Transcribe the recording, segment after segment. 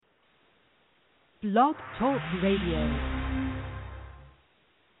Blog Talk Radio.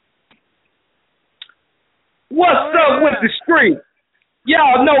 What's up with the street?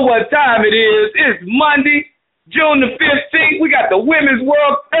 Y'all know what time it is. It's Monday, June the 15th. We got the Women's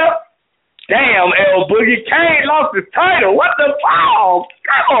World Cup. Damn, L Boogie. Cain lost his title. What the fuck?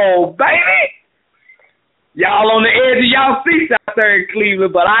 Come on, baby. Y'all on the edge of y'all seats out there in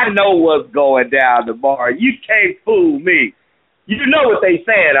Cleveland, but I know what's going down tomorrow. You can't fool me. You know what they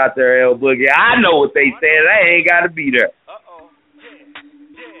saying out there, L Boogie. I know what they saying. I ain't got to be there.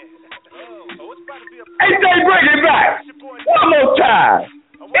 Hey, they bring it back. One more time.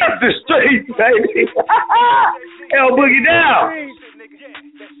 It's the streets, baby. L Boogie down.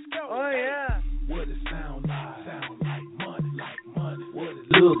 Oh, yeah. What it sound like money, What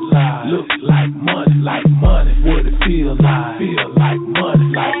it look like money, What it feel like money,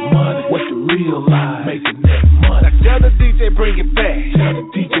 What the real line, making that money. Now tell the DJ bring it back. Tell the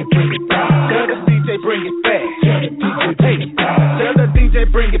DJ bring it back. Tell the DJ bring it back. Tell the DJ bring it back. Tell the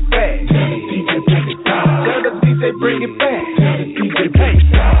DJ bring it back. Tell the DJ bring it back. Tell the DJ bring it back. Tell the DJ bring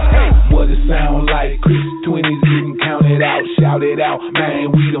it back. What it sound like? Chris 20s even count it out, shout it out,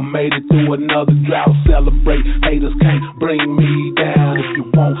 man. We done made it through another drought. Celebrate, haters can't bring me down. If you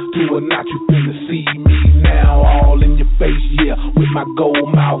want to or not, you finna see me now. All in your face, yeah, with my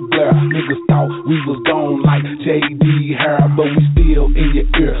gold mouth glare. Niggas thought we was gone like JD hair, but we still in your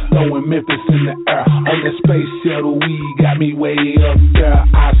ear, throwing Memphis in the air. On the space shuttle, we got me way up there.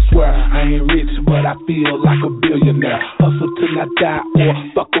 I swear, I ain't rich, but I feel like a billionaire. Hustle till I die or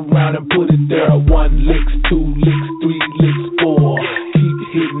fuck around and put it there. 1 licks, 2 licks, 3 licks, 4. Keep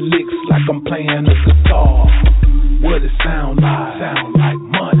hitting licks like I'm playing a guitar. What it sound like? Sound like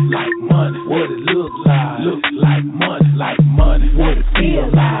money, What it look like money, What it feel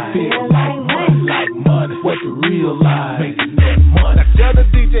like money, What the real line, making that money. Now tell the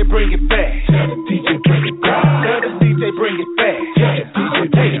DJ bring it back. Tell the DJ bring it back. Tell the DJ bring it back. Tell the DJ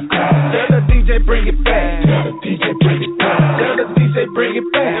bring it back. Tell the DJ bring it back. Tell the DJ bring it back. Tell the DJ bring it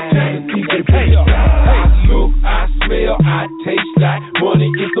back. Tell the DJ bring it back. I look, I smell, I taste like money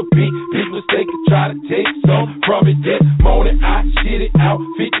is a big mistake to try to take some from it. This morning I shit it out,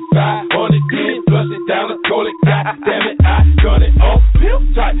 5500 then flush it down the toilet. God damn it, I done it on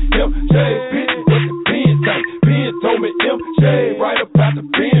pimp type. MJ, bitch, what the pen tank? Pen told me MJ, right about the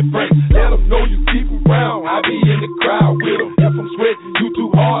pen frame. Let them know you keep around. I be in the crowd with them. If I'm sweating you too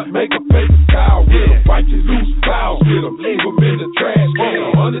hard, make a paper towel with them. Wipe your loose files with them. Leave them in the trash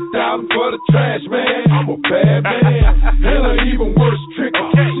can. 100,000 for the trash, man. I'm a bad man. And an even worse tricker.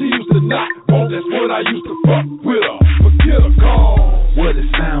 She used to not want, that's when I used to fuck with her. But get her gone. What it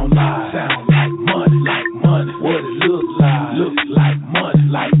sound like? Sound like money, What it look like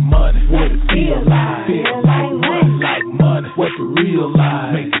money, What it feel like money, What the real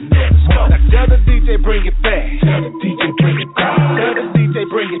line, making that money. Now tell the DJ bring it back. Tell the DJ bring it back. Tell the DJ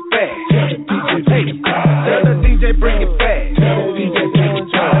bring it back. Tell the DJ bring it back. Tell the DJ bring it back. Tell the DJ bring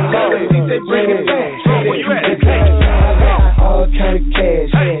it back. Tell the DJ bring it back. Where you at? All kind of cash,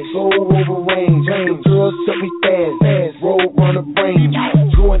 gold over range. The girls set me fast, road runner brain.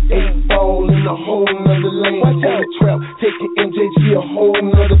 Going 8 ball in a whole nother lane. On the trap, taking MJG a whole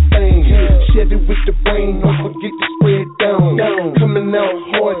nother thing. Shed it with the brain, don't forget to spread down. Coming out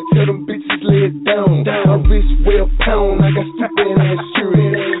hard, tell them bitches lay it down. My wrist weigh a pound, I got stupid ass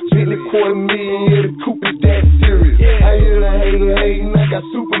serious. Really $250,000, yeah, the coupe is that serious. I hear the hater hating, I got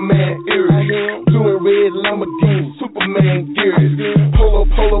Superman ears. Blue and red Lamborghini, Superman gears.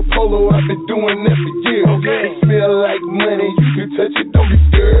 Polo, I've been doing that for years. It smell like money, you can touch it, don't be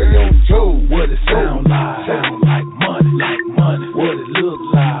scared, yo, Joe. What it sound like? Sound like money, What it look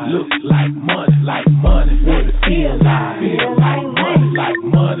like money, What it feel like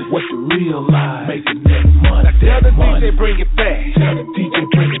money, What the real line, making that money. Now tell the DJ bring it back. Tell the DJ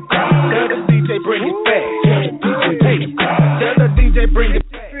bring it back. Tell the DJ bring it back. Tell the DJ bring it back. Tell the DJ bring it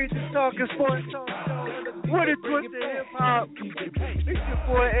back. Streets is talking sports. What is Twisted Hip Hop? It's your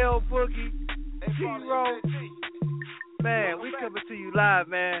boy L Boogie, T-Row. Man, we coming to you live,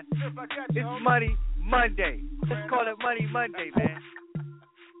 man. It's Money Monday. Let's call it Money Monday, man.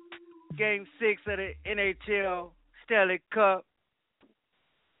 Game 6 of the NHL Stanley Cup.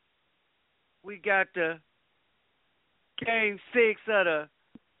 We got the Game 6 of the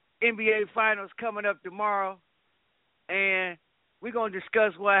NBA Finals coming up tomorrow. And we're going to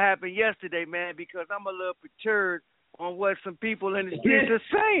discuss what happened yesterday, man, because I'm a little perturbed on what some people in the streets are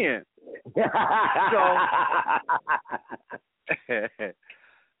saying.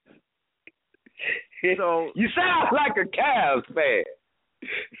 So You sound like a Cavs fan.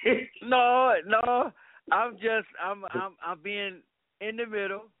 No, I'm being in the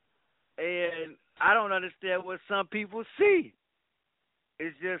middle, and I don't understand what some people see.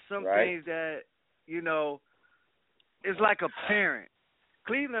 It's just some things that, it's like a parent.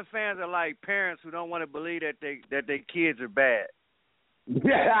 Cleveland fans are like parents who don't want to believe that their kids are bad.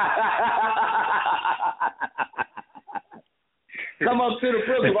 Come up to the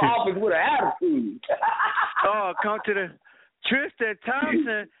principal office with an attitude. Come to the Tristan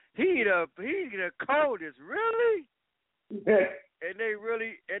Thompson. He the coldest, really. And they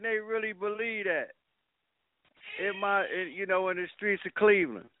really believe that in the streets of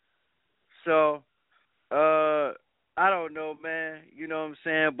Cleveland. So, I don't know, man. You know what I'm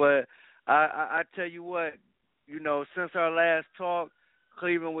saying? But I tell you what, since our last talk,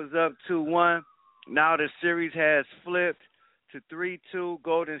 Cleveland was up 2-1. Now the series has flipped to 3-2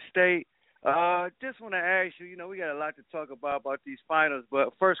 Golden State. Just want to ask you, we got a lot to talk about these finals.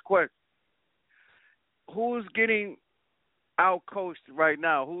 But first question, who's getting out-coached right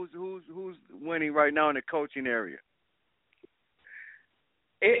now? Who's winning right now in the coaching area?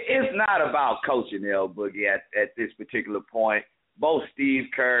 It's not about coaching, L Boogie, at this particular point. Both Steve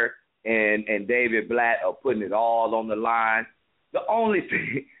Kerr and David Blatt are putting it all on the line. The only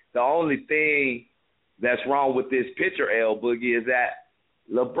thing that's wrong with this pitcher, L Boogie, is that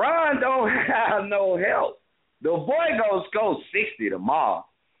LeBron don't have no help. The boy goes score 60 tomorrow.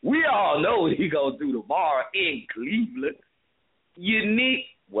 We all know what he gonna do tomorrow in Cleveland. You need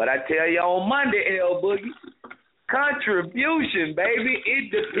what I tell you on Monday, L Boogie. Contribution, baby.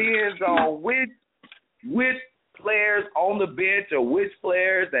 It depends on which players on the bench or which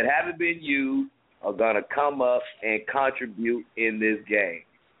players that haven't been used are going to come up and contribute in this game.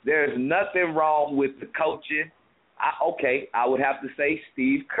 There's nothing wrong with the coaching. I would have to say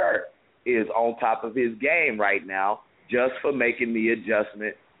Steve Kerr is on top of his game right now just for making the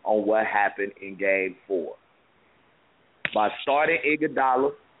adjustment on what happened in Game 4. By starting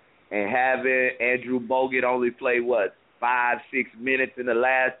Iguodala and having Andrew Bogut only play, 5-6 minutes in the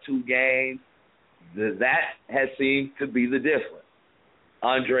last 2 games, that has seemed to be the difference.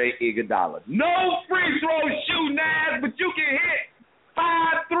 Andre Iguodala. No free throw shooting ass, but you can hit 5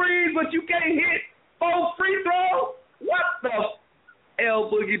 threes, but you can't hit 4 free throws? What the L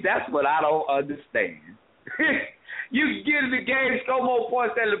Boogie? That's what I don't understand. You can get in the game, score more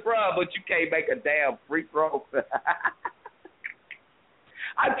points than LeBron, but you can't make a damn free throw.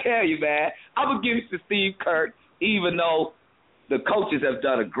 I tell you, man, I'm going to give it to Steve Kerr, even though the coaches have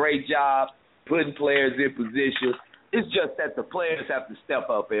done a great job putting players in position. It's just that the players have to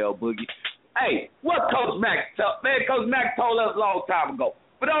step up, L Boogie. Hey, what Coach Mack Coach Mack told us a long time ago.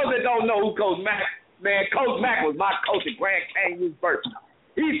 For those that don't know who Coach Mack, man, Coach Mack was my coach at Grand Cain University.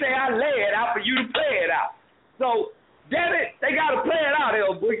 He said, I lay it out for you to play it out. So, damn it, they got to play it out,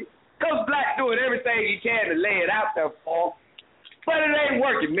 L Boogie. Coach Black doing everything he can to lay it out there for. But it ain't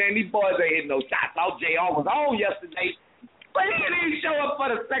working, man. These boys ain't hitting no shots. JR was on yesterday, but he didn't even show up for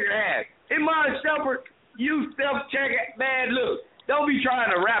the second half. Iman Shumpert, you self-check, man, look, don't be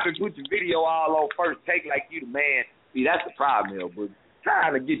trying to rap and put your video all on first take like you the man. See, that's the problem, L Boogie.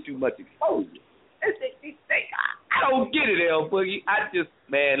 Trying to get too much exposure. I don't get it, L Boogie.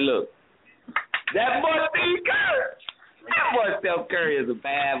 Man, look, that boy Steve Kerr. That boy Steph Curry is a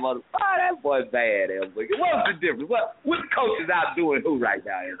bad motherfucker. Oh, that boy's bad, L Boogie. What's the difference? What coach is out doing who right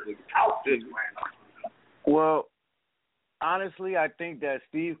now, L Boogie? Talk to me. Well, honestly, I think that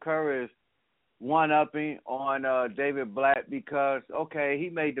Steve Kerr is one-upping on David Blatt because, okay, he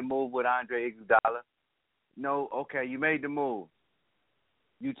made the move with Andre Iguodala. No, okay, you made the move.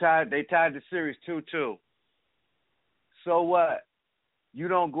 They tied the series 2-2. So what? You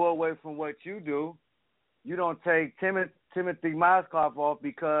don't go away from what you do. You don't take Timothy Mozgov off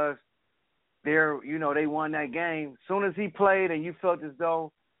because they won that game. As soon as he played and you felt as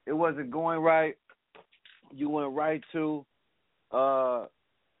though it wasn't going right, you went right to,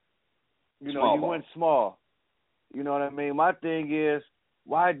 you went small. You know what I mean? My thing is,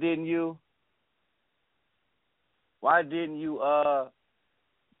 why didn't you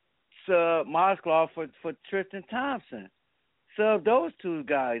sub Mozgov for Tristan Thompson? Sub those 2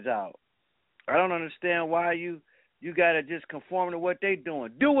 guys out. I don't understand why you got to just conform to what they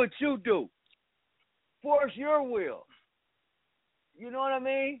doing. Do what you do. Force your will. You know what I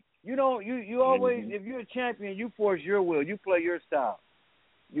mean? You always, if you're a champion, you force your will. You play your style.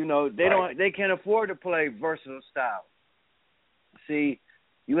 They can't afford to play versatile style. See,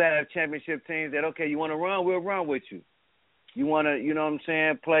 you have championship teams that, okay, you want to run, we'll run with you. You want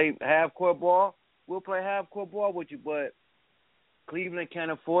to, play half-court ball, we'll play half-court ball with you. But Cleveland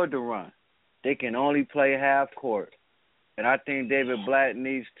can't afford to run. They can only play half-court. And I think David Blatt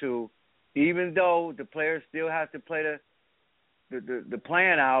needs to, even though the players still have to play the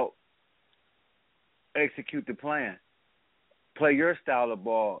plan out, execute the plan. Play your style of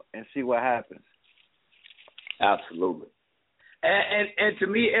ball and see what happens. Absolutely. And to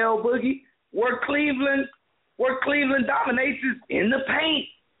me, L Boogie, where Cleveland dominates is in the paint.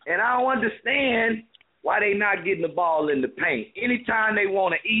 And I don't understand why they not getting the ball in the paint. Anytime they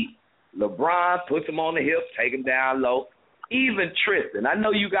want to eat, LeBron puts them on the hip, take them down low. Even Tristan. I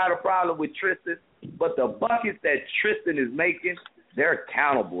know you got a problem with Tristan, but the buckets that Tristan is making, they're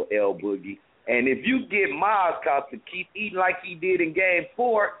accountable, L Boogie. And if you get Mozgov to keep eating like he did in Game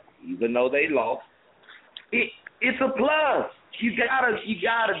 4, even though they lost, it's a plus. You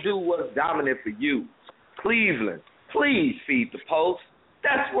gotta do what's dominant for you. Cleveland, please feed the post.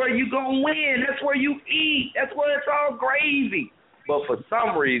 That's where you gonna win. That's where you eat. That's where it's all gravy. But for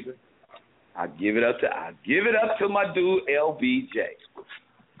some reason, I give it up to my dude LBJ.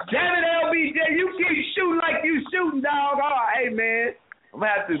 Damn it, LBJ, you keep shooting like you shooting, dog. Oh, hey man, I'm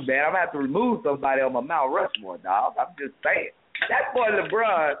gonna have to remove somebody on my Mount Rushmore, dog. I'm just saying. That boy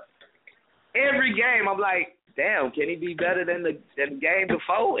LeBron, every game I'm like, damn, can he be better than the game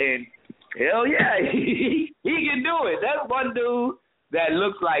before? And hell yeah, he can do it. That's one dude that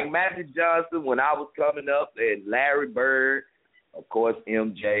looks like Magic Johnson when I was coming up, and Larry Bird, of course,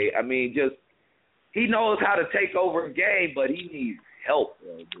 MJ. I mean, just he knows how to take over a game, but he needs help.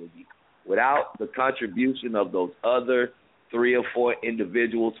 Without the contribution of those other 3 or 4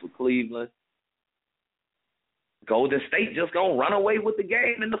 individuals for Cleveland, Golden State just going to run away with the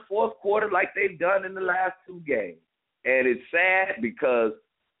game in the fourth quarter like they've done in the last 2 games. And it's sad because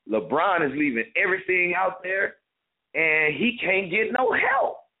LeBron is leaving everything out there, and he can't get no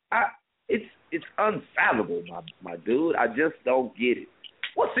help. It's unfathomable, my dude. I just don't get it.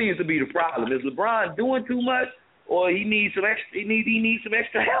 What seems to be the problem? Is LeBron doing too much, or he needs some extra? He needs some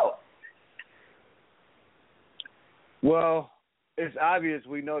extra help. Well, it's obvious.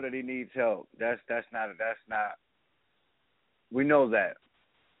 We know that he needs help. That's not. We know that.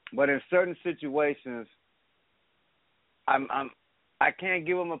 But in certain situations, I can't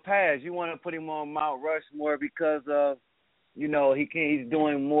give him a pass. You want to put him on Mount Rushmore because of, he's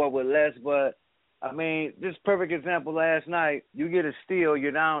doing more with less. But I mean, this perfect example last night. You get a steal,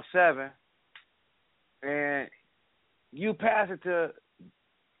 you're down 7, and you pass it to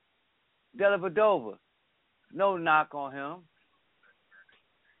Dellavedova. No knock on him,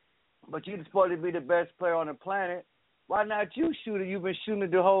 but you're supposed to be the best player on the planet. Why not you shoot it? You've been shooting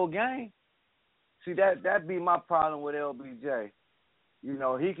it the whole game. See, that'd be my problem with LBJ.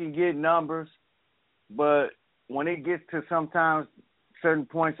 He can get numbers, but when it gets to sometimes certain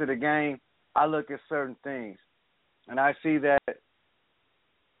points of the game, I look at certain things, and I see that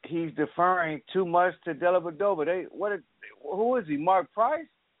he's deferring too much to Dellavedova. Who is he, Mark Price?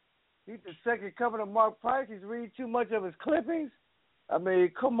 He's the second coming of Mark Price. He's reading too much of his clippings. I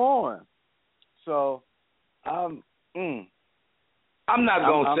mean, come on. So, I'm not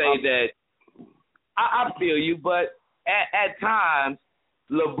going to say that. I feel you, but at times,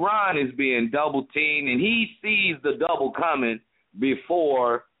 LeBron is being double-teamed, and he sees the double coming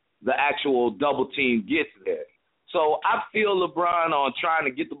before the actual double team gets there. So I feel LeBron on trying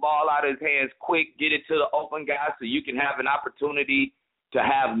to get the ball out of his hands quick, get it to the open guy so you can have an opportunity to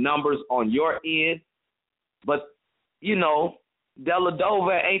have numbers on your end. But,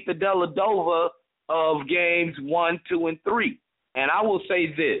 Dellavedova ain't the Dellavedova of games 1, 2, and 3. And I will say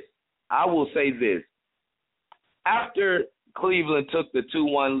this. After Cleveland took the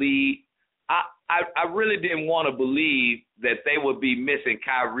 2-1 lead, I really didn't want to believe that they would be missing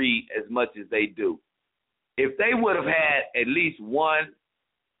Kyrie as much as they do. If they would have had at least one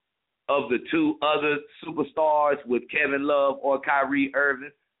of the 2 other superstars with Kevin Love or Kyrie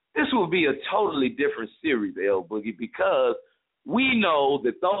Irving, this would be a totally different series, L Boogie, because we know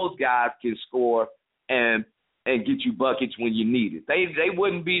that those guys can score and get you buckets when you need it. They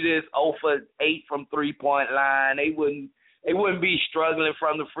wouldn't be this 0 for 8 from 3-point line. They wouldn't be struggling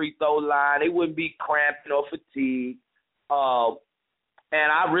from the free throw line. They wouldn't be cramping or fatigued.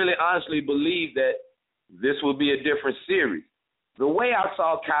 And I really honestly believe that this will be a different series. The way I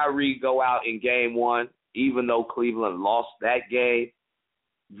saw Kyrie go out in Game 1, even though Cleveland lost that game,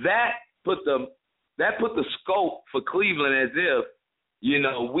 that put the scope for Cleveland as if,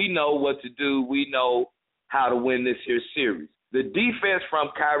 we know what to do. We know how to win this here series. The defense from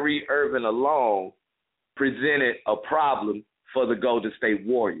Kyrie Irving alone presented a problem for the Golden State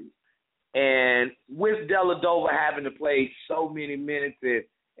Warriors. And with Dellavedova having to play so many minutes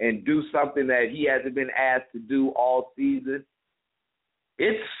and do something that he hasn't been asked to do all season,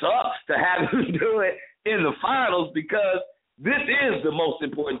 it sucks to have him do it in the finals because this is the most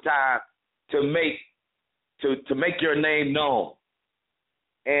important time to make your name known.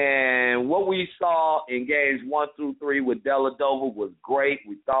 And And what we saw in games 1 through 3 with Dellavedova was great.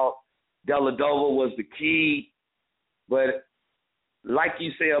 We thought Dellavedova was the key. But like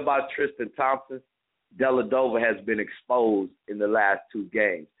you say about Tristan Thompson, Dellavedova has been exposed in the last 2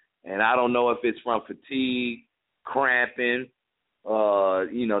 games. And I don't know if it's from fatigue, cramping,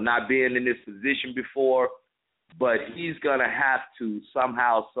 not being in this position before, but he's going to have to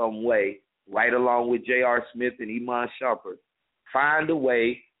somehow, some way, right along with J.R. Smith and Iman Shumpert, find a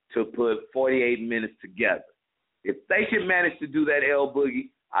way to put 48 minutes together. If they can manage to do that, L Boogie,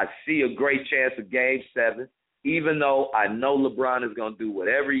 I see a great chance of Game 7, even though I know LeBron is going to do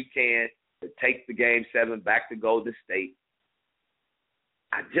whatever he can to take the Game 7 back to Golden State.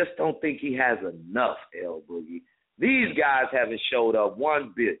 I just don't think he has enough, L Boogie. These guys haven't showed up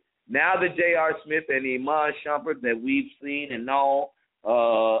one bit. Now the J.R. Smith and Iman Shumpert that we've seen and known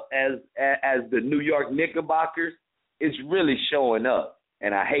as the New York Knickerbockers, it's really showing up.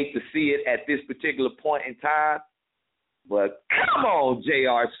 And I hate to see it at this particular point in time, but come on,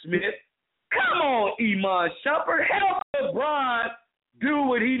 J.R. Smith. Come on, Iman Shumpert. Help LeBron do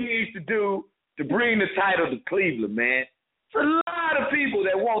what he needs to do to bring the title to Cleveland, man. There's a lot of people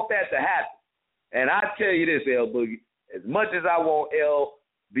that want that to happen. And I tell you this, L Boogie, as much as I want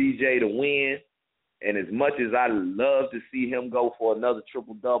LBJ to win, and as much as I love to see him go for another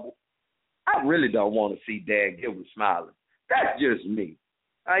triple-double, I really don't want to see Dan Gilbert smiling. That's just me.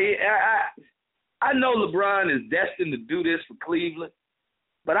 I know LeBron is destined to do this for Cleveland,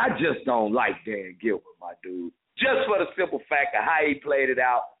 but I just don't like Dan Gilbert, my dude, just for the simple fact of how he played it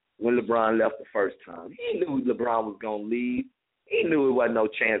out when LeBron left the first time. He knew LeBron was going to leave. He knew it wasn't no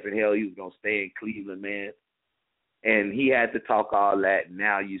chance in hell he was going to stay in Cleveland, man. And he had to talk all that, and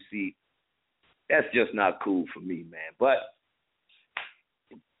now you see that's just not cool for me, man. But,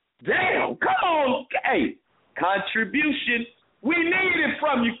 damn, come on. Hey, contribution. We need it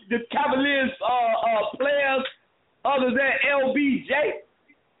from you, the Cavaliers players, other than LBJ.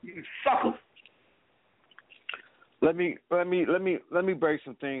 You suckers. Let me break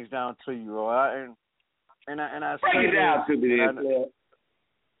some things down to you, Roy. And I break it down to me,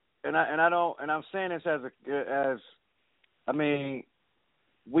 and I'm saying this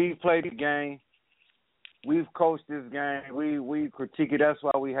we've played the game, we've coached this game, we critique it. That's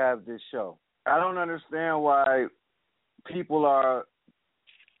why we have this show. I don't understand why people are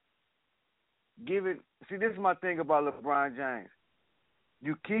giving. See, this is my thing about LeBron James.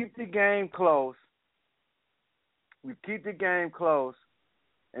 You keep the game close.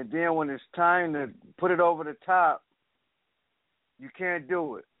 And then when it's time to put it over the top, you can't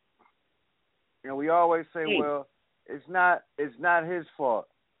do it. We always say, well, it's not his fault.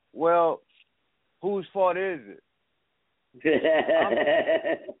 Well, whose fault is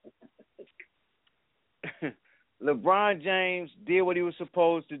it? LeBron James did what he was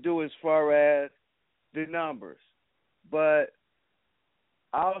supposed to do as far as the numbers. But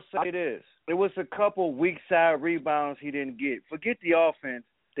I'll say this. There was a couple weak side rebounds he didn't get. Forget the offense.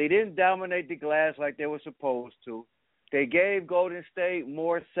 They didn't dominate the glass like they were supposed to. They gave Golden State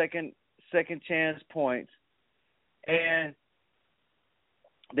more second chance points. And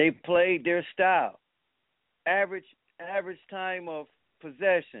they played their style. Average time of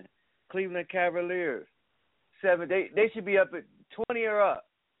possession. Cleveland Cavaliers, 7. They should be up at 20 or up.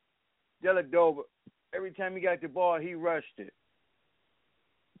 Dellavedova, every time he got the ball, he rushed it.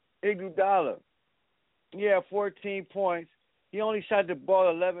 Iguodala, 14 points. He only shot the ball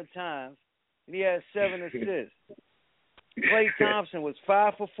 11 times, and he had 7 assists. Klay Thompson was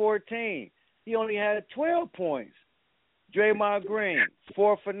 5 for 14. He only had 12 points. Draymond Green,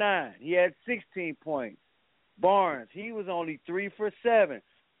 4 for 9. He had 16 points. Barnes, he was only 3 for 7,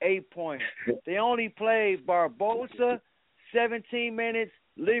 8 points. They only played Barbosa, 17 minutes.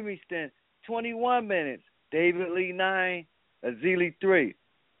 Livingston, 21 minutes. David Lee, 9. Azili, 3.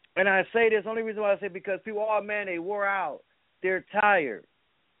 And I say this, only reason why I say because people, man, they wore out. They're tired.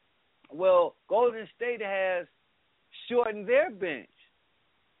 Well, Golden State has shortened their bench.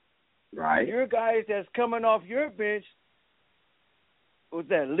 Right. Your guys that's coming off your bench, was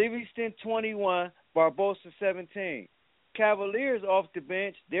that Livingston, 21, Barbosa, 17. Cavaliers off the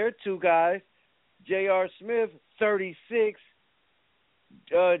bench, their 2 guys, J.R. Smith, 36,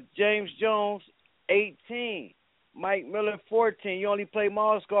 James Jones, 18. Mike Miller, 14. You only play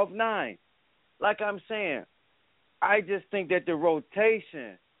Moskov, 9. Like I'm saying, I just think that the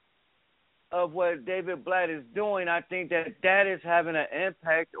rotation of what David Blatt is doing, I think that is having an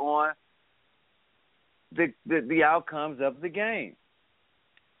impact on the outcomes of the game.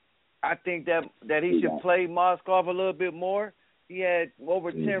 I think that he should play Moskov a little bit more. He had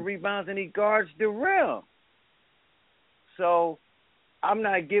over 10 rebounds, and he guards the rim. So I'm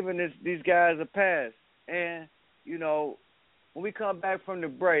not giving these guys a pass. And, you know, when we come back from the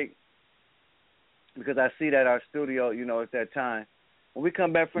break, because I see that our studio, you know, it's that time. When we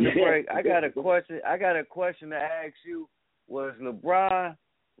come back from the break, I got a question to ask you. Was LeBron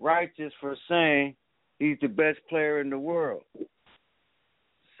righteous for saying he's the best player in the world?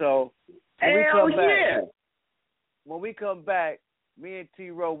 So when we come back, me and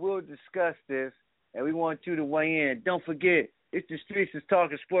T-Row will discuss this, and we want you to weigh in. Don't forget, it's the Streets is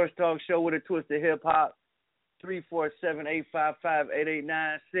Talking Sports Talk Show with a twist of hip-hop,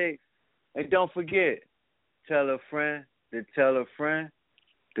 347-855-8896. And don't forget, tell a friend to tell a friend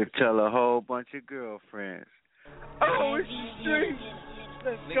to tell a whole bunch of girlfriends. Oh, it's the Streets.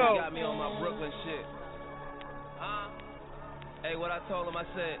 Let's go. Nigga got me on my Brooklyn shit. Hey, what I told him, I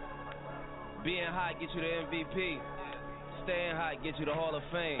said, being hot get you the MVP. Staying hot get you the Hall of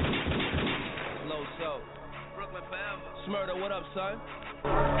Fame. Low so. Brooklyn forever. Smurda, what up, son?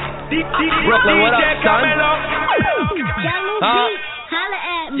 Brooklyn, what up, son? Holla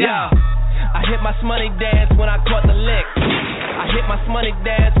at me. Yeah. I hit my smoney dance when I caught the lick. I hit my smoney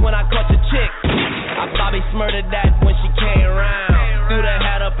dance when I caught the chick. I Bobby Smurda that when she came around. Threw the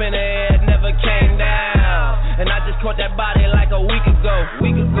hat up in the air, never came down. And I just caught that body like a week ago.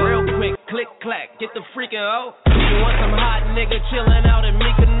 Real quick, click, clack, get the freaking hoe. You want some hot nigga chillin' out in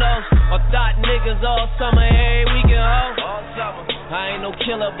Mykonos? Or thought niggas all summer, every weekend, ho? All summer. I ain't no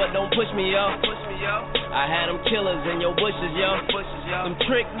killer, but don't push me, yo. I had them killers in your bushes, yo. Them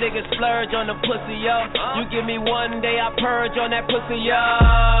trick niggas splurge on the pussy, yo. You give me one day, I purge on that pussy, yo.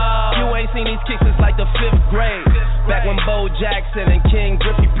 You ain't seen these kicks since like the 5th grade. Back when Bo Jackson and King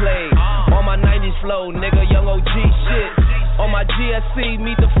Griffey played. On my 90s flow, nigga, young OG shit. On my GSC,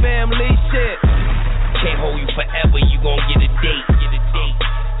 meet the family shit. Can't hold you forever, you gon' get a date.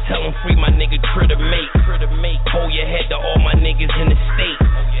 Tell them free my nigga Critter Mate. Hold your head to all my niggas in the state.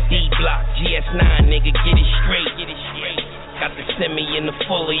 D-Block, GS9, nigga, get it straight. Got the semi and the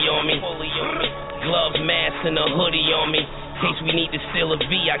fully on me. Gloves, mask, and a hoodie on me. In case we need to steal a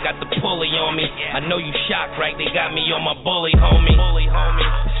V, I got the pulley on me. I know you shocked, right? They got me on my bully, homie.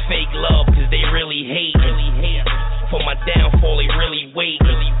 It's fake love, cause they really hate me. For my downfall, they really wait.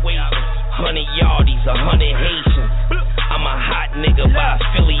 100 yardies, 100 Haitians. I'm a hot nigga by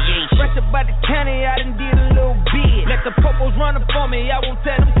affiliation. Fresh about the county, I done did a little bit. Let the popos run up on me, I won't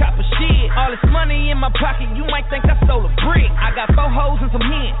tell them cop of shit. All this money in my pocket, you might think I stole a brick. I got 4 hoes and some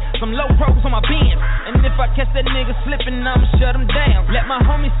hens, some low pros on my Benz. And if I catch that nigga slipping, I'ma shut him down. Let my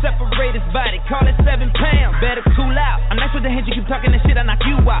homie separate his body, call it 7 pounds. Better cool out. I'm nice with the hands, you keep talking that shit, I knock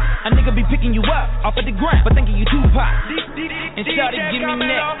you out. A nigga be picking you up off of the ground, but thinking you Tupac. And shawty give me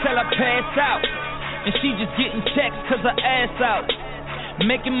neck till I pass out. And she just getting checks cause her ass out.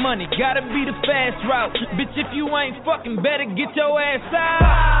 Making money, gotta be the fast route. Bitch, if you ain't fucking, better get your ass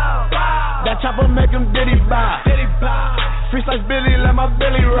out. That chopper make him diddy buy. Free slice Billy, let my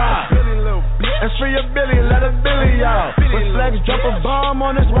Billy ride. And free a Billy, let a Billy out. When Flex drop a bomb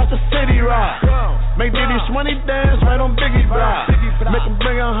on us, watch the city ride. Make Diddy Shmoney dance right on Biggie ride. Make him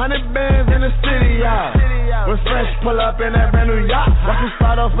bring 100 bands in the city out. When Fresh pull up in that brand new yacht, watch me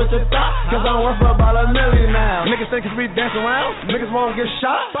start off with the top, cause I'm worth about $1 million now. Niggas think cause we dance around, niggas won't get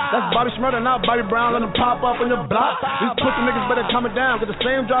shot. That's Bobby Smurda, not Bobby Brown, let them pop up on your block. These pussy niggas better calm it down, cause the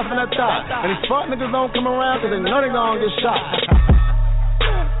same drop in that top. And these fuck niggas don't come around, cause they know they gon' get shot.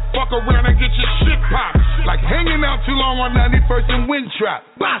 Fuck around and get your shit popped. Like hanging out too long on 91st and Windtrap.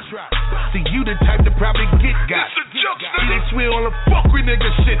 See, you the type to probably get got. See, they swear all the fuck with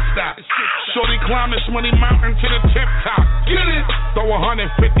niggas shit stop. Shorty climb this money mountain to the tip top. Get it? Throw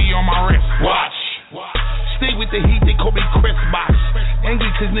 150 on my wrist. Watch. Stay with the heat, they call me Chris Box.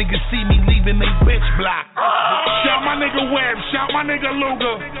 Angry cause niggas see me leaving they bitch block. Shout my nigga Webb, shout my nigga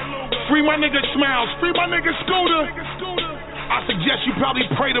Luger. Free my nigga Smiles, free my nigga Scooter. I suggest you probably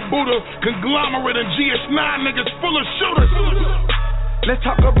pray to Buddha. Conglomerate and GS9 niggas full of shooters. Let's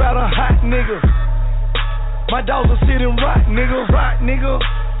talk about a hot nigga. My dogs are sitting right, nigga.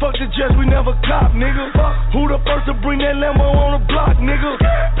 Fuck the judge, we never cop, nigga. Who the first to bring that Lambo on the block, nigga?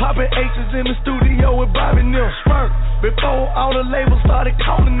 Poppin' H's in the studio with Bobby Neal. Before all the labels started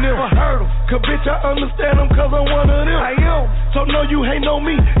calling them. I heard them. Cause bitch, I understand them cause I'm one of them. I am. So no, you hate on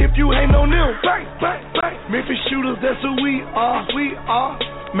me if you hate on them. Bang. Memphis shooters, that's who we are.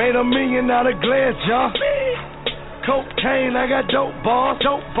 Made $1 million out of glass jar. Cocaine, I got dope bars.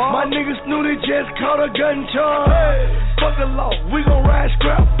 My niggas knew they just caught a gun charge. Fuck the law, we gon' ride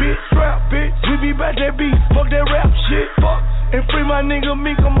scrap, bitch. We be back that beat, fuck that rap shit. And free my nigga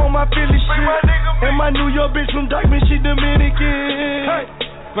Meek, I'm on my Philly shit. And my New York bitch from Dykeman, she Dominican.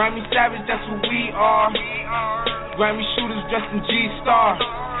 Grammy Savage, that's who we are. Grammy shooters dressed in G-Star.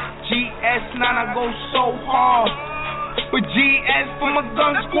 GS9, I go so hard. But GS for my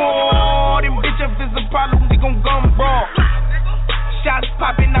gun squad. And bitch, if it's a problem, we gon' gun brawl. Shots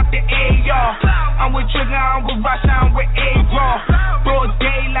popping out the AR. I'm with Trigger, I'm with Rasha, I'm with A-Raw. Broad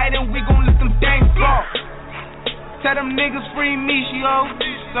daylight and we gon' let them things fall. Tell them niggas free Michio.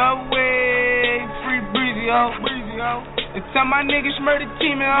 Subway, free Breezy, ho. And tell my niggas murder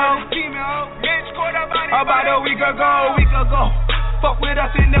team, ho. About a week ago. Fuck with us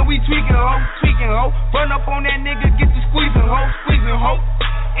and then we tweaking, ho. Run up on that nigga, get the squeezing, ho.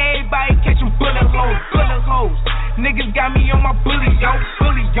 Everybody catching bullet holes. Niggas got me on my bully,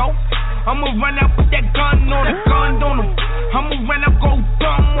 yo. I'ma run out, put that gun on him. I'ma run out, go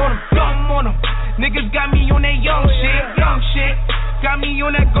dumb on him. Niggas got me on that young shit. Got me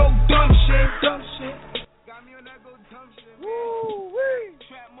on that go dumb shit. Woo-wee.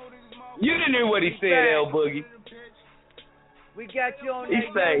 You didn't hear what he said, L Boogie. We got you on He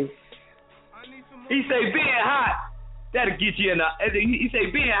that. say being hot, that'll get you in the. He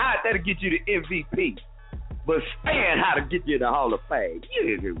say being hot, that'll get you the MVP. But staying hot to get you in the Hall of Fame. You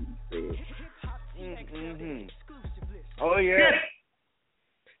didn't hear what he said. Mm-hmm. Oh yeah.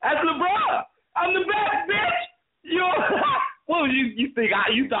 That's LeBron. I'm the best, bitch. What was you think?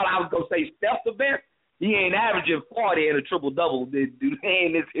 You thought I was gonna say Steph the best? He ain't averaging 40 and a triple double. Dude,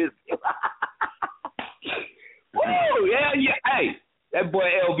 ain't his. Woo, yeah. Hey, that boy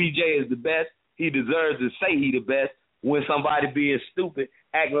LBJ is the best. He deserves to say he the best. When somebody being stupid,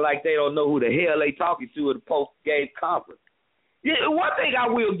 acting like they don't know who the hell they talking to at the post-game conference. Yeah, one thing I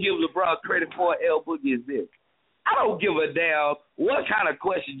will give LeBron credit for, L Boogie, is this. I don't give a damn what kind of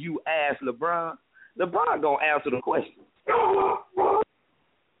question you ask LeBron. LeBron gonna answer the question.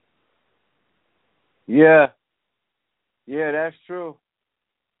 Yeah, that's true.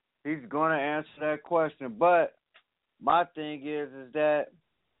 He's gonna answer that question. But my thing is that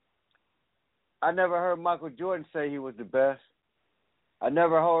I never heard Michael Jordan say he was the best. I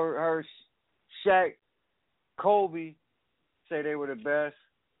never heard Shaq, Kobe say they were the best.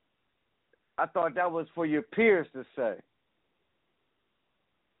 I thought that was for your peers to say.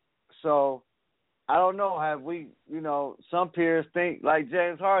 So, I don't know. Have we, some peers think, like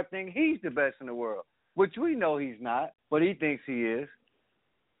James Harden, think he's the best in the world, which we know he's not, but he thinks he is.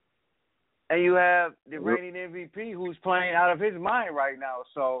 And you have the reigning MVP who's playing out of his mind right now.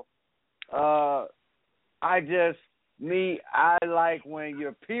 So, I like when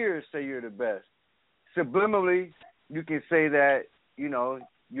your peers say you're the best. Subliminally, you can say that,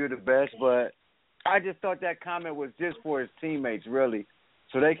 you're the best, but I just thought that comment was just for his teammates, really,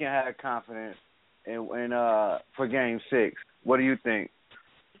 so they can have confidence for Game 6. What do you think?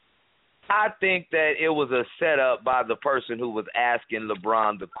 I think that it was a setup by the person who was asking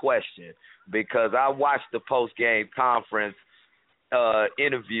LeBron the question, because I watched the post-game conference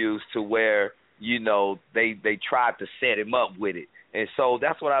interviews to where, they tried to set him up with it. And so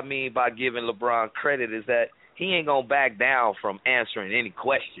that's what I mean by giving LeBron credit, is that he ain't going to back down from answering any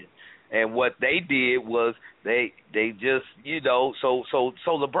question. And what they did was they just, so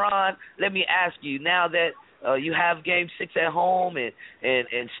LeBron, let me ask you, now that you have Game 6 at home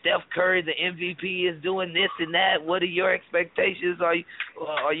and Steph Curry, the MVP, is doing this and that, what are your expectations? Are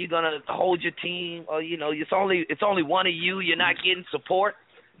you going to hold your team? Or, it's only one of you, you're not getting support?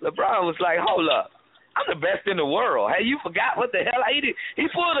 LeBron was like, hold up, I'm the best in the world. Hey, you forgot what the hell I did? He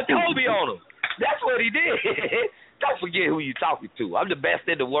pulled a Kobe on him. That's what he did. Don't forget who you're talking to. I'm the best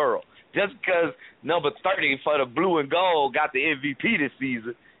in the world. Just because number 30 for the blue and gold got the MVP this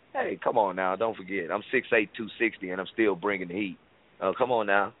season. Hey, come on now. Don't forget. I'm 6'8", 260, and I'm still bringing the heat. Come on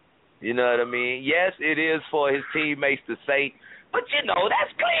now. You know what I mean? Yes, it is for his teammates to say, but,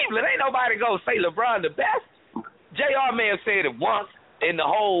 that's Cleveland. Ain't nobody going to say LeBron the best. J.R. may have said it once in the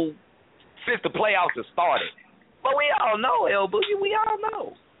whole since the playoffs have started. But we all know, L Boogie, we all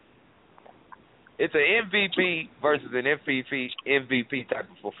know. It's an MVP versus an MVP type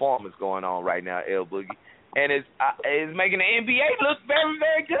of performance going on right now, L Boogie. And it's making the NBA look very,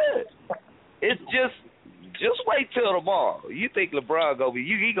 very good. It's just wait till tomorrow. You think LeBron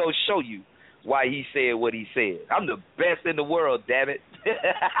he gonna show you why he said what he said. I'm the best in the world, damn it.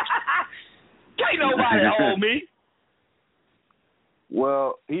 Can't nobody hold me.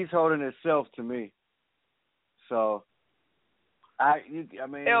 Well, he's holding himself to me. So, L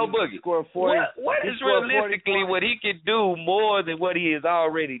Boogie, scored 40. What is realistically what he can do more than what he has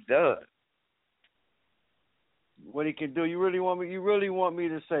already done? What he can do? You really want me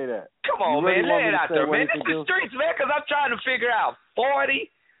to say that? Come on, man, lay it out there, man. This is streets, man, because I'm trying to figure out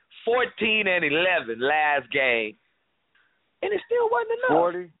 40, 14, and 11 last game. and it still wasn't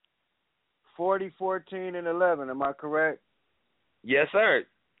enough. 40, 14, and 11. Am I correct? Yes, sir.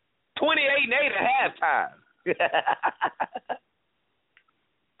 28-8 at halftime.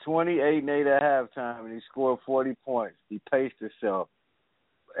 28-8 at halftime, and he scored 40 points. He paced himself.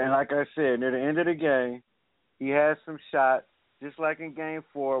 And like I said, near the end of the game, he had some shots, just like in Game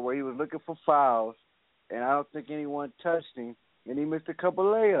 4, where he was looking for fouls, and I don't think anyone touched him, and he missed a couple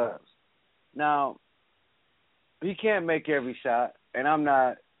layups. Now, he can't make every shot, and I'm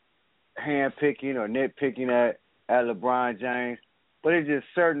not hand-picking or nitpicking at LeBron James, but it's just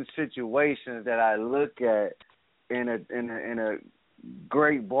certain situations that I look at in a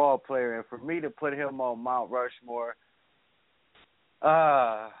great ball player, and for me to put him on Mount Rushmore,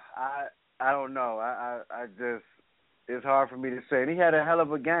 I don't know. I just, it's hard for me to say. And he had a hell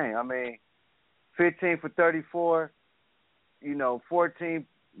of a game. I mean, 15 for 34, 14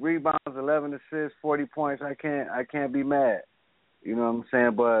 rebounds, 11 assists, 40 points. I can't be mad. You know what I'm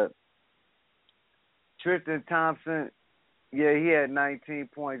saying? But Tristan Thompson, yeah, he had 19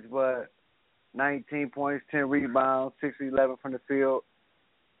 points, but 19 points, 10 rebounds, 6-11 from the field.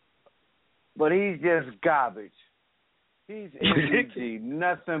 But he's just garbage. He's MVG,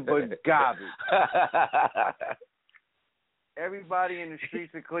 nothing but garbage. Everybody in the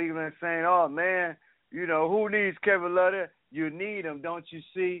streets of Cleveland saying, oh, man, who needs Kevin Love? You need him, don't you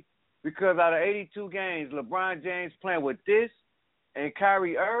see? Because out of 82 games, LeBron James playing with this and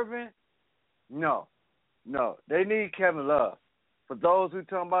Kyrie Irving, no. They need Kevin Love. For those who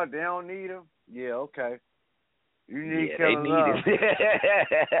talking about they don't need him, yeah, okay. You need Kevin Love.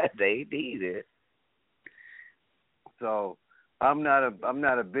 They need it. So I'm not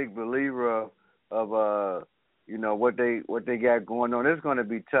a big believer of what they got going on. It's going to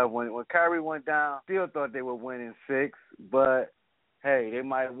be tough. When Kyrie went down, still thought they would win in 6, but hey, they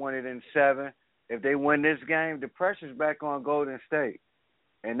might have won it in 7. If they win this game, the pressure's back on Golden State,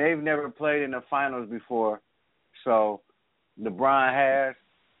 and they've never played in the finals before. So LeBron has.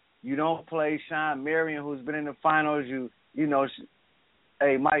 You don't play Sean Marion, who's been in the finals.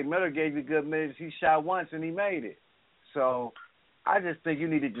 Hey, Mike Miller gave you good minutes. He shot once and he made it. So I just think you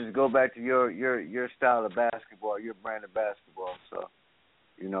need to just go back to your style of basketball, your brand of basketball. So,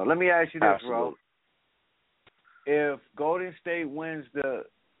 let me ask you this, Ro. If Golden State wins the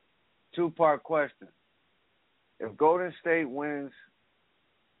two-part question, if Golden State wins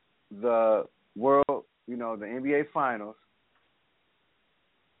the world, the NBA Finals,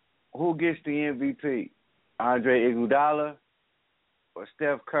 who gets the MVP? Andre Iguodala or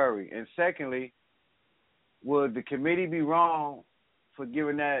Steph Curry? And secondly, would the committee be wrong for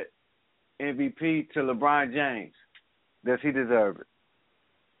giving that MVP to LeBron James? Does he deserve it?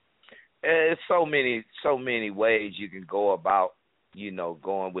 There's so many ways you can go about,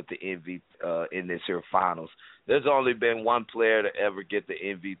 going with the MVP in this here finals. There's only been one player to ever get the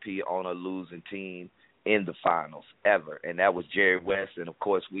MVP on a losing team in the finals ever, and that was Jerry West. And of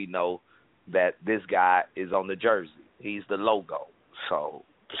course, we know that this guy is on the jersey. He's the logo, so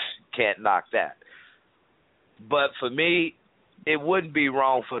can't knock that. But for me, it wouldn't be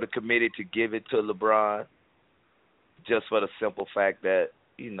wrong for the committee to give it to LeBron, just for the simple fact that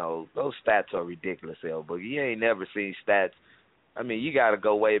those stats are ridiculous, but you ain't never seen stats. I mean, you got to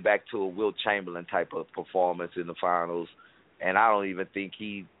go way back to a Wilt Chamberlain type of performance in the finals, and I don't even think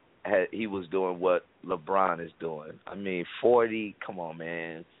he was doing what LeBron is doing. I mean, 40, come on,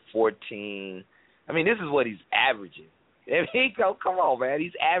 man, 14. I mean, this is what he's averaging. I mean, come on, man,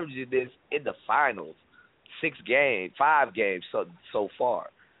 he's averaging this in the finals, 5 games so far.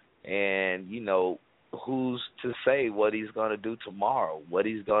 And, who's to say what he's going to do tomorrow, what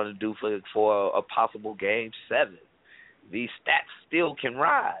he's going to do for a possible Game 7. These stats still can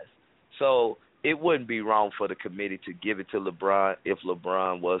rise. So it wouldn't be wrong for the committee to give it to LeBron if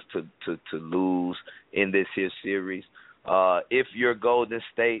LeBron was to lose in this here series. If you're Golden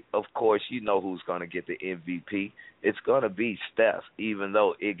State, of course, you know who's going to get the MVP. It's going to be Steph, even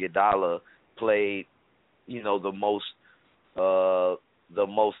though Iguodala played, the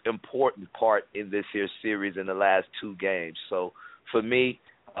most important part in this here series in the last 2 games. So for me,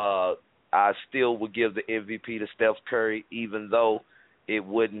 I still would give the MVP to Steph Curry, even though I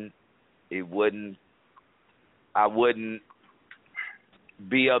wouldn't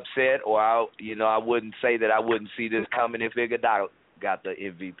be upset, or I wouldn't say that I wouldn't see this coming if Iguodala got the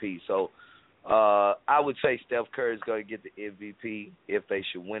MVP. So I would say Steph Curry is going to get the MVP if they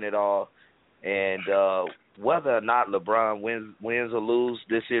should win it all. And whether or not LeBron wins or lose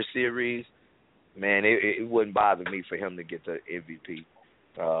this year's series, man, it wouldn't bother me for him to get the MVP.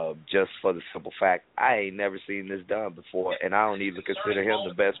 Just for the simple fact, I ain't never seen this done before, and I don't even consider him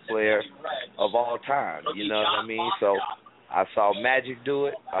the best player of all time. You know what I mean? So I saw Magic do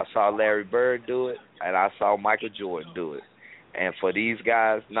it. I saw Larry Bird do it. And I saw Michael Jordan do it. And for these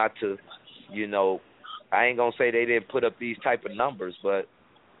guys not to, I ain't going to say they didn't put up these type of numbers, but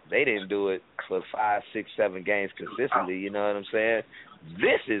they didn't do it for 5, 6, 7 games consistently. You know what I'm saying?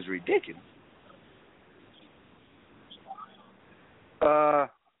 This is ridiculous.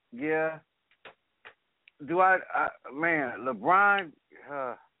 Yeah. Man, LeBron,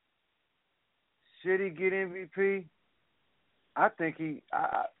 should he get MVP? I think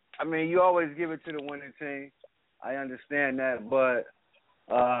I mean, you always give it to the winning team. I understand that, but,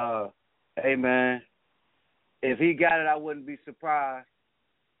 hey, man, if he got it, I wouldn't be surprised.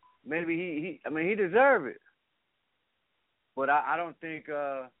 Maybe he deserved it. But I don't think,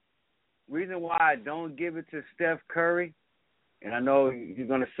 reason why I don't give it to Steph Curry, and I know you're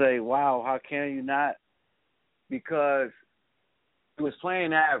going to say, wow, how can you not? Because he was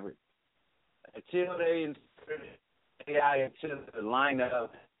playing average. Until they inserted AI into the lineup,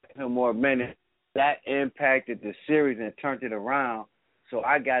 him more minutes, that impacted the series and turned it around. So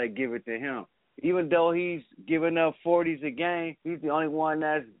I got to give it to him. Even though he's giving up 40s a game, he's the only one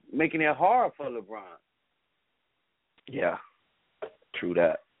that's making it hard for LeBron. Yeah, true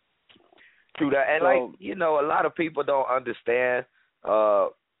that. And, a lot of people don't understand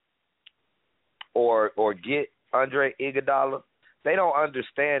or get Andre Iguodala. They don't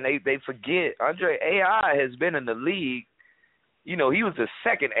understand. They forget. Andre AI has been in the league. He was the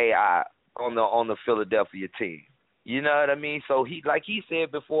second AI on the Philadelphia team. You know what I mean? So he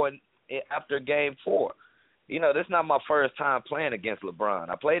said before after Game 4, this is not my first time playing against LeBron.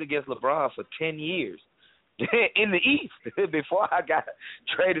 I played against LeBron for 10 years in the East before I got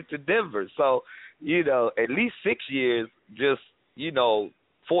traded to Denver. So, at least 6 years, just,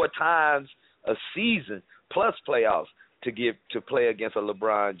 4 times a season plus playoffs to play against a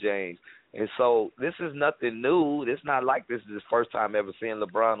LeBron James. And so this is nothing new. It's not like this is his first time ever seeing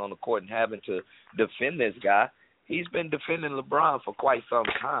LeBron on the court and having to defend this guy. He's been defending LeBron for quite some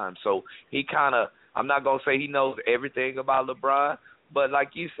time. So he I'm not going to say he knows everything about LeBron, but like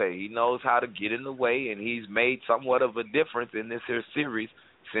you say, he knows how to get in the way, and he's made somewhat of a difference in this here series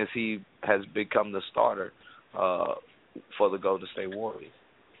since he has become the starter for the Golden State Warriors.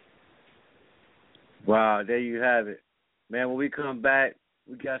 Wow, there you have it. Man, when we come back,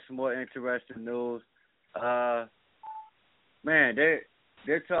 we got some more interesting news. Man,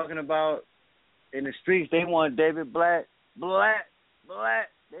 they're talking about in the streets, they want David Black.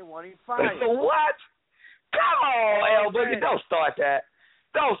 They want him fired. What? Come on, L Boogie. Don't start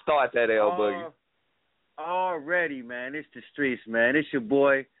that, L Boogie. Already, man. It's the streets, man. It's your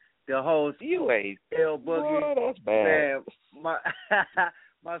boy, the host. You ain't L Boogie. Boy, that's bad. Man,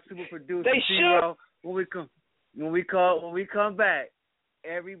 my super producer. They should. When we come back,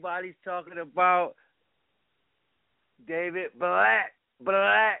 everybody's talking about David Black.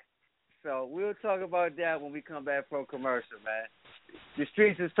 So we'll talk about that when we come back from commercial, man. The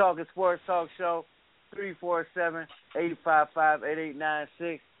Streets is Talking Sports Talk Show,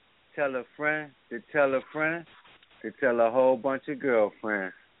 347-855-8896. Tell a friend to tell a friend to tell a whole bunch of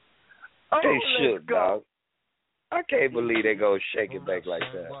girlfriends. They should, dog. I can't believe they go shake it back like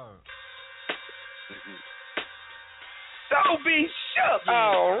that. Don't be shook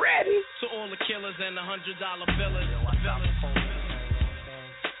already. To all the killers and the $100 billers.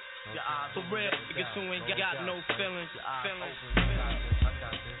 For real niggas who ain't got no feelings.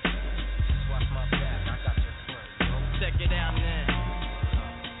 Check it out now.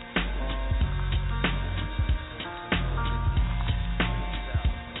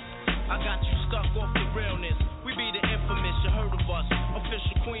 I got you stuck off the realness. We be the infamous, you heard of us.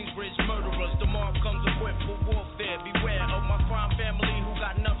 Official Queensbridge murderers. The mob comes equipped for warfare. Beware of my crime family who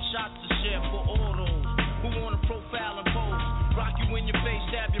got enough shots to share for all those who wanna profile and pose. Rock you in your face,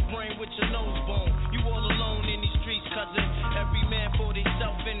 stab your brain with your nose bone. You all alone in these streets, cousin. Every man for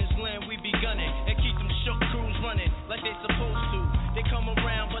theyself in his land, we be gunning. And keep them shook crews running like they supposed to. They come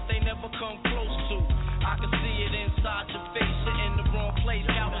around, but they never come close to. I can see it inside your face, sitting in the wrong place.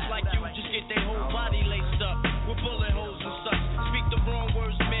 Cowards like you just get their whole body laced up with bullet holes and such. Speak the wrong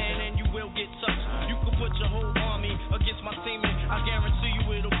words, man, and you will get touched. You can put your whole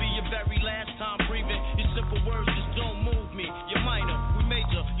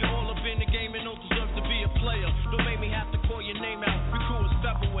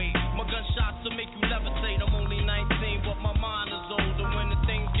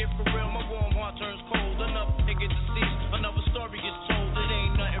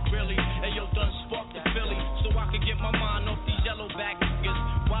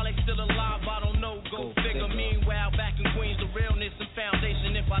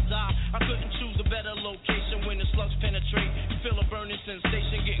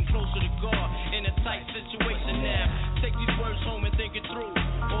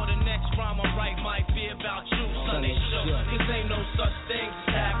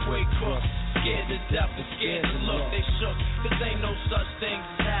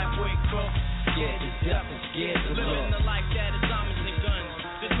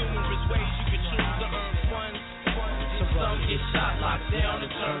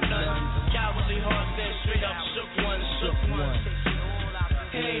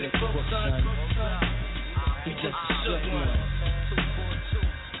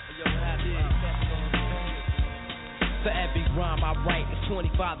For every rhyme I write, it's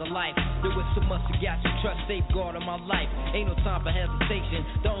 25 to life. There was so much to got you trust, safeguard in my life. Ain't no time for hesitation,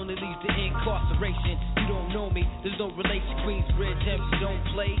 that only leads to incarceration. You don't know me, there's no relation. Queensbridge, MC don't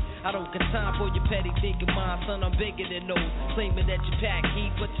play. I don't got time for your petty thinking, mind, son, I'm bigger than those. Claiming that you pack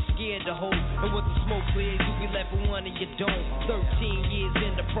heat, but you're scared to hold. And when the smoke clears, you be left with one and you don't. 13 years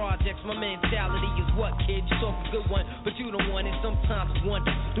in the projects, my mentality is what, kid? You talk a good one, but you don't want it. Sometimes I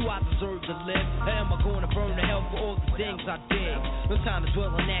wonder, do I deserve to live? Or am I going to burn to hell for all the things I did? No time to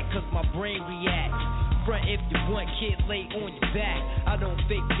dwell on that, cause my brain reacts. Front if you want, kid, lay on your back. I don't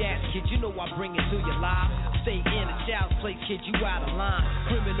fake that, kid, you know I bring it to your life. Stay in a child's place, kid, you out of line.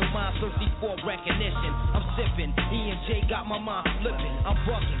 Criminal mind thirsty for recognition. I'm sipping, E&J got my mind flipping. I'm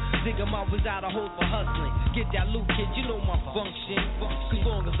bucking, digging my was out of hope for hustling. Get that loot, kid, you know my function. As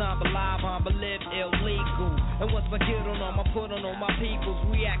long as I'm alive, I'm live illegal. And once I get on them, I put on all my peoples.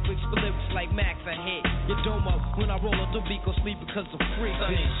 React with lyrics like Max, I hit your dome up. When I roll up, don't be go sleep because I'm free.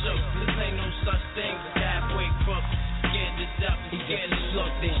 This ain't no such thing as halfway crooks. Scared to death and scared to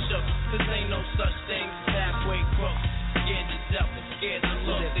look, they shook. This ain't no such thing as halfway crooks. Scared to death and scared to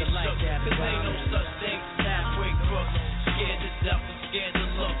look, they shook. This ain't no such thing as halfway crooks. Scared to death and scared to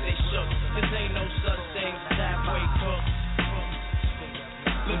look, they shook. This ain't no such thing as halfway crooks.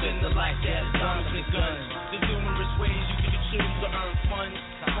 Living the life that is arms and guns. There's numerous ways you can choose to earn funds.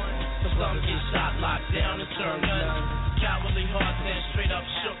 Some get shot, locked down, and turn nuns. Cowardly hearts and straight up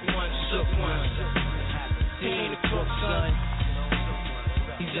shook ones, shook ones. He ain't a crook, son.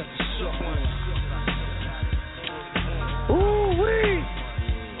 He's just a shook one. Ooh-wee!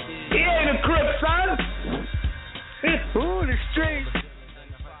 He ain't a crook, son. Ooh, the street.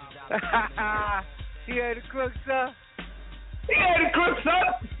 He ain't a crook, son. He ain't a crook, son.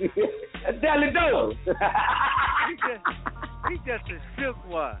 That's Dally Doe. He just a shook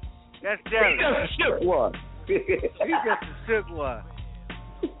one. That's He Dally. just a shook one. He just a shook one.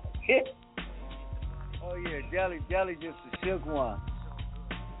 Oh yeah, Dally just a shook one.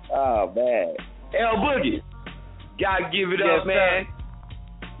 Oh man, L Boogie, gotta give it up, man.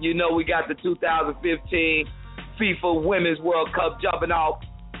 You know we got the 2015 FIFA Women's World Cup jumping off.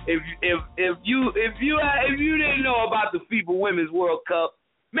 If you didn't know about the FIFA Women's World Cup,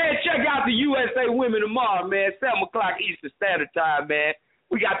 man, check out the USA Women tomorrow, man. 7:00 Eastern Standard Time, man.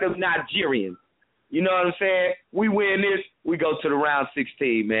 We got them Nigerians. You know what I'm saying? We win this, we go to the round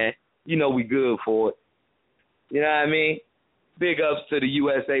 16, man. You know we good for it. You know what I mean? Big ups to the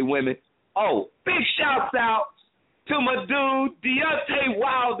USA Women. Oh, big shouts out to my dude, Deontay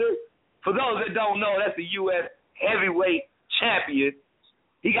Wilder. For those that don't know, that's the U.S. heavyweight champion.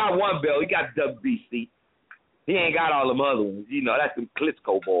 He got one belt. He got WBC. He ain't got all them other ones. You know, that's them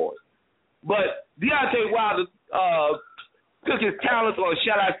Klitschko boys. But Deontay Wilder took his talents, or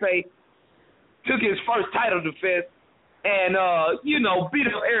shall I say, took his first title defense and, beat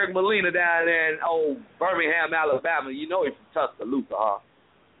up Eric Molina down there in old Birmingham, Alabama. You know he's from Tuscaloosa, huh?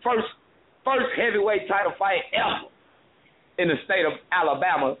 First heavyweight title fight ever in the state of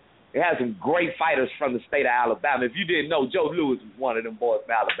Alabama. It has some great fighters from the state of Alabama. If you didn't know, Joe Louis was one of them boys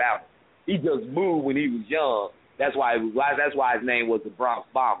from Alabama. He just moved when he was young. That's why his name was the Bronx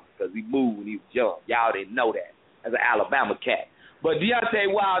Bomber, because he moved when he was young. Y'all didn't know that as an Alabama cat. But Deontay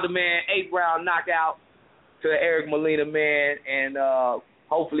Wilder, man, 8th round knockout to Eric Molina, man, and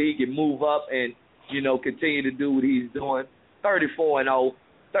hopefully he can move up and, continue to do what he's doing. 34-0,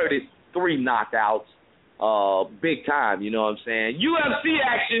 33 knockouts, big time, you know what I'm saying. UFC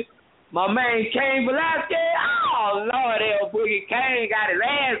action, my man Cain Velasequez, oh, Lord, L Boogie, Cain got his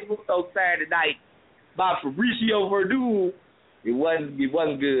ass whooped on Saturday night by Fabricio Werdum. It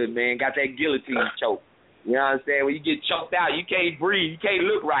wasn't good, man. Got that guillotine choke. You know what I'm saying? When you get choked out, you can't breathe. You can't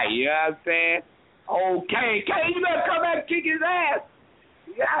look right. You know what I'm saying? Oh, Cain, you better come back and kick his ass.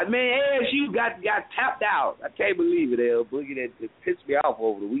 Yeah, man, ASU got tapped out. I can't believe it, L Boogie. That pissed me off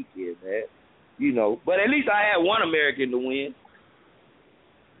over the weekend, man. But at least I had one American to win.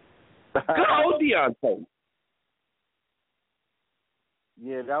 Good old Deontay.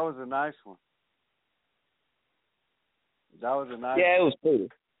 Yeah, that was a nice one. Yeah, it was pretty.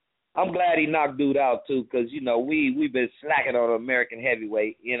 I'm glad he knocked dude out, too, because, we've been slacking on American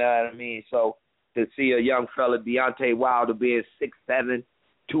heavyweight, you know what I mean? So to see a young fella, Deontay Wilder, being 6'7",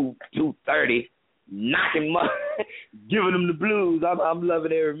 230, knocking him up, giving him the blues, I'm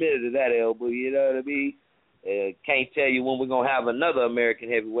loving every minute of that, elbow, you know what I mean? Can't tell you when we're going to have another American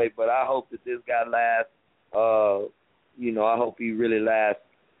heavyweight, but I hope that this guy lasts. I hope he really lasts,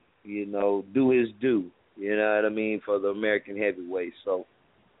 do his due, you know what I mean, for the American heavyweight. So,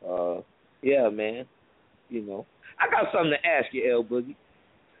 yeah, man, I got something to ask you, L Boogie.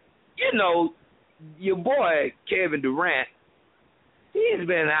 your boy Kevin Durant, he's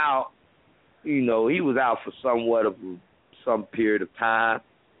been out. You know, he was out for somewhat of some period of time.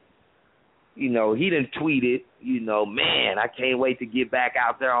 You know, he done tweeted, you know, man, I can't wait to get back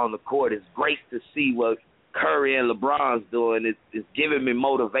out there on the court. It's great to see what Curry and LeBron's doing. It's giving me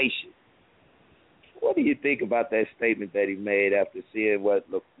motivation. What do you think about that statement that he made after seeing what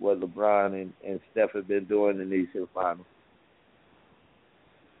LeBron and Steph have been doing in these finals?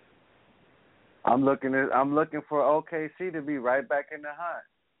 I'm looking for OKC to be right back in the hunt.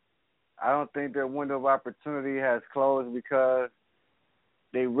 I don't think their window of opportunity has closed because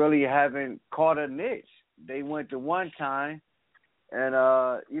they really haven't caught a niche. They went to one time, and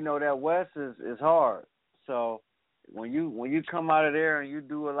you know that West is hard. So when you come out of there and you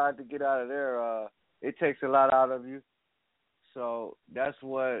do a lot to get out of there, it takes a lot out of you. So that's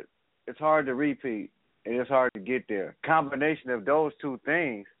what it's hard to repeat, and it's hard to get there. Combination of those two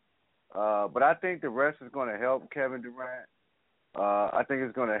things. But I think the rest is going to help Kevin Durant. I think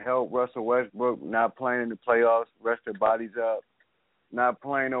it's going to help Russell Westbrook not playing in the playoffs, rest their bodies up, not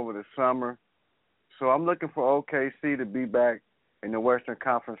playing over the summer. So I'm looking for OKC to be back in the Western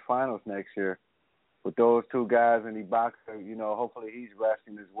Conference Finals next year with those two guys and Ibaka. You know, hopefully he's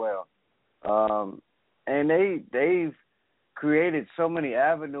resting as well. And they've created so many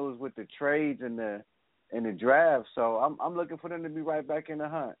avenues with the trades and the draft. So I'm looking for them to be right back in the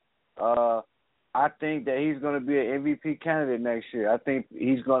hunt. I think that he's going to be an MVP candidate next year. I think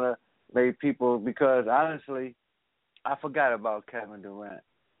he's going to make people, because honestly, I forgot about Kevin Durant.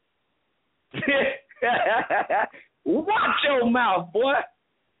 Watch your mouth, boy.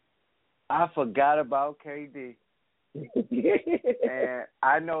 I forgot about KD. And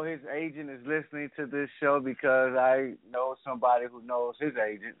I know his agent is listening to this show because I know somebody who knows his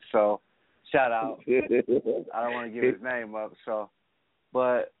agent. So, shout out. I don't want to give his name up. So,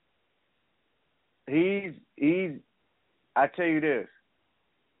 but he's I tell you this,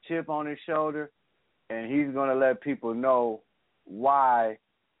 chip on his shoulder, and he's going to let people know why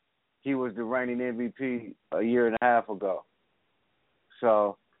he was the reigning MVP a year and a half ago.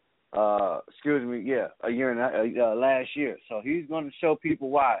 So, last year. So he's going to show people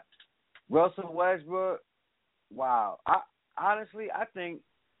why. Russell Westbrook, wow. Honestly, I think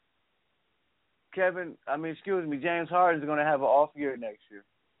James Harden is going to have an off year next year.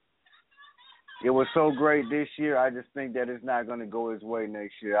 It was so great this year. I just think that it's not going to go his way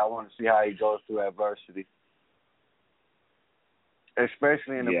next year. I want to see how he goes through adversity,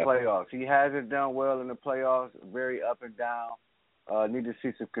 especially in the playoffs. He hasn't done well in the playoffs, very up and down. Need to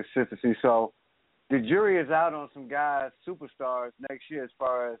see some consistency. So the jury is out on some guys, superstars, next year as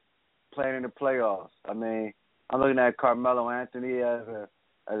far as playing in the playoffs. I mean, I'm looking at Carmelo Anthony as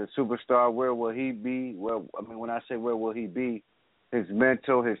a superstar. Where will he be? Well, I mean, when I say where will he be, his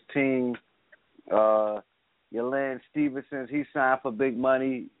mental, his team. Yolanda Stevenson, he signed for big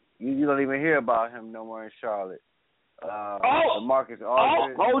money. You don't even hear about him no more in Charlotte. Marcus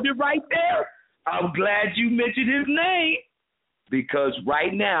Aldridge. Hold it right there. I'm glad you mentioned his name. Because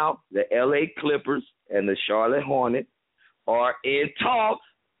right now, the L.A. Clippers and the Charlotte Hornets are in talks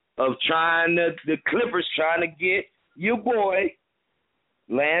of the Clippers trying to get your boy,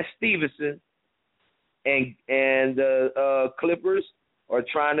 Lance Stevenson, and the Clippers are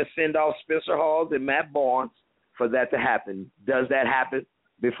trying to send off Spencer Hawes and Matt Barnes for that to happen. Does that happen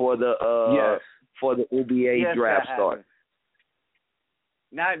before the for the NBA draft starts?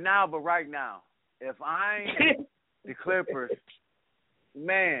 Not now, but right now. If I'm the Clippers,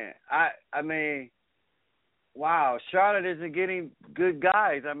 man, I mean, wow, Charlotte isn't getting good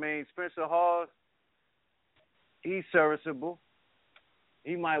guys. I mean, Spencer Hawes, he's serviceable.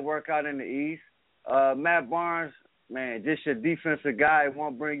 He might work out in the East. Matt Barnes, man, just a defensive guy,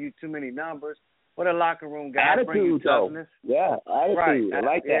 won't bring you too many numbers. But a locker room guy, attitude, bring you toughness. Though. Yeah, attitude. Right. I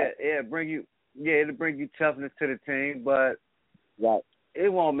like that. It'll bring you toughness to the team, but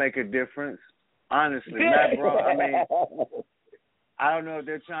it won't make a difference. Honestly, Matt Barnes, I mean, I don't know if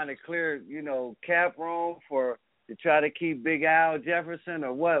they're trying to clear, cap room to try to keep Big Al Jefferson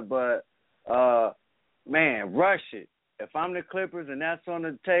or what, but man, rush it. If I'm the Clippers and that's on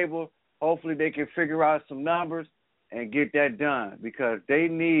the table, hopefully they can figure out some numbers and get that done because they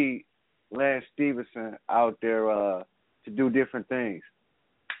need Lance Stevenson out there to do different things.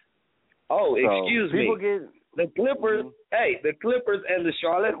 Oh, excuse me. The Clippers, the Clippers and the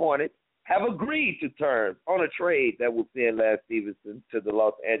Charlotte Hornets have agreed to terms on a trade that will send Lance Stevenson to the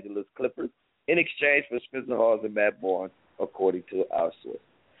Los Angeles Clippers in exchange for Spencer Hawes and Matt Barnes, according to our source.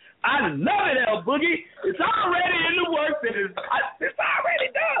 I love it, L Boogie. It's already in the works. It's already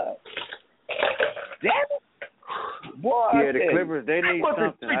done. Damn it. Boy, the Clippers, they need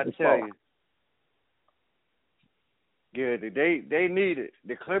something, I tell you. Yeah, they need it.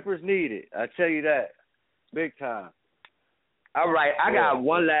 The Clippers need it. I tell you that, big time. All right, I got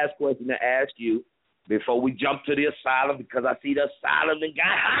one last question to ask you before we jump to the asylum, because I see the asylum and got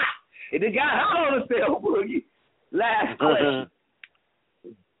hot. It got hot on the cell, Boogie. Last question.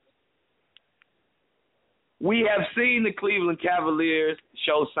 We have seen the Cleveland Cavaliers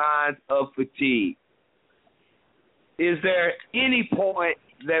show signs of fatigue. Is there any point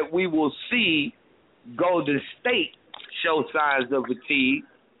that we will see Golden State show signs of fatigue?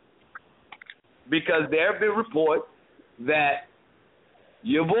 Because there have been reports that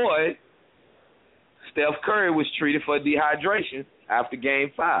your boy, Steph Curry, was treated for dehydration after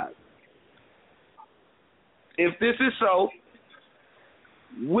Game 5. If this is so,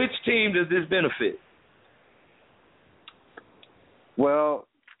 which team does this benefit? Well,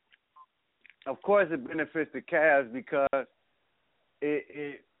 of course it benefits the Cavs because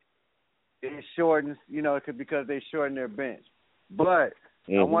it shortens, because they shorten their bench. But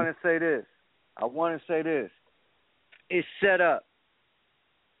I want to say this. It's set up.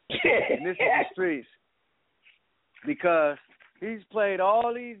 And this is the streets. Because he's played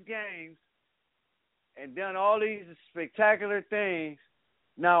all these games and done all these spectacular things.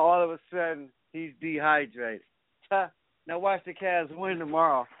 Now all of a sudden he's dehydrated. Now watch the Cavs win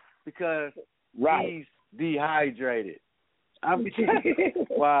tomorrow because he's dehydrated.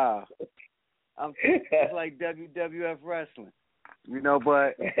 Wow. It's like WWF wrestling.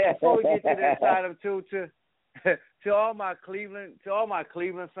 But before we get to this item too, to all my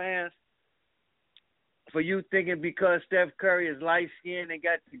Cleveland fans, for you thinking because Steph Curry is light skinned and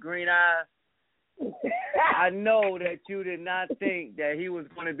got the green eyes, I know that you did not think that he was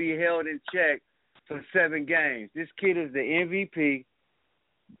going to be held in check for 7 games. This kid is the MVP,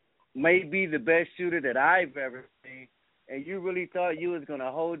 may be the best shooter that I've ever seen, and you really thought you was going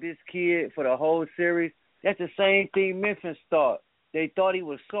to hold this kid for the whole series? That's the same thing Memphis thought. They thought he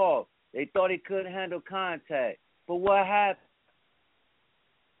was soft. They thought he couldn't handle contact. But what happened?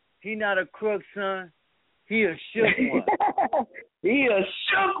 He not a crook, son. He a shook one. He a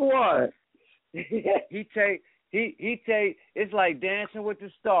shook one. He take. It's like Dancing with the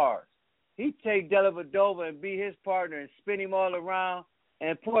Stars. He take Dellavedova and be his partner and spin him all around.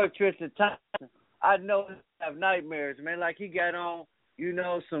 And poor Tristan Thompson, I know he have nightmares, man. Like he got on,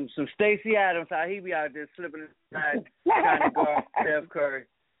 some Stacey Adams, how he be out there slipping inside trying to guard Steph Curry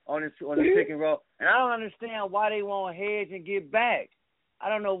on the pick and roll. And I don't understand why they won't hedge and get back. I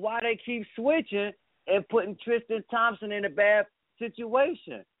don't know why they keep switching and putting Tristan Thompson in a bad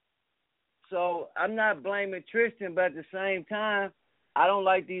situation. So I'm not blaming Tristan, but at the same time, I don't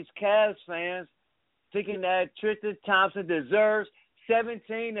like these Cavs fans thinking that Tristan Thompson deserves $17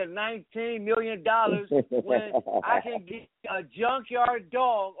 to $19 million when I can get a junkyard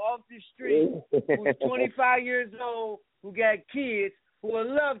dog off the street who's 25 years old, who got kids, who would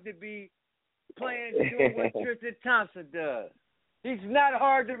love to be playing, doing what Tristan Thompson does. He's not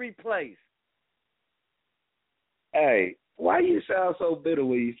hard to replace. Hey, why you sound so bitter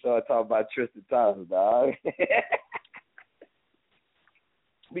when you start talking about Tristan Thompson, dog?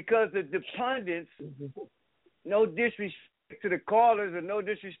 Because the pundits, no disrespect to the callers or no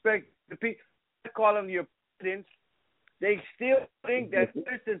disrespect to the people that call them your pundits, they still think that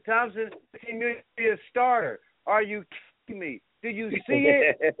Tristan Thompson can be a starter. Are you kidding me? Do you see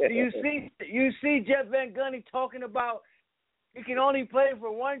it? Do you see Jeff Van Gundy talking about he can only play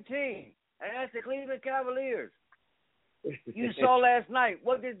for one team, and that's the Cleveland Cavaliers? You saw last night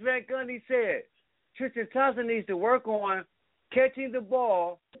what did Van Gundy said. Tristan Thompson needs to work on catching the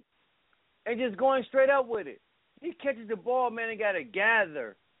ball and just going straight up with it. He catches the ball, man, and got to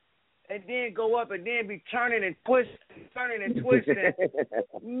gather and then go up and then be turning and twisting.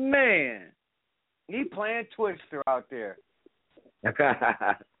 Man, he playing Twister out there.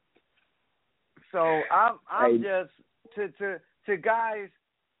 So I'm just to guys.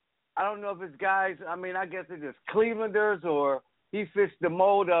 I don't know if it's guys. I mean, I guess it's just Clevelanders or he fits the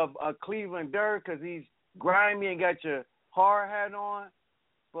mold of a Clevelander because he's grimy and got your hard hat on.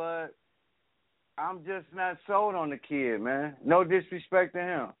 But I'm just not sold on the kid, man. No disrespect to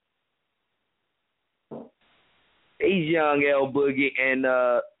him. He's young, L Boogie, and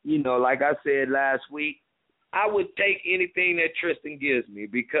like I said last week, I would take anything that Tristan gives me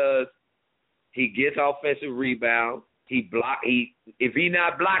because he gets offensive rebounds. If he's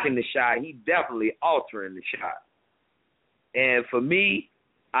not blocking the shot, he definitely altering the shot. And for me,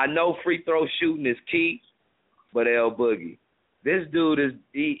 I know free throw shooting is key, but L Boogie, this dude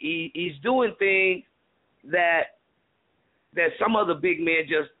he's doing things that some other big men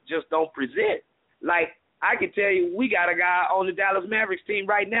just don't present. Like I can tell you, we got a guy on the Dallas Mavericks team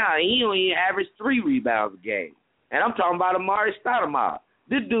right now, and he only averaged 3 rebounds a game. And I'm talking about Amari Stoudemire.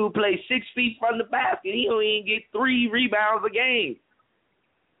 This dude plays 6 feet from the basket. He don't even get 3 rebounds a game.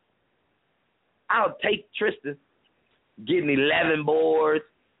 I'll take Tristan getting 11 boards,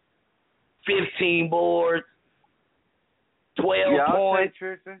 15 boards, 12 points,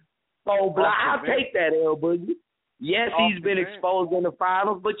 4 blocks. I'll take that, L Boogie. Yes, he's been exposed in the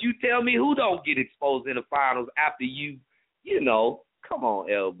finals, but you tell me who don't get exposed in the finals after you know, come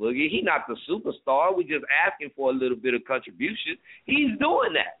on, L Boogie. He's not the superstar. We're just asking for a little bit of contribution. He's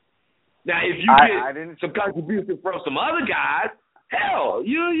doing that. Now, if you get some contribution from some other guys, hell,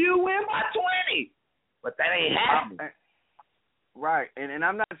 you win by 20. But that ain't happening. Right. And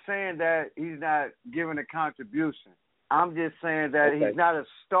I'm not saying that he's not giving a contribution. I'm just saying that he's not a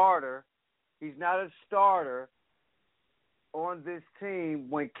starter. He's not a starter on this team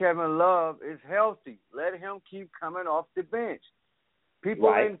when Kevin Love is healthy. Let him keep coming off the bench.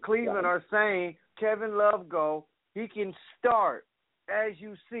 People in Cleveland are saying, Kevin Love go, he can start. As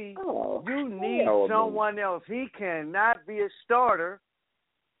you see, you need someone else. He cannot be a starter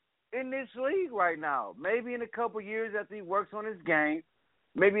in this league right now. Maybe in a couple years after he works on his game,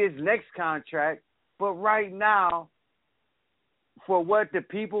 maybe his next contract. But right now, for what the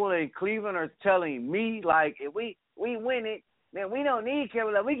people in Cleveland are telling me, like, if we win it, then we don't need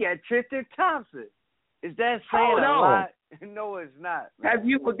Kevin Love. We got Tristan Thompson. Is that saying a lot? No, it's not. Have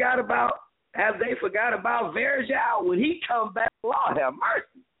they forgot about Verjao when he come back? Lord have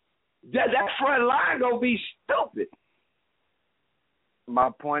mercy. That front line gonna be stupid. My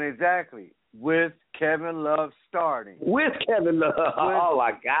point exactly. With Kevin Love starting. With Kevin Love. Oh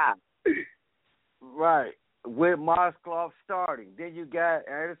my God. Right. With Moskov starting. Then you got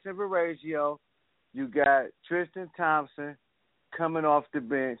Anderson Varejao. You got Tristan Thompson coming off the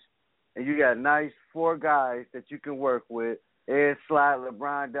bench. And you got nice 4 guys that you can work with. Ed slide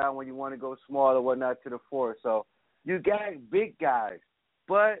LeBron down when you want to go small or whatnot to the 4. So you got big guys.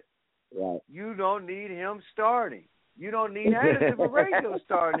 But you don't need him starting. You don't need Anderson Varejao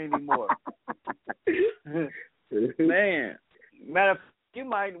starting anymore. Man. Matter of fact, you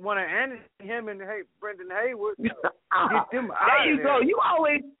might want to end him and Brendan Haywood. Get them out there you go. You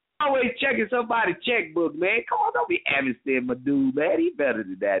always checking somebody's checkbook, man. Come on, don't be amnesting my dude, man. He better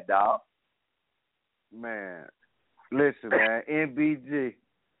than that, dog. Man. Listen, man, MBG,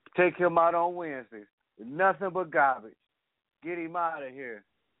 take him out on Wednesdays. Nothing but garbage. Get him out of here.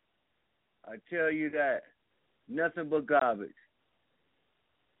 I tell you that. Nothing but garbage.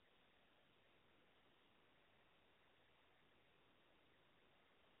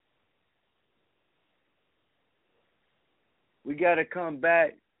 We got to come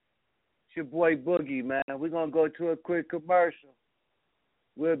back. It's your boy Boogie, man. We're going to go to a quick commercial.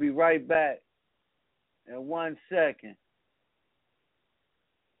 We'll be right back in 1 second.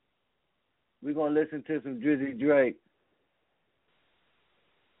 We're going to listen to some Drizzy Drake.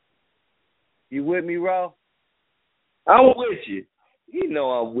 You with me, Ro? I'm with you. You know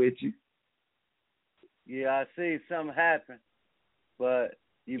I'm with you. Yeah, I see something happen. But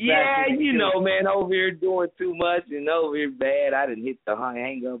you back. Yeah, you know, man, over here doing too much and over here bad. I didn't hit the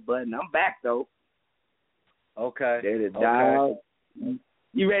hang up button. I'm back, though. Okay. There the dog.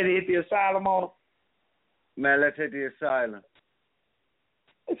 You ready to hit the asylum on? Man, let's hit the asylum.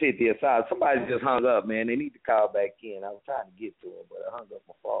 Let's hit the asylum. Somebody just hung up, man. They need to call back in. I was trying to get to him, but I hung up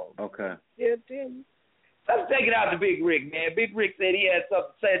my phone. Okay. Yeah, tell you. Let's take it out to Big Rick, man. Big Rick said he had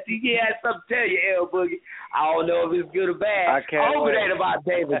something to say. He had something to tell you, L Boogie. I don't know if it's good or bad. I hope it ain't about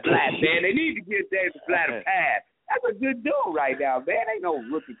David Blatt, man. They need to give David Blatt a pass. That's a good dude right now, man. Ain't no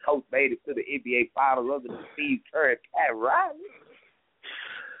rookie coach made it to the NBA Finals other than Steve Kerr and Pat Riley.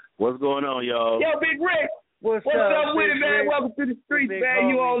 What's going on, y'all? Yo, Big Rick. What's up with it, man? Welcome to the streets,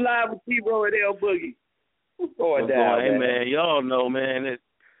 man. You on live with T-Row and L Boogie. What's going down, man? Hey, man, y'all know, man,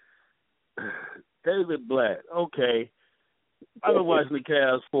 David Blatt, okay. I've been watching the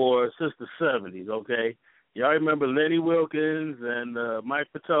Cavs since the 70s, okay? Y'all remember Lenny Wilkins and Mike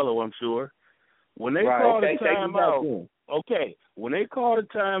Fratello, I'm sure. When they called a timeout, when they called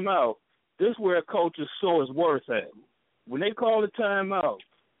a timeout, this is where a coach's show his worth at. When they call a timeout,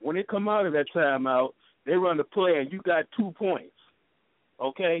 when they come out of that timeout, they run the play and you got 2 points,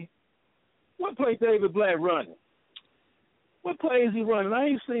 okay? What play David Blatt running? What play is he running? I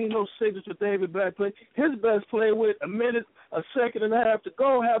ain't seen no signature David Blatt play. His best play with a second and a half to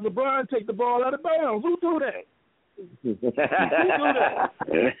go, have LeBron take the ball out of bounds. Who do that? Who do that?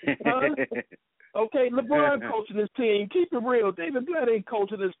 Okay, LeBron coaching his team. Keep it real. David Blatt ain't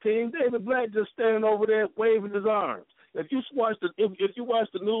coaching his team. David Blatt just standing over there waving his arms. If you watch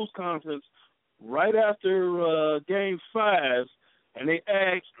the news conference right after Game 5, and they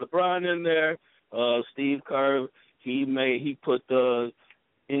asked LeBron in there, Steve Kerr, he put the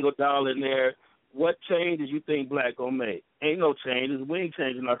Iguodala in there. What changes you think Black gonna make? Ain't no changes. We ain't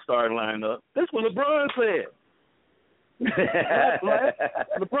changing our starting lineup. That's what LeBron said.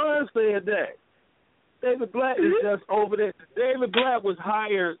 LeBron said that. David Black is just over there. David Black was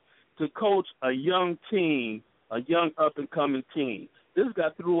hired to coach a young team, a young up-and-coming team. This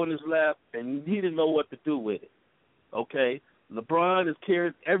got through in his lap, and he didn't know what to do with it. Okay? LeBron is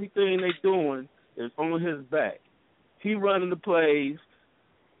carrying everything they doing is on his back. He running the plays.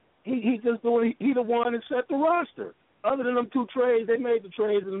 He just doing. He the one that set the roster. Other than them two trades, they made the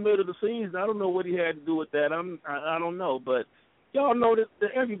trades in the middle of the season. I don't know what he had to do with that. I don't know, but y'all know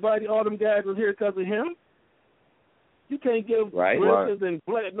that everybody, all them guys was here because of him. You can't give Griffith and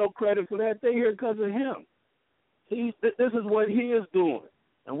Black no credit for that. They here because of him. This is what he is doing,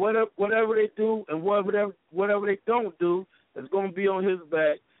 and whatever they do and whatever they don't do is going to be on his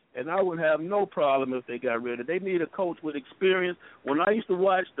back. And I would have no problem if they got rid of it. They need a coach with experience. When I used to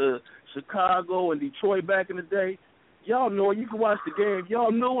watch the Chicago and Detroit back in the day, y'all know you can watch the game.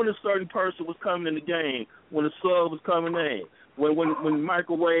 Y'all knew when a certain person was coming in the game, when a sub was coming in, when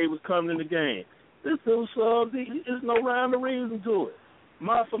microwave was coming in the game. This little sub, there's no rhyme or reason to it.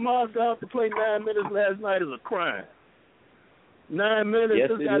 For Mozgov to play 9 minutes last night is a crime. 9 minutes,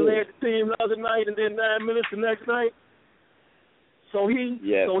 this guy led the team the other night, and then 9 minutes the next night. So he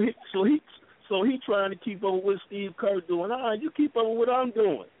trying to keep up with what Steve Kerr doing. You keep up with what I'm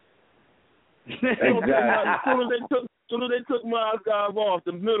doing. Exactly. As soon as they took Mozgov off,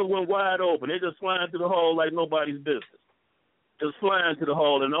 the middle went wide open. They just flying through the hole like nobody's business. Just flying to the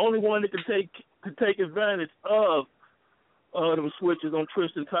hole, and the only one that can take advantage of them switches on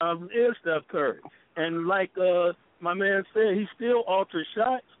Tristan Thompson is Steph Curry. And like my man said, he still alters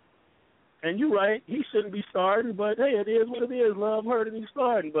shots. And you're right, he shouldn't be starting, but hey, it is what it is. Love her that he's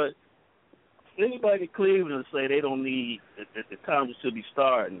starting. But anybody in Cleveland say they don't need that Thompson should be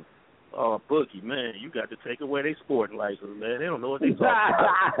starting. Oh, Boogie, man, you got to take away their sporting license, man. They don't know what they talking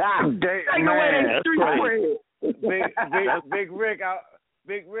about. Take away their street Big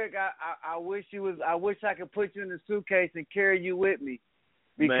Rick, I wish I wish I could put you in the suitcase and carry you with me.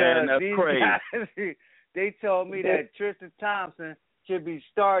 Because man, that's these crazy. Guys, they told me that Tristan Thompson should be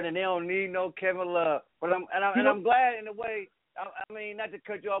starting and they don't need no Kevin Love. But I'm glad in a way. I mean, not to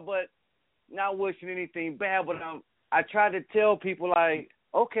cut you off, but not wishing anything bad. But I try to tell people like,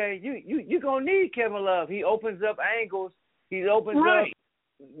 okay, you gonna need Kevin Love. He opens up angles. He opens up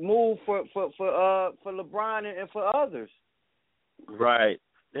move for LeBron and for others. Right.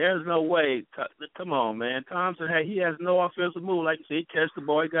 There's no way. Come on, man. Thompson, he has no offensive move. Like you say, he catch the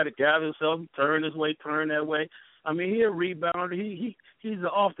ball. He got to gather himself, turn this way, turn that way. I mean, he a rebounder. He's an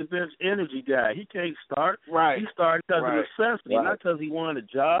off-the-bench energy guy. He can't start. Right. He started because of necessity, not because he wanted a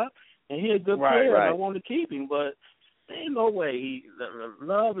job. And he's a good player, and I want to keep him. But ain't no way.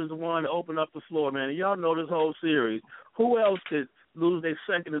 Love is the one to open up the floor, man. And y'all know this whole series. Who else could lose their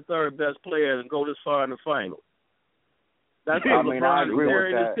second and third best players and go this far in the final? That's how LeBron is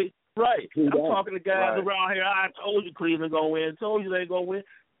carrying his team. Right. I'm talking to guys around here. I told you Cleveland going to win. Told you they going to win.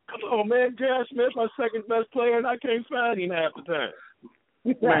 Come on, man. J.R. Smith, my second best player, and I can't find him half the time.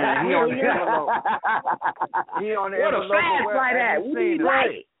 Man, he on the envelope. He on the envelope. What a fast like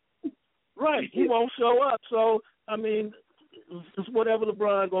that. Right. He won't show up. So, I mean, it's whatever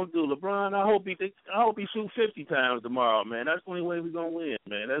LeBron going to do. LeBron, I hope he shoot 50 times tomorrow, man. That's the only way we're going to win,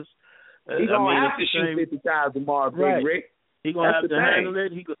 man. He's going to have to shoot 50 times tomorrow, Big Rick. He's going to have to handle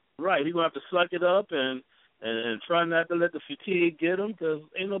it. He's going to have to suck it up and try not to let the fatigue get him because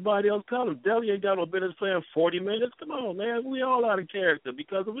ain't nobody else coming. Deli ain't got no business playing 40 minutes. Come on, man. We all out of character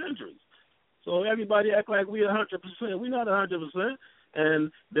because of injuries. So everybody act like we 100%. We're not 100%.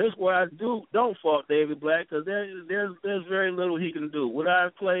 And that's why I don't fault David Black because there's very little he can do. Would I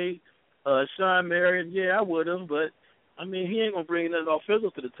have played Sean Marion? Yeah, I would have, but I mean, he ain't going to bring nothing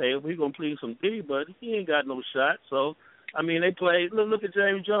offensive to the table. He's going to plead some D, but he ain't got no shot. So, I mean, they played. Look at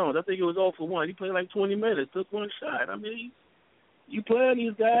James Jones. I think he was 0 for 1. He played like 20 minutes, took one shot. I mean, you playing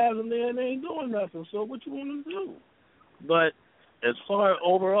these guys, and they ain't doing nothing. So what you want to do? But as far as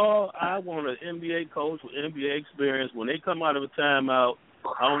overall, I want an NBA coach with NBA experience. When they come out of a timeout,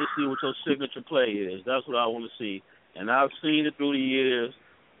 I want to see what your signature play is. That's what I want to see. And I've seen it through the years.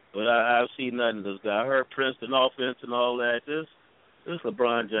 But I've seen nothing of this guy. I heard Princeton offense and all that. This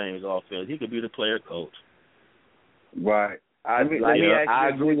LeBron James offense. He could be the player coach. Right. I agree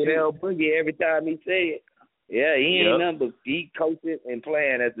with El Boogie every time he say it. Yeah, he ain't nothing but he coaching and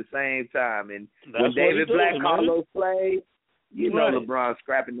playing at the same time. And when David Black called those plays, you know LeBron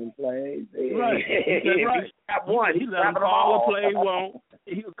scrapping them plays. Right. He let him call a play he won't.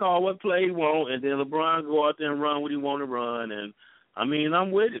 He could call what play he want, and then LeBron go out there and run what he want to run. And I mean,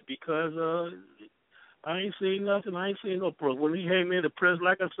 I'm with it because I ain't seen nothing. I ain't seen no pro. When he came in to press,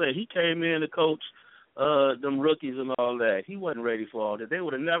 like I said, he came in to coach them rookies and all that. He wasn't ready for all that. They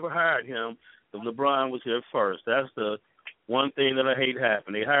would have never hired him if LeBron was here first. That's the one thing that I hate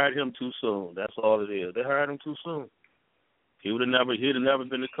happened. They hired him too soon. That's all it is. They hired him too soon. He'd have never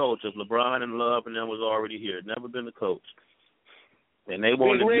been the coach if LeBron and Love and them was already here. Never been the coach. And they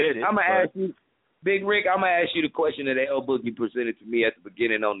won't admit it. Big Rick, I'm gonna ask you the question that L Boogie presented to me at the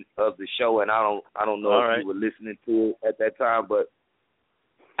beginning of the show, and I don't know if you were listening to it at that time, but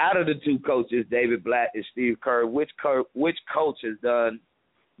out of the two coaches, David Blatt and Steve Kerr, which coach has done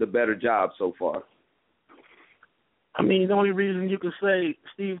the better job so far? I mean, the only reason you can say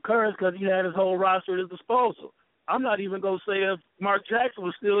Steve Kerr is because he had his whole roster at his disposal. I'm not even going to say if Mark Jackson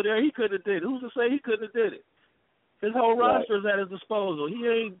was still there, he couldn't have did it. Who's to say he couldn't have did it? His whole roster is at his disposal. He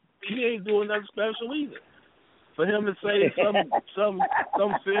ain't doing nothing special either. For him to say some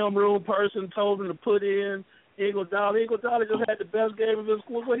film room person told him to put in Iguodala just had the best game of his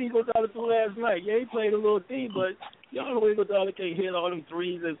career. What did Iguodala do last night? Yeah, he played a little D, but y'all know Iguodala can't hit all them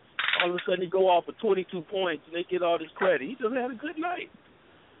threes, and all of a sudden he go off for 22 points and they get all this credit. He just had a good night.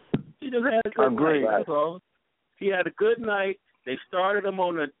 That's all. He had a good night. They started him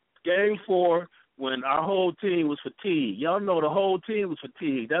on game 4 when our whole team was fatigued. Y'all know the whole team was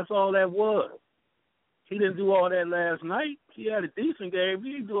fatigued. That's all that was. He didn't do all that last night. He had a decent game.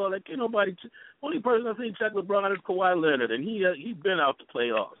 He didn't do all that. Can't nobody. Only person I think check LeBron is Kawhi Leonard, and he been out the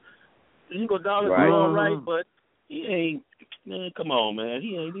playoffs. You go down and do all right, but he ain't. Man, come on, man.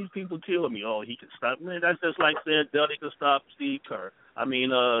 He ain't. These people kill me. Oh, he can stop. Man, that's just like saying Dudley can stop Steve Kerr. I mean,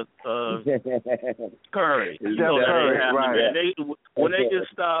 Curry. You know that ain't happening, man. When they get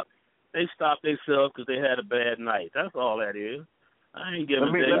stopped, they stop themselves because they had a bad night. That's all that is. I ain't giving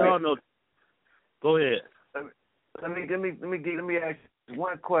a damn. No. Go ahead. Let me ask you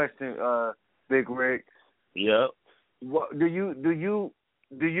one question, Big Rick. Yep. What do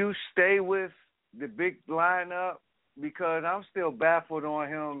you stay with the big lineup? Because I'm still baffled on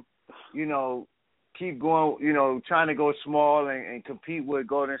him. You know, keep going. You know, trying to go small and compete with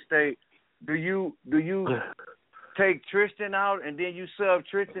Golden State. Do you take Tristan out and then you sub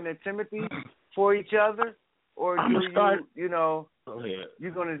Tristan and Timothy for each other, or do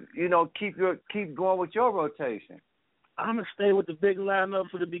you're gonna keep going with your rotation? I'm gonna stay with the big lineup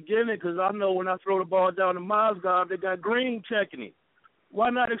for the beginning because I know when I throw the ball down to Mozgov, they got Green checking it. Why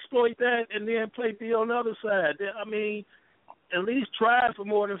not exploit that and then play D on the other side? I mean, at least try for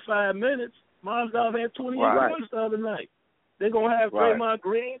more than 5 minutes. Mozgov had 28 points the other night. They're gonna have Draymond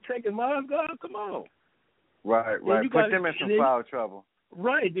Green taking Mozgov. Come on. Right. Put them in some foul trouble.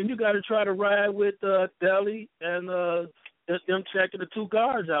 Right. Then you got to try to ride with Deli and them checking the two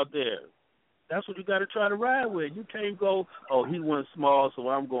guards out there. That's what you got to try to ride with. You can't go, he went small, so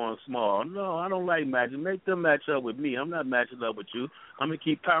I'm going small. No, I don't like matching. Make them match up with me. I'm not matching up with you. I'm going to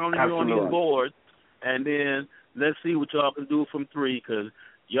keep pounding you on these boards, and then let's see what y'all can do from 3 because,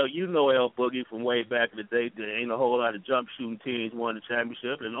 you know L Boogie from way back in the day. There ain't a whole lot of jump shooting teams won the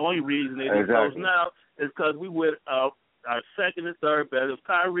championship, and the only reason they do close now is because we went our second and third best. If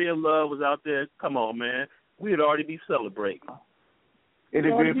Kyrie and Love was out there, come on, man, we'd already be celebrating. It'd be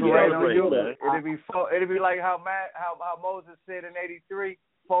parade on you. It'd be like how Moses said in '83.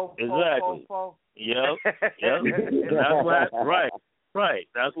 Exactly. Yep. Right.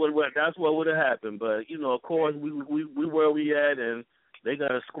 That's what would have happened. But of course, we where we at, and they got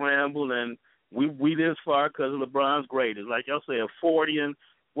to scramble, and we this far because of LeBron's greatest. Like y'all say, 40 and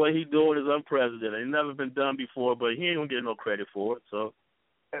what he doing is unprecedented. It's never been done before, but he ain't gonna get no credit for it. So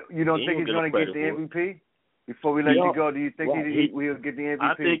you don't think he's gonna get the MVP? Before we let you go, do you think he'll get the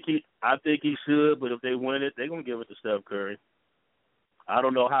MVP? I think he should, but if they win it, they're gonna give it to Steph Curry. I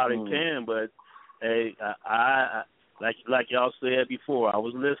don't know how they can, but hey, I like y'all said before. I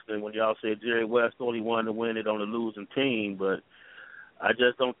was listening when y'all said Jerry West only wanted to win it on a losing team, but I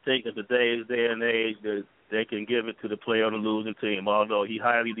just don't think in today's day and age that they can give it to the player on the losing team. Although he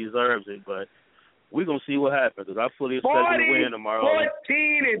highly deserves it, but we're gonna see what happens. Because I fully expect him to win tomorrow.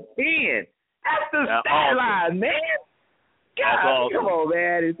 14-10. That's the stat line, man. God, awesome. Come on,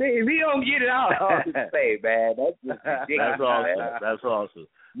 man. If he don't get it out, I'll just say, man. That's just ridiculous. That's awesome. That's awesome.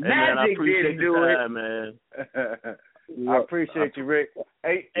 Magic didn't do it, man. I appreciate you, Rick.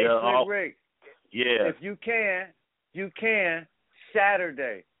 Hey, Rick. Yeah. If you can,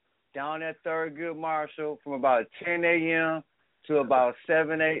 Saturday, down at Thurgood Marshall from about 10 a.m. to about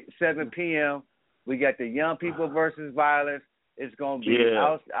 7 p.m., we got the Young People versus Violence. It's going to be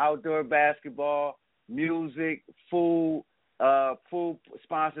outdoor basketball, music, food, Food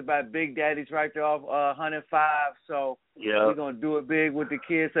sponsored by Big Daddy's right there off 105. So we're going to do it big with the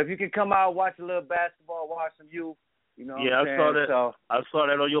kids. So if you can come out, watch a little basketball, watch some youth. You know what I'm saying? saw that. So, I saw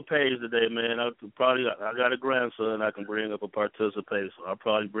that on your page today, man. I got a grandson I can bring up and participate, so I'll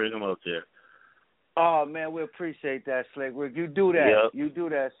probably bring him up there. Oh, man, we appreciate that, Slick Rick. You do that. Yep. You do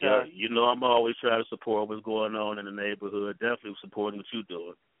that, sir. Yeah, you know I'm always trying to support what's going on in the neighborhood. Definitely supporting what you're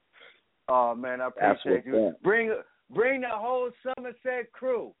doing. Oh, man, I appreciate you. Bring the whole Somerset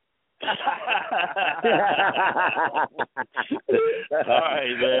crew. All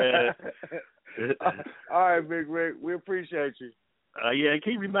right, man. All right, Big Rick. We appreciate you.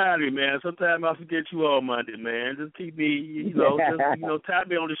 Keep reminding me, man. Sometimes I forget you on Monday, man. Just keep me, tap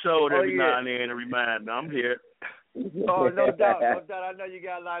me on the shoulder every now and then and remind me I'm here. Oh, no doubt. I know you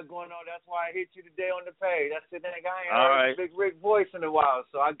got a lot going on. That's why I hit you today on the page. That's the thing. I ain't heard Big Rick voice in a while,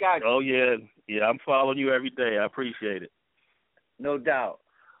 so I got you. Oh, yeah. Yeah, I'm following you every day. I appreciate it. No doubt.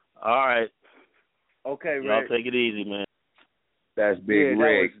 All right. Okay, Rick. Y'all take it easy, man. That's Big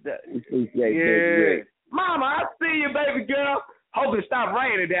Rick. Appreciate Big Rick. Mama, I see you, baby girl. Hope it stop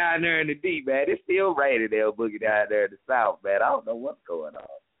raining down there in the deep, man. It's still raining there, boogie down there in the south, man. I don't know what's going on.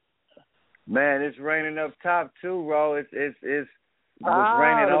 Man, it's raining up top too, bro. It's raining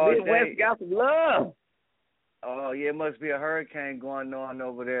all the Midwest day. Got some love. Oh yeah, it must be a hurricane going on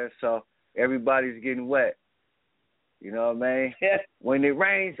over there, so everybody's getting wet. You know what I mean? When it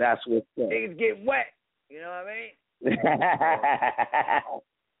rains, that's what's up. Things get wet. You know what I mean?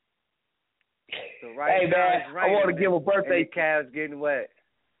 So hey man, I want to give a birthday. Calves getting wet.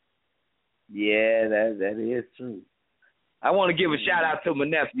 Yeah, that is true. I want to give a shout out to my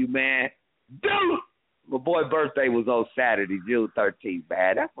nephew, man. Dude, my boy's birthday was on Saturday, June 13th,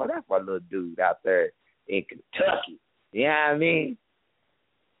 man. That's my little dude out there in Kentucky. You know what I mean?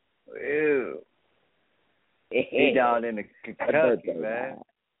 Ew. He down in the Kentucky, man.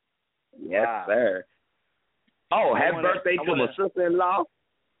 Yes, sir. Oh, happy birthday to my sister-in-law.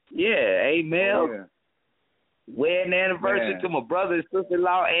 Yeah, amen. Wedding anniversary to my brother and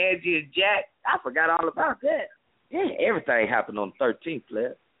sister-in-law, Angie and Jack. I forgot all about that. Yeah, everything happened on the 13th,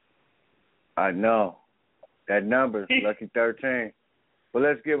 Flip. I know. That number, lucky 13. But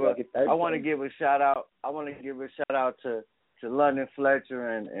let's give I want to give a shout out. I want to give a shout out to London Fletcher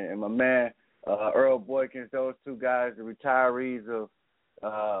and my man Earl Boykins. Those two guys, the retirees of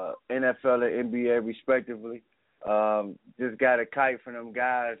NFL and NBA respectively. Just got a kite from them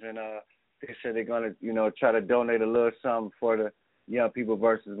guys, and they said they're gonna, try to donate a little something for the Young People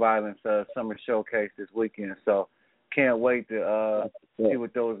versus Violence summer showcase this weekend. So can't wait to see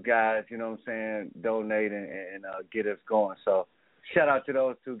what those guys, donate and get us going. So shout out to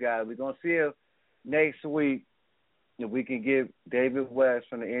those two guys. We're gonna see if next week if we can get David West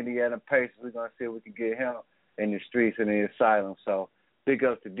from the Indiana Pacers. We're gonna see if we can get him in the streets in the asylum. So big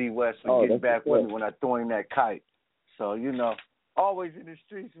ups to D West for getting back with me when I threw him that kite. So, always in the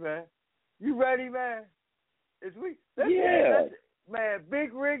streets, man. You ready, man? Man,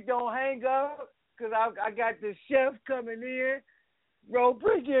 Big Rick, don't hang up, because I got the chef coming in. Bro,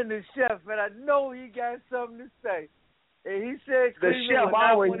 bring in the chef, and I know he got something to say. And he said the chef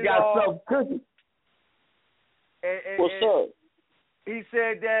always got something cooking. What's up? He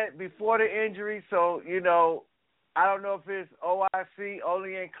said that before the injury, so, I don't know if it's OIC,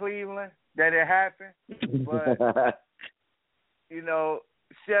 only in Cleveland, that it happened. But,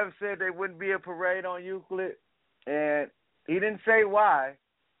 Chef said there wouldn't be a parade on Euclid. And he didn't say why,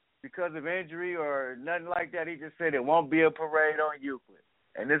 because of injury or nothing like that. He just said it won't be a parade on Euclid.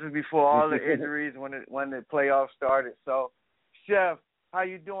 And this is before all the injuries when the playoffs started. So, Chef, how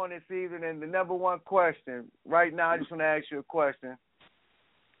you doing this evening? And the number one question, right now I just want to ask you a question.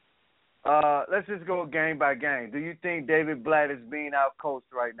 Let's just go game by game. Do you think David Blatt is being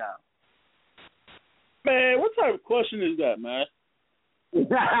out-coached right now? Man, what type of question is that, man?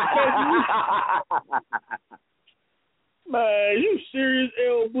 Man, you serious,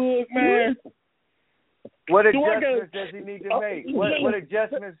 L-Book, man? What adjustments does he need to make? What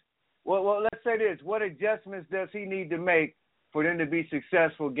adjustments? Well, let's say this. What adjustments does he need to make for them to be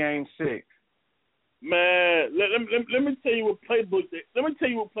successful Game 6? Man, let me tell you what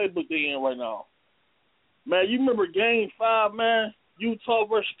playbook they in right now. Man, you remember Game 5, man? Utah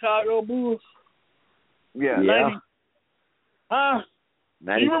versus Chicago Bulls. Yeah. 90, huh?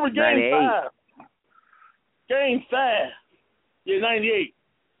 90, you remember Game 5? Game 5. Yeah, 98.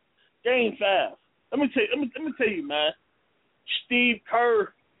 Game 5. Let me tell you, man. Steve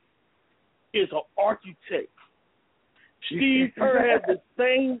Kerr is an architect. Steve Kerr has the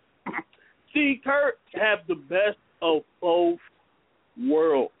same. Steve Kerr have the best of both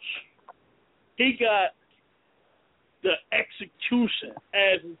worlds. He got the execution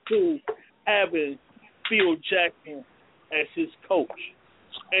as to having Phil Jackson as his coach.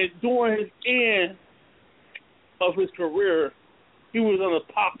 And during his end of his career, he was on a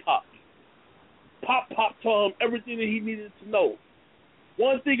Pop. Pop told him everything that he needed to know.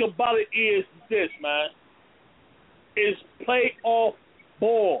 One thing about it is this, man, is playoff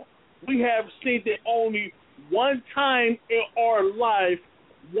ball. We have seen that only one time in our life,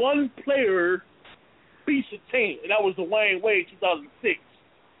 one player beats a team, and that was Dwayne Wade, 2006.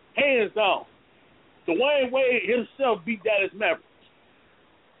 Hands down. Dwayne Wade himself beat Dallas Mavericks.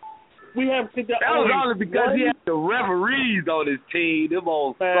 We haven't seen that. That was only because he had the referees on his team. Them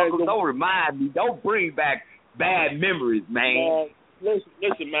old suckers. Don't remind me. Don't bring back bad memories, man.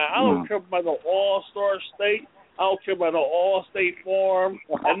 Listen, man. I don't care about no All-Star State. I don't care about no All-State Farm.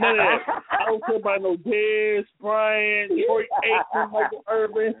 And none of that. I don't care about no Dez, Bryant, Troy Aikman, Michael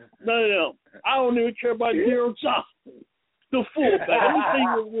Irvin. None of them. I don't even care about Daryl Johnson, the fullback. Let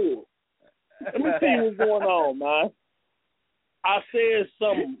me tell you what's going on, man. I said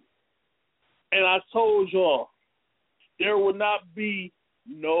something, and I told y'all there will not be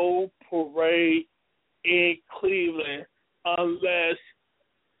no parade in Cleveland unless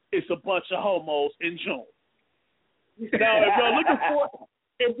it's a bunch of homos in June. Now,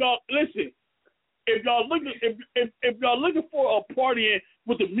 if y'all looking for a party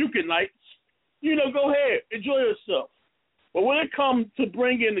with the Mukinites, go ahead, enjoy yourself. But when it comes to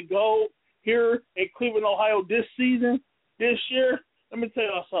bringing the gold here in Cleveland, Ohio this year, let me tell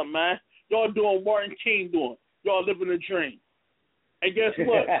y'all something, man. Y'all doing Martin King doing. Y'all living a dream. And guess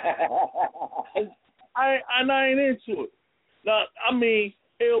what? I ain't into it. Now, I mean,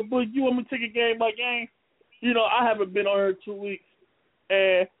 but you want me to take it game by game? I haven't been on here 2 weeks,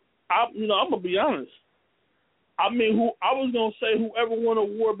 and I'm gonna be honest. I mean, I was gonna say whoever won a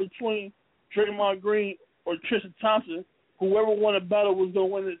war between Draymond Green or Tristan Thompson, whoever won a battle was gonna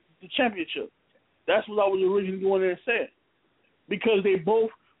win the championship. That's what I was originally going there and saying, because they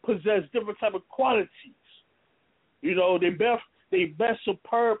both possess different type of qualities. They best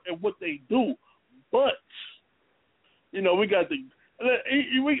superb at what they do, but we got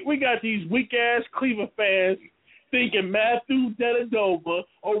these weak ass Cleveland fans thinking Matthew Dellavedova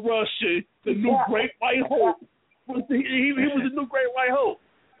or Russian, the new Great White Hope. He was the new Great White Hope.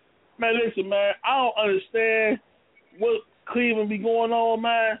 Man, listen, man, I don't understand what Cleveland be going on,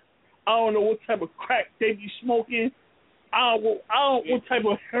 man. I don't know what type of crack they be smoking. I don't what type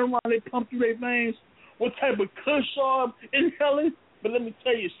of heroin they pump through their veins, what type of kush y'all inhaling. But let me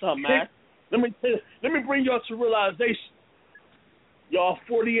tell you something, man. Let me bring y'all to realization. Y'all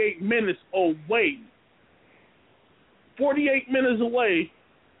 48 minutes away. 48 minutes away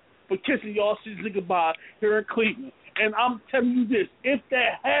for kissing y'all season goodbye here in Cleveland. And I'm telling you this, if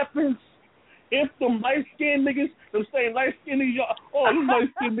that happens, if them light-skinned niggas, them same light-skinned niggas, these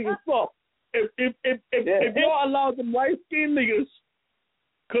light-skinned niggas soft. If y'all allow them light-skinned niggas,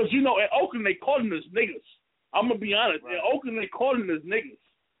 because, in Oakland, they calling us niggas. I'm going to be honest. Right. In Oakland, they calling us niggas.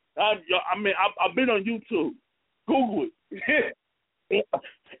 I've been on YouTube. Google it. In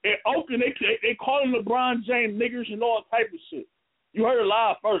Oakland, they calling LeBron James niggers and all type of shit. You heard it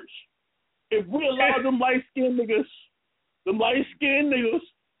live first. If we allow them light-skinned niggas,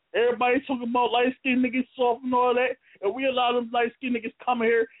 everybody talking about light-skinned niggas soft and all that, and we allow them light-skinned niggas come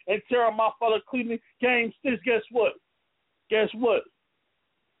here and tear up my fellow Cleveland game 6, guess what?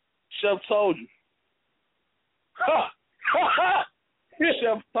 Chef told you.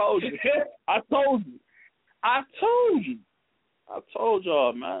 Chef told you. I told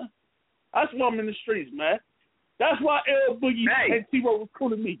y'all, man. That's why I'm in the streets, man. That's why L Boogie and T-Row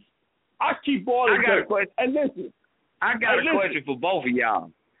recruited me. I keep balling. I got a question. And listen. I got a question for both of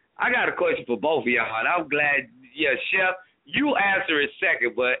y'all. And I'm glad, Chef, you answer it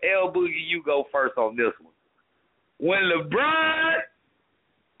second, but L Boogie, you go first on this one. When LeBron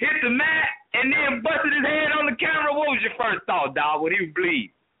hit the mat and then busted his head on the camera, what was your first thought, dog, when he was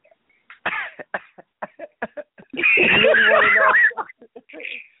bleeding?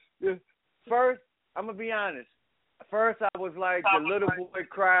 First, I'm gonna be honest. First, I was like the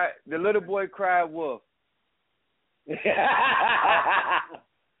little boy cried wolf.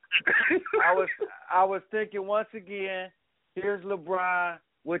 I was thinking once again, here's LeBron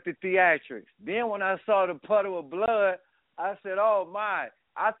with the theatrics. Then when I saw the puddle of blood, I said, "Oh my!"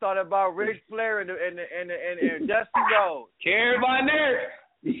 I thought about Ric Flair and Dusty Rhodes. Care by there.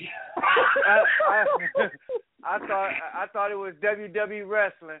 I thought it was WWE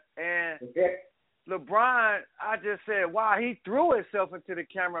wrestling, and LeBron, I just said, wow, he threw himself into the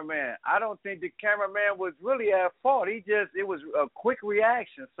cameraman. I don't think the cameraman was really at fault. It was a quick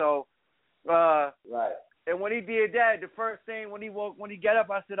reaction. So, right. And when he did that, the first thing when he got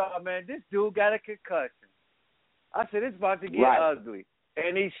up, I said, "Oh man, this dude got a concussion." I said, "It's about to get ugly."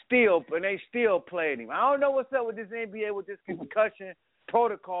 And they still playing him. I don't know what's up with this NBA with this concussion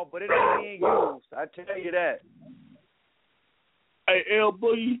protocol, but it ain't being used. I tell you that. Hey, L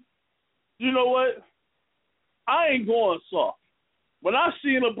Boogie, you know what? I ain't going soft. When I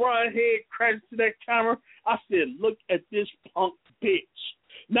see LeBron head crash to that camera, I said, "Look at this punk bitch."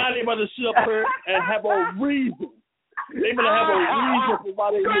 Now they about to sit up here and have a reason. They about to have a reason for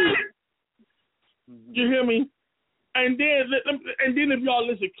why they lose. You hear me? And then if y'all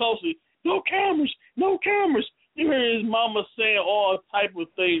listen closely, no cameras. You hear his mama saying all type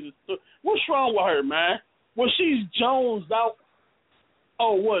of things. What's wrong with her, man? Well, she's Jonesed out.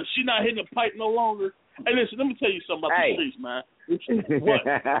 Oh, what? She not hitting the pipe no longer? Hey, listen, let me tell you something about the streets, man. What?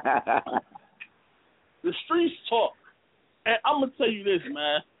 The streets talk. And I'm going to tell you this,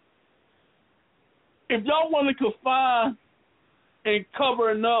 man. If y'all want to confine and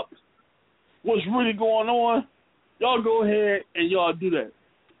covering up what's really going on, y'all go ahead and y'all do that.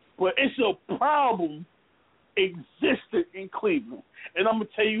 But it's a problem existing in Cleveland. And I'm going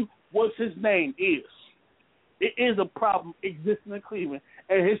to tell you what his name is. It is a problem existing in Cleveland.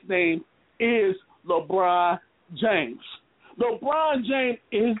 And his name is LeBron James. LeBron James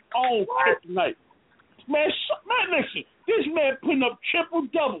is his own kryptonite. Man, listen. This man putting up triple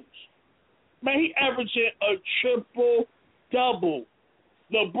doubles. Man, he averaging a triple double.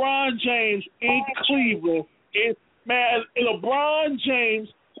 LeBron James in Cleveland is LeBron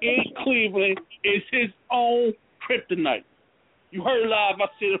James in Cleveland is his own kryptonite. You heard it live. I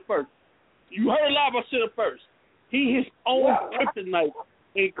said it first. He his own kryptonite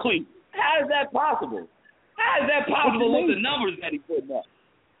in Cleveland. How is that possible? How is that possible with the numbers that he put up?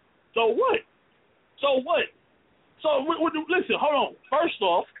 So what? So listen, hold on. First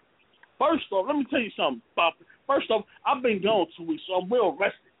off, let me tell you something, Bob. First off, I've been gone 2 weeks, so I'm well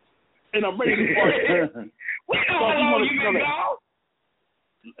rested, and I'm ready to party. We know how long you been gone.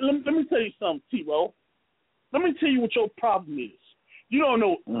 Let me tell you something, T-Row. Let me tell you what your problem is. You don't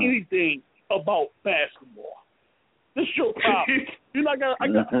know anything about basketball. This is your problem. You know, I got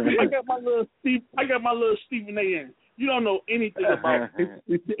my little Stephen A. in. You don't know anything about the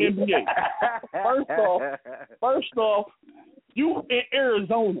NBA. First off, you in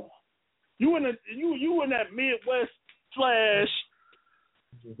Arizona. You in that Midwest /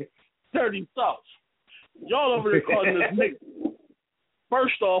 dirty South. Y'all over there calling us niggas.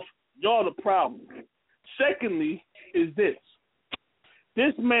 First off, y'all the problem. Secondly, is this.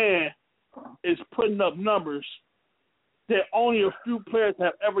 This man is putting up numbers that only a few players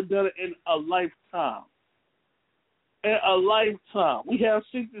have ever done it in a lifetime. We have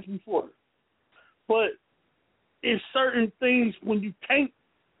seen this before. But it's certain things when you can't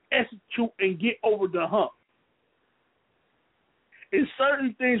execute and get over the hump. It's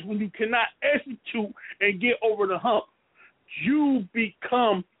certain things when you cannot execute and get over the hump, you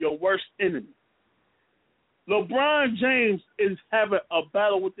become your worst enemy. LeBron James is having a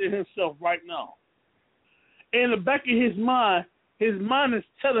battle within himself right now. In the back of his mind is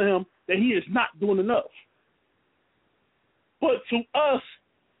telling him that he is not doing enough. But to us,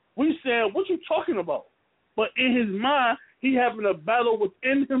 we said, what you talking about? But in his mind, he having a battle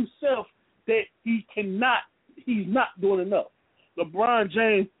within himself that he's not doing enough. LeBron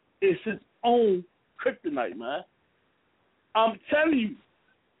James is his own kryptonite, man. I'm telling you.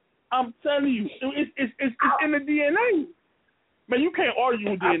 It's in the DNA. Man, you can't argue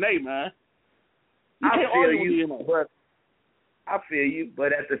with DNA, man. You can't argue with DNA. But I feel you,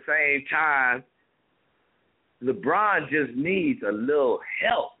 but at the same time, LeBron just needs a little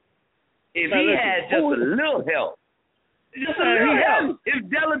help. If he had just a little help, just a little help. If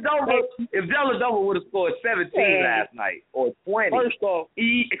Dellavedova would have scored 17 last night or 20, first off,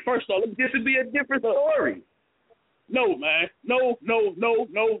 this would be a different story. No, man. No.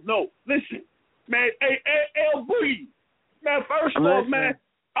 Listen, man. Hey, L Boogie. Man, first off, man,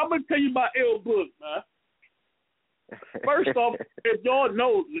 I'm going to tell you about L Boog, man. First off, if y'all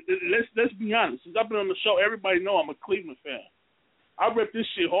know, let's be honest. Since I've been on the show, everybody know I'm a Cleveland fan. I rep this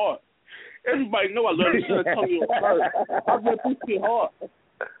shit hard. Everybody know I love the San Antonio Spurs. I rep this shit hard.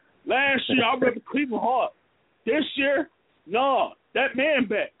 Last year, I rep Cleveland hard. This year, no, that man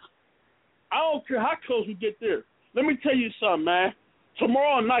back. I don't care how close we get there. Let me tell you something, man.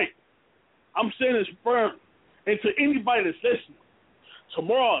 Tomorrow night, I'm saying this firm, and to anybody that's listening,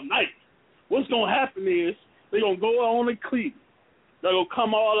 tomorrow night, what's going to happen is they're going to go on in Cleveland. They're going to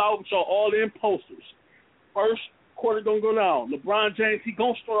come all out with y'all all-in posters. First quarter going to go down. LeBron James, he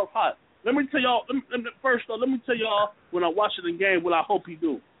going to start off hot. Let me tell y'all, first off, let me tell y'all when I watch it in game what I hope he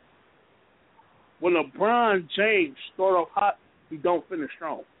do. when LeBron James start off hot, he don't finish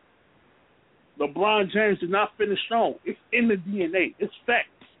strong. LeBron James did not finish strong. It's in the DNA. It's facts.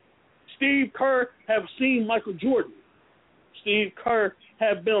 Steve Kerr have seen Michael Jordan. Steve Kerr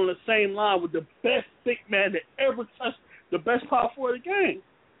have been on the same line with the best big man that ever touched the best power forward of the game.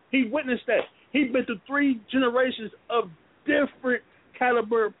 He witnessed that. He's been through 3 generations of different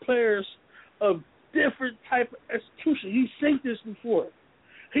caliber players of different type of execution. He's seen this before.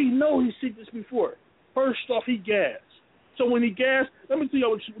 He know he's seen this before. First off, he gassed. So when he gassed, let me tell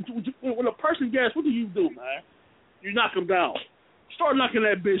you, when a person gas, what do you do, man? You knock him down. Start knocking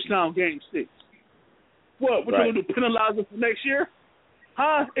that bitch down game 6. What you going to do, penalize him for next year?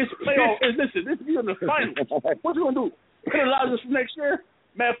 Huh? It's playoff. Listen, this is in the finals. What you going to do, penalize him for next year?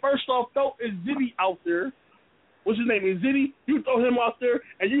 Man, first off, though, is Ziddy out there. What's his name? Is Ziddy? You throw him out there,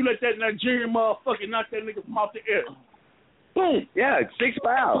 and you let that Nigerian motherfucker knock that nigga from out the air. Boom. Yeah, 6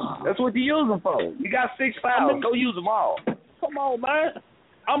 fouls. That's what you use them for. You got 6 fouls. Go use them all. Come on, man.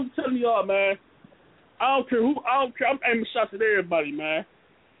 I'm telling y'all, man. I don't care who. I'm aiming shots at everybody, man.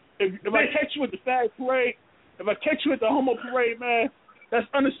 If I catch you at the fag parade, if I catch you at the homo parade, man, that's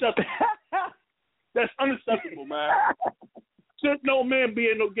unacceptable. That's unacceptable, man. Should no man be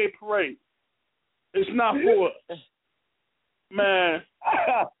in no gay parade. It's not for us. Man.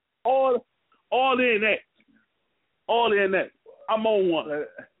 All in that. All in that. I'm on one.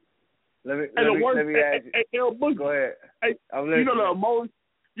 Let me ask you. Go ahead. Hey, you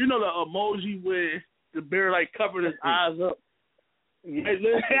know the emoji where the bear like covering his eyes up? Yeah. Hey,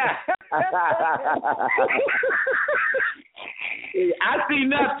 listen. I see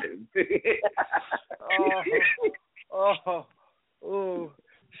nothing. Oh,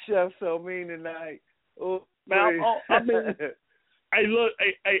 Chef so mean tonight. Oh, man, hey, look,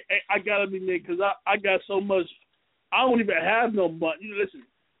 I gotta be Nick because I got so much. I don't even have no money. You listen,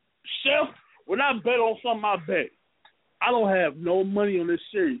 Chef. When I bet on something, I bet. I don't have no money on this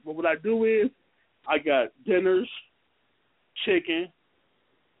series, but what I do is I got dinners, chicken,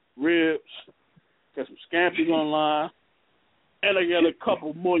 ribs, got some scampi online, and I got a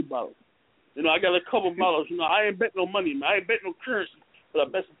couple Moy bottles. You know, I got a couple bottles. You know, I ain't bet no money, man. I ain't bet no currency, but I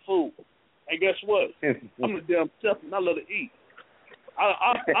bet some food. And guess what? I'm the damn chef, and I love to eat.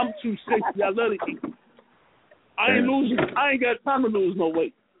 I'm too sexy. I love to eat. I ain't got time to lose no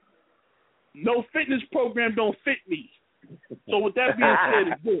weight. No fitness program don't fit me. So with that being said,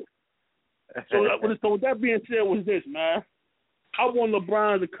 it's this. So with that being said, was this, man? I want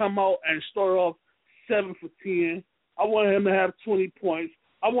LeBron to come out and start off 7 for 10. I want him to have 20 points.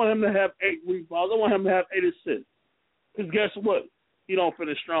 I want him to have 8 rebounds. I want him to have 8 assists. Because guess what? He don't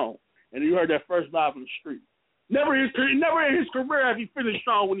finish strong. And you heard that first live in the street. Never in his career have he finished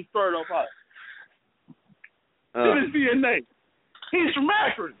strong when he started off hot. In his DNA. He's from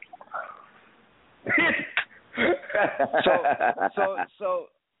Akron.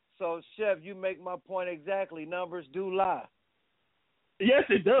 So, Chef, you make my point exactly. Numbers do lie. Yes,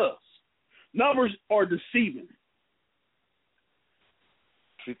 it does. Numbers are deceiving.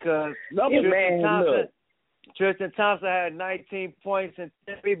 Because Tristan Thompson had 19 points and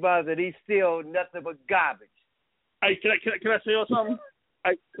 10 rebounds, and he's still nothing but garbage. Hey, can I say y'all something?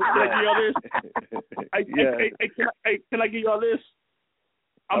 Hey, can I give y'all this? Can I give y'all this?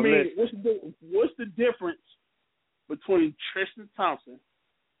 I mean, what's the difference between Tristan Thompson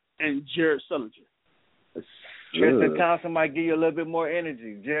and Jared Sullinger? Tristan Thompson might give you a little bit more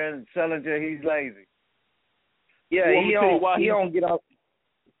energy. Jared Sullinger, he's lazy. Yeah, he don't get off.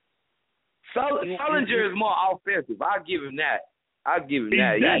 Sullinger is more offensive. I'll give him that.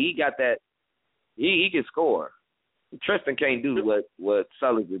 He got that. He can score. Tristan can't do what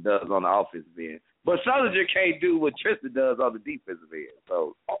Sullinger does on the offensive end. But Sullinger can't do what Tristan does on the defensive end.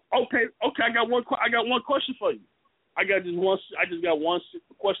 So okay. I got one question for you. I just got one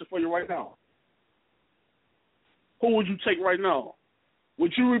question for you right now. Who would you take right now?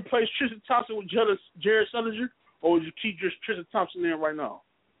 Would you replace Tristan Thompson with Jared Sullinger, or would you keep just Tristan Thompson in right now?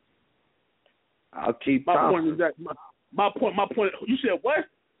 I'll keep my Thompson. point is that my point. You said what?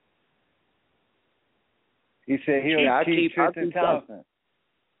 He said he'll keep Tristan Thompson.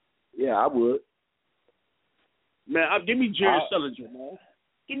 Yeah, I would. Man, give me Jared Sullinger, man.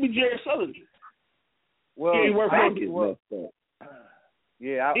 Give me Jared Sullinger. Well, he ain't worth he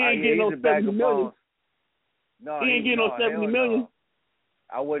ain't getting no $70 million. No, he ain't getting no $70 million. No.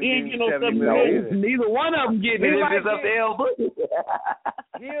 I wouldn't he ain't give getting no $70 million. Neither one of them getting it if it's up to El Boogie.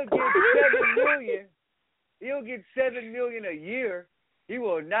 He'll get $7 million. He'll get $7 million a year. He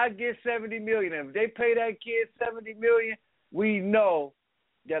will not get $70 million. If they pay that kid $70 million, we know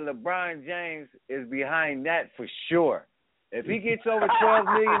that LeBron James is behind that for sure. If he gets over $12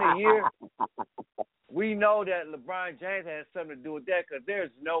 million a year, we know that LeBron James has something to do with that because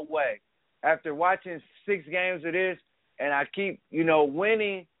there's no way. After watching 6 games of this, and I keep,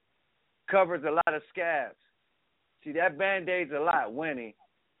 winning covers a lot of scabs. See, that Band-Aid's a lot, winning.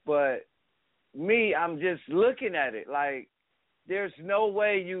 But me, I'm just looking at it like there's no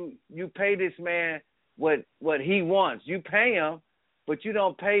way you pay this man what he wants. You pay him, but you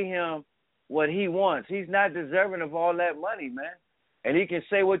don't pay him what he wants. He's not deserving of all that money, man. And he can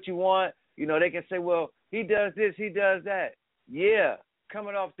say what you want. They can say, well, he does this, he does that. Yeah,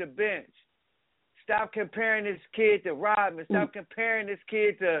 coming off the bench. Stop comparing this kid to Rodman. Stop comparing this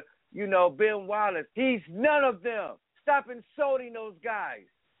kid to, Ben Wallace. He's none of them. Stop insulting those guys.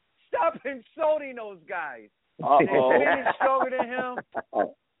 Stop insulting those guys. They finish stronger than him.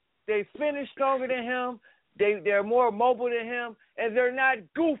 They finish stronger than him. They're more mobile than him, and they're not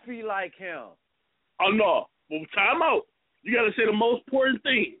goofy like him. Oh, no. Well, time out. You got to say the most important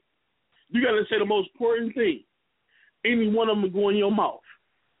thing. Any one of them will go in your mouth.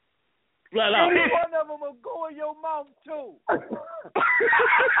 Flat out. Any one of them will go in your mouth, too.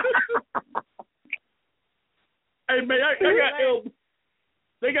 Hey, man,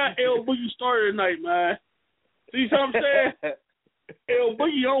 they got L Boogie started tonight, man. See what I'm saying? L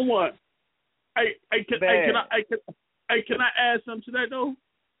Boogie on one. Can I add something to that though?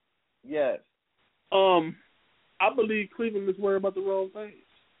 Yes. I believe Cleveland is worried about the wrong things.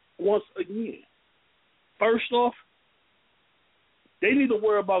 Once again, first off, they need to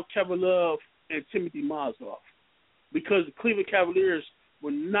worry about Kevin Love and Timothy Mozgov because the Cleveland Cavaliers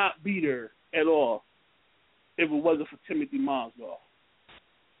would not be there at all if it wasn't for Timothy Mozgov.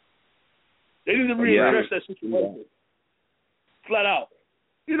 They need to readdress that situation. Yeah. Flat out.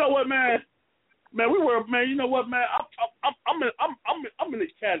 You know what, man? Man, you know what, man? I'm in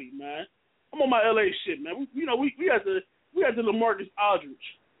this Cali, man. I'm on my LA shit, man. We had the LaMarcus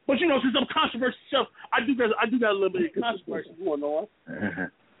Aldridge. But since I'm controversial stuff, I do got a little bit of controversy going on.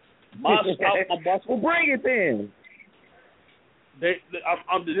 Well, bring it in. This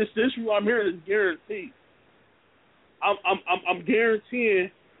I'm hearing is guaranteed. I'm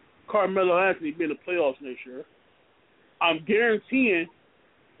guaranteeing Carmelo Anthony being in the playoffs next year. I'm guaranteeing.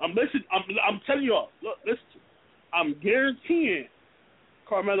 I'm telling y'all. Look, listen. I'm guaranteeing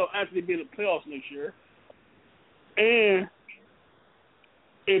Carmelo Anthony being in the playoffs next year. And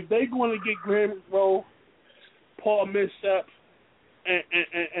if they're going to get Graham Rowe, Paul Millsap,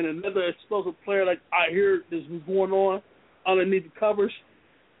 and another explosive player like I hear this was going on underneath the covers,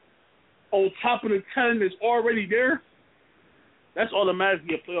 on top of the talent that's already there, that's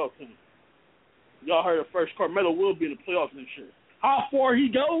automatically a playoff team. Y'all heard it first. Carmelo will be in the playoffs next year. How far he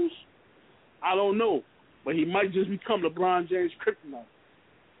goes, I don't know. But he might just become LeBron James' kryptonite.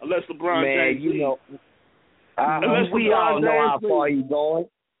 Unless LeBron James leaves. We all know how far he's going.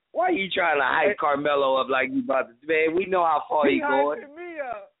 Why are you trying to hype Carmelo up like you about to? Man, we know how far he's going. He hyping me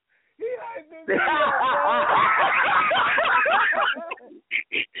up.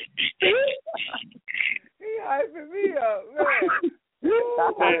 He hyping me up, man.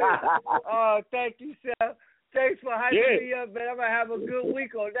 Oh, thank you, Seth. Thanks for hyping me up, man. I'm going to have a good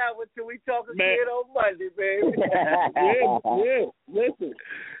week on that one till we talk again on Monday, baby. Listen.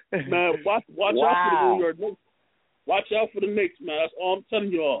 Man, watch out for the New York Knicks. Watch out for the Knicks, man. That's all I'm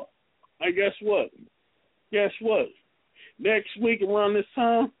telling y'all. And guess what? Next week around this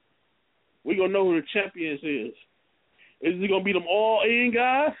time, we're going to know who the champions is. Is it going to be them all-in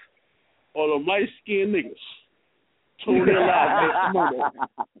guys or them light-skinned niggas? Tune in live next Monday.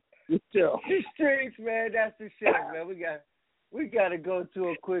 The streets, man, that's the shit, man. We got to go to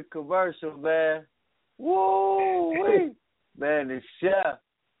a quick commercial, man. Woo-wee. Man, the chef,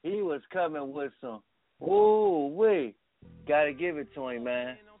 he was coming with some woo-wee. Got to give it to him,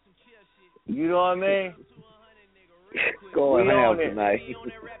 man. You know what I mean? Going ham tonight.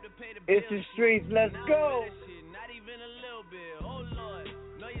 It's the streets. Let's go. Not even a little bit. Oh, Lord.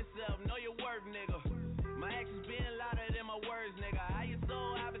 Know yourself. Know your worth, nigga. My actions being louder than my words, nigga. How you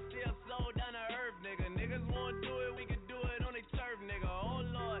sold? I've been still sold down to earth, nigga. Niggas won't do it. We can do it on their turf, nigga. Oh,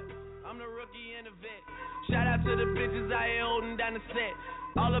 Lord. I'm the rookie and the vet. Shout out to the bitches out here holding down the set.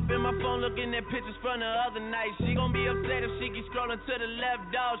 All up in my phone looking at pictures from the other night. She gon' be upset if she keep scrolling to the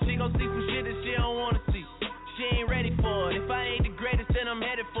left, dog. She gon' see some shit that she don't wanna see. She ain't ready for it. If I ain't the greatest, then I'm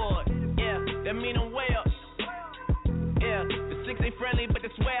headed for it. Yeah, that mean I'm way up. Yeah, the six ain't friendly, but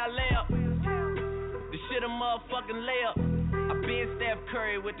that's where I lay up. The shit a motherfucking layup. I been Steph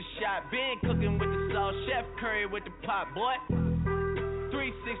Curry with the shot, been cooking with the sauce, Chef Curry with the pot, boy.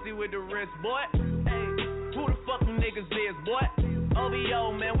 360 with the wrist, boy. Hey, who the fuck them niggas is, boy?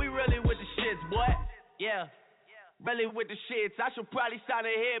 OVO, man, we really with the shits, boy. Yeah. Really with the shits, I should probably sign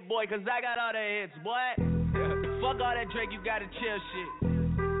a hit, boy, cause I got all the hits, boy. Fuck all that Drake, you gotta chill shit.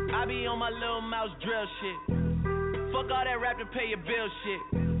 I be on my little mouse drill shit. Fuck all that rap to pay your bill shit.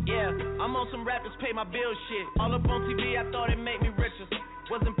 Yeah, I'm on some rappers pay my bill shit. All up on TV, I thought it made me richer.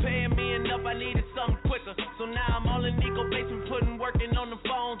 Wasn't paying me enough, I needed something quicker. So now I'm all in Nico basement, working on the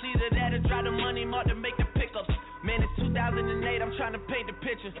phones. Either that or drive the money mark to make the pickups. Man, it's 2008, I'm trying to paint the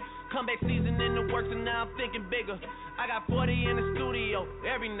picture. Comeback season in the works and now I'm thinking bigger. I got 40 in the studio,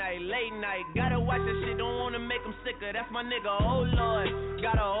 every night, late night. Gotta watch that shit, don't wanna make them sicker. That's my nigga, oh Lord.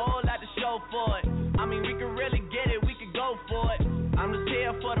 Got a whole lot to show for it. I mean, we could really get it, we could go for it. I'm just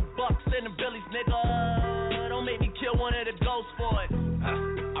here for the bucks and the billies, nigga. Don't make me kill one of the ghosts for it.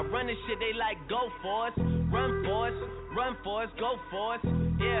 I run this shit, they like go for us. Run for us, run for us, go for us.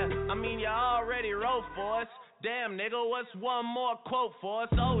 Yeah, I mean, you already wrote for us. Damn, nigga, what's one more quote for us?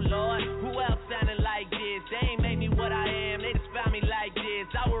 Oh, Lord, who else sounding like this? They ain't made me what I am, they just found me like this.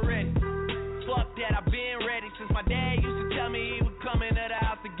 I was ready. Fuck that, I been ready since my dad used to tell me he would come into the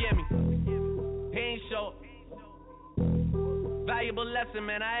house to get me. He ain't show. Valuable lesson,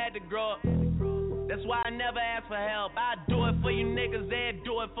 man, I had to grow up. That's why I never ask for help. I do it for you niggas, they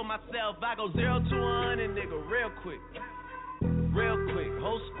do it for myself. I go 0 to 100, nigga, real quick. Real quick,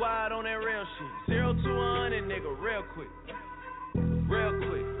 whole squad on that real shit. 0 to 100, nigga, real quick. Real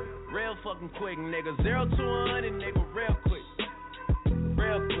quick, real fucking quick, nigga. 0 to 100, nigga, real quick.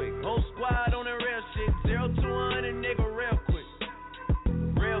 Real quick, whole squad on that real shit. 0 to 100, nigga, real quick.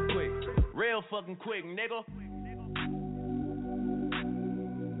 Real quick, real fucking quick, nigga.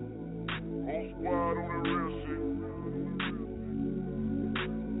 Whole squad on that real shit.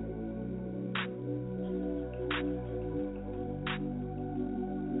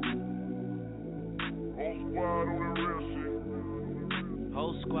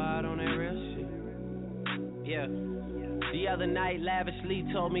 Whole squad on that real shit. Yeah. The other night,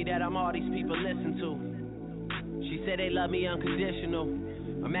 Lavishly told me that I'm all these people listen to. She said they love me unconditional.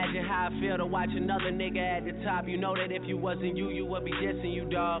 Imagine how I feel to watch another nigga at the top. You know that if you wasn't you, you would be dissing you,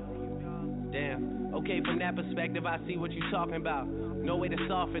 dog. Damn. Okay, from that perspective, I see what you talking about. No way to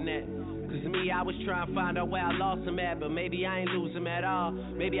soften that. Cause me, I was trying to find out where I lost him at, but maybe I ain't lose him at all.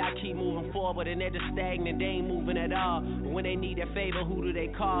 Maybe I keep moving forward and they're just stagnant, they ain't moving at all. But when they need their favor, who do they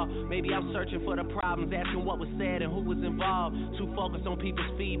call? Maybe I'm searching for the problems, asking what was said and who was involved. Too focused on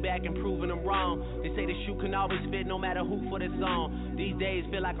people's feedback and proving them wrong. They say the shoe can always fit no matter who for the song. These days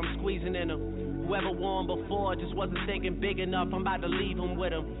feel like I'm squeezing in them. Whoever won before just wasn't thinking big enough, I'm about to leave them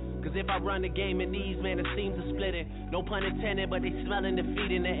with them. Cause if I run the game in these, man, the seams are splitting. No pun intended, but they smelling defeat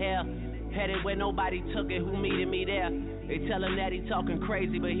in the air. Headed where nobody took it, who meeted me there? They tell him that he talking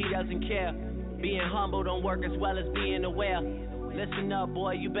crazy, but he doesn't care. Being humble don't work as well as being aware. Listen up,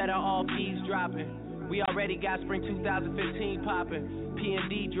 boy, you better all eavesdropping. We already got spring 2015 popping.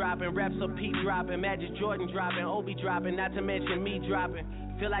 P&D dropping, reps up P dropping, Magic Jordan dropping, Obi dropping, not to mention me dropping.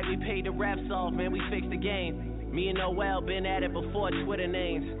 Feel like we paid the reps off, man, we fixed the game. Me and Noel been at it before Twitter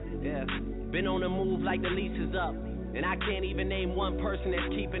names. Yeah, been on the move like the lease is up. And I can't even name one person that's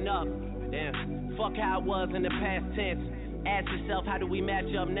keeping up. Damn, fuck how it was in the past tense. Ask yourself, how do we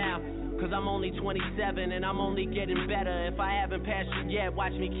match up now? Cause I'm only 27 and I'm only getting better. If I haven't passed you yet,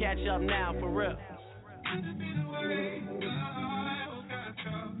 watch me catch up now, for real.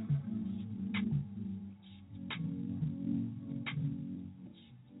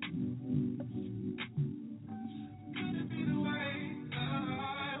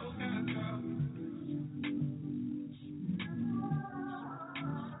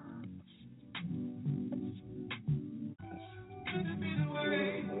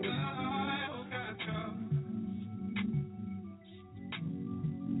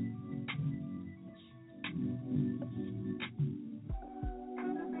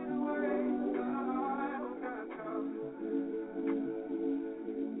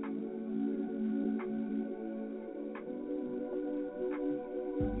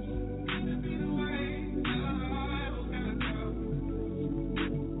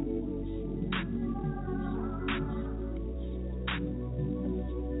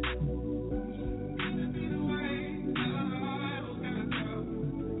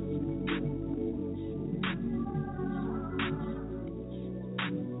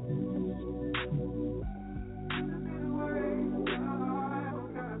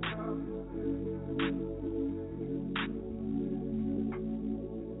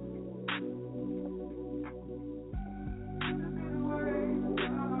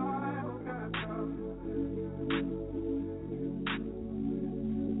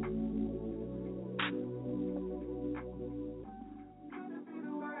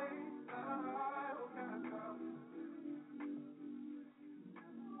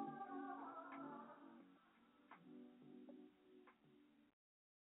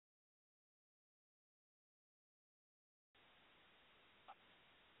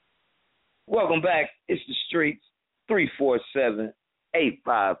 Welcome back. It's the streets. 347-855-8896.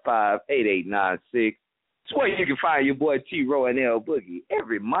 It's where you can find your boy T-Row and L Boogie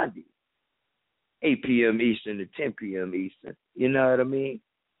every Monday, 8 p.m. Eastern to 10 p.m. Eastern. You know what I mean?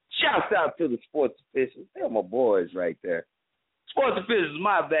 Shouts out to the sports officials. They're my boys right there. Sports officials,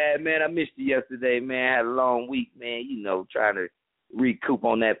 my bad, man. I missed you yesterday, man. I had a long week, man. You know, trying to recoup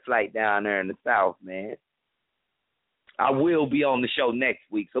on that flight down there in the South, man. I will be on the show next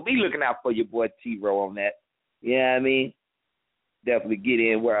week, so be looking out for your boy T-Row on that. You know what I mean? Definitely get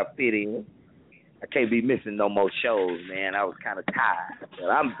in where I fit in. I can't be missing no more shows, man. I was kind of tired, but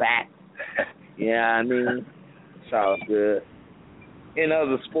I'm back. You know what I mean? It's all good. In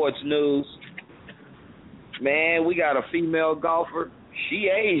other sports news, man, we got a female golfer. She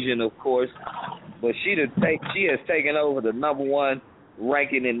Asian, of course, but she has taken over the number one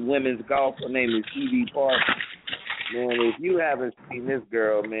ranking in women's golf. Her name is Evie Park. Man, if you haven't seen this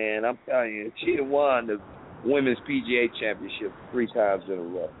girl, man, I'm telling you, she won the Women's PGA Championship 3 times in a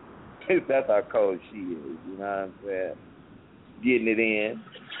row. That's how cold she is, you know what I'm saying? Getting it in,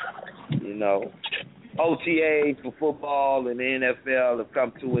 you know. OTAs for football and the NFL have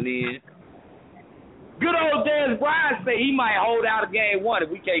come to an end. Good old Dez Bryant say he might hold out a game one if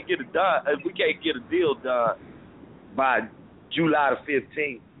we can't get it done, if we can't get a deal done by July the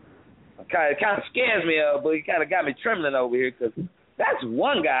 15th. It kind of scares me, but it kind of got me trembling over here because that's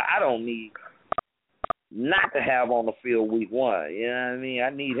one guy I don't need not to have on the field week one. You know what I mean?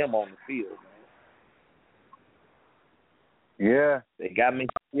 I need him on the field, man. Yeah. They got me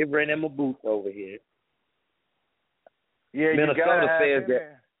shivering in my boots over here. Yeah, Minnesota says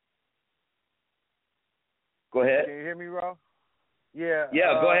that. Go ahead. Can you hear me, Ro? Yeah.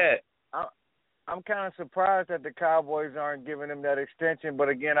 Yeah, go ahead. I'm kind of surprised that the Cowboys aren't giving him that extension, but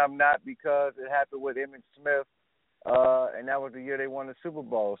again, I'm not because it happened with Emmitt Smith, and that was the year they won the Super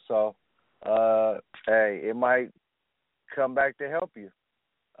Bowl. So, hey, it might come back to help you.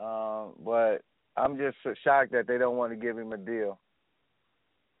 But I'm just shocked that they don't want to give him a deal.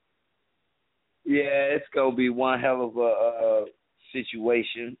 Yeah, it's going to be one hell of a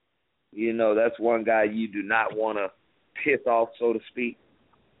situation. You know, that's one guy you do not want to piss off, so to speak.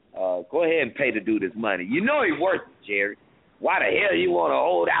 Go ahead and pay the dude his money. You know he's worth it, Jerry. Why the hell you want to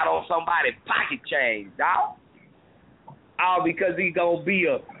hold out on somebody's pocket change, dog? All because he's going to be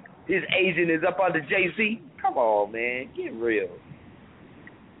his agent is up under JC? Come on, man. Get real.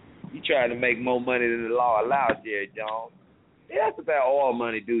 You trying to make more money than the law allows, Jerry Jones. Yeah, that's what that oil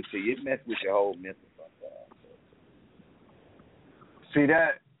money do to you. It messes with your whole mental sometimes. See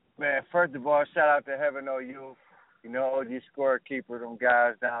that, man, first of all, shout out to Heaven OU. You know, OG scorekeeper, them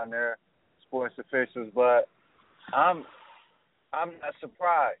guys down there, sports officials, but I'm not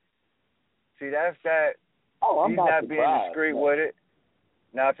surprised. See, that's that. Oh, I'm he's not being discreet with it.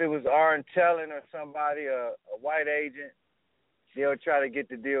 Now, if it was Aaron Tellin or somebody, a white agent, they'll try to get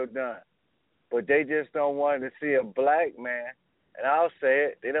the deal done. But they just don't want to see a black man, and I'll say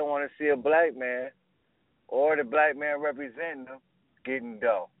it, they don't want to see a black man or the black man representing them getting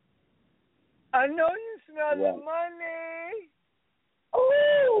dough. I know you smell the money.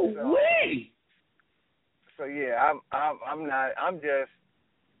 Oh, wait. So yeah, I'm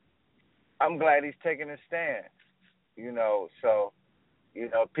glad he's taking a stand. You know, so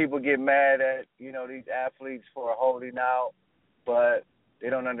people get mad at these athletes for holding out, but they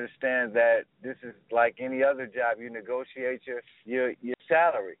don't understand that this is like any other job. You negotiate your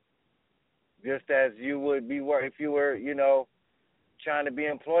salary, just as you would be if you were trying to be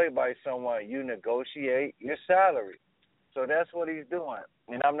employed by someone. You negotiate your salary. So that's what he's doing.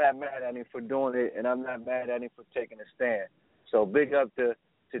 And I'm not mad at him for doing it, and I'm not mad at him for taking a stand. So big up to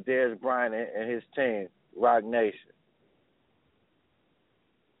Dez Bryant and his team, Rock Nation.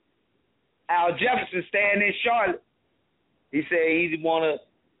 Al Jefferson staying in Charlotte. He said he want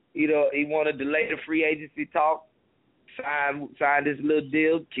to delay the free agency talk, sign this little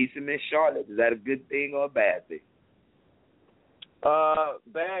deal, keeps him in Charlotte. Is that a good thing or a bad thing?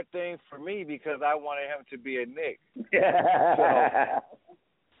 Bad thing for me because I wanted him to be a Knick.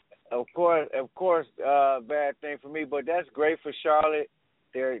 So, of course, bad thing for me. But that's great for Charlotte.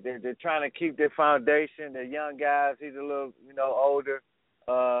 They're trying to keep their foundation. They're young guys. He's a little older,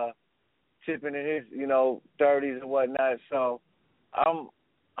 tipping in his 30s and whatnot. So I'm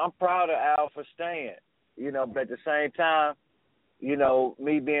proud of Al for staying. But at the same time,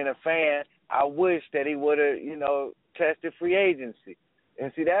 me being a fan, I wish that he would have tested free agency.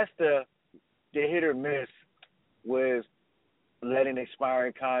 And see, that's the hit or miss with letting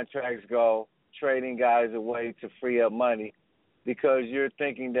expiring contracts go, trading guys away to free up money, because you're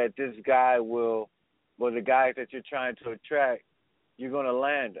thinking that this guy the guys that you're trying to attract, you're going to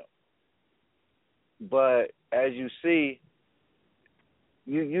land them. But as you see,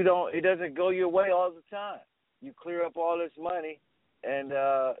 you don't. It doesn't go your way all the time. You clear up all this money, and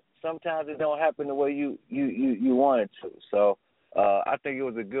sometimes it don't happen the way you want it to. So I think it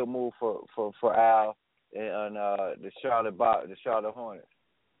was a good move for Al and the Charlotte Hornets.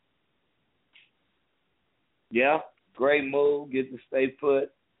 Yeah, great move. Get to stay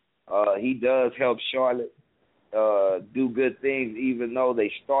put. He does help Charlotte do good things, even though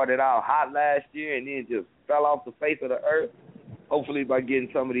they started out hot last year and then just fell off the face of the earth. Hopefully, by getting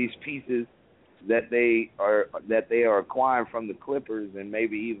some of these pieces that they are acquiring from the Clippers, and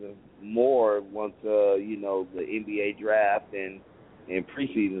maybe even more once the NBA draft and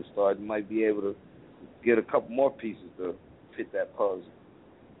preseason starts, might be able to get a couple more pieces to fit that puzzle.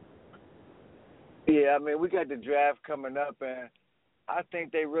 Yeah, I mean, we got the draft coming up, and I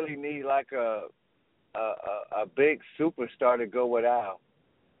think they really need like a big superstar to go with Al.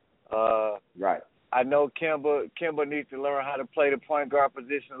 Right. I know Kemba needs to learn how to play the point guard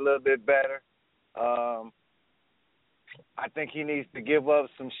position a little bit better. I think he needs to give up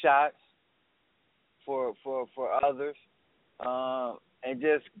some shots for others. And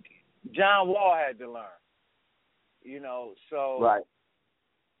just John Wall had to learn, so right.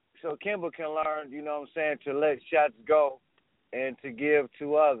 So Kemba can learn, to let shots go and to give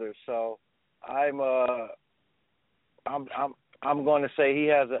to others. So I'm going to say he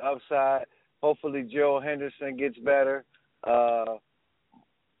has an upside. Hopefully Gerald Henderson gets better.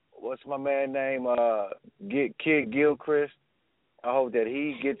 What's my man name? Kid Gilchrist. I hope that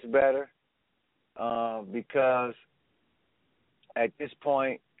he gets better because at this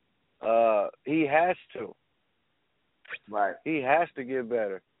point he has to. Right. He has to get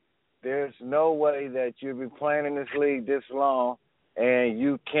better. There's no way that you'll be playing in this league this long and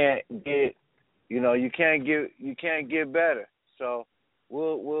you can't get, you can't get better. So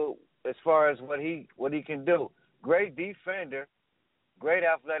we'll as far as what he can do, great defender, great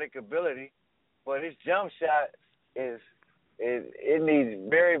athletic ability, but his jump shot it needs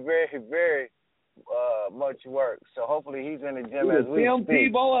very, very, very much work. So hopefully he's in the gym as we speak.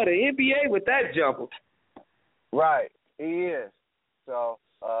 Tim Tebow of the NBA with that jumper. Right, he is. So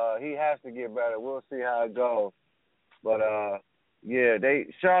he has to get better. We'll see how it goes. But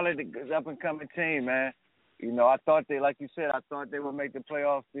Charlotte is up and coming team, man. I thought like you said, I thought they would make the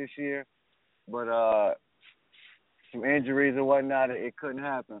playoffs this year, but some injuries and whatnot, it couldn't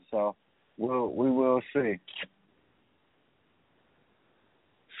happen. So we will see.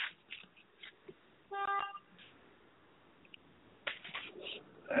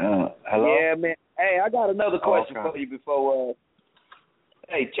 Hello? Yeah, man. Hey, I got another question for you before.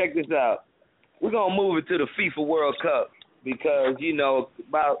 Hey, check this out. We're gonna move it to the FIFA World Cup because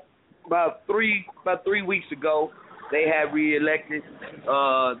about 3 weeks ago they had reelected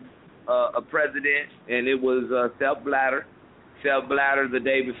a president, and it was Sepp Blatter. Sepp Blatter the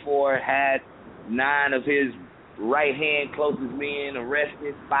day before had 9 of his right-hand closest men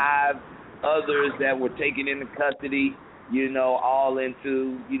arrested, 5 others that were taken into custody, all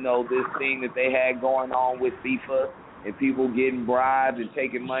into, this thing that they had going on with FIFA and people getting bribed and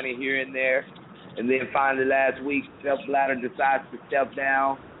taking money here and there. And then finally last week, Sepp Blatter decides to step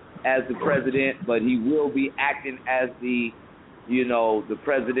down as the president, but he will be acting as the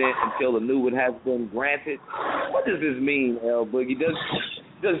president until a new one has been granted. What does this mean, L. Boogie?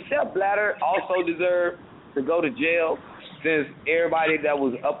 Does Sepp Blatter also deserve to go to jail since everybody that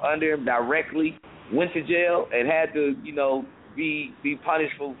was up under him directly went to jail and had to, be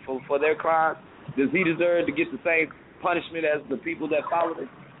punished for their crimes? Does he deserve to get the same punishment as the people that followed him?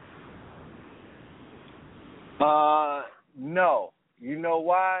 No. You know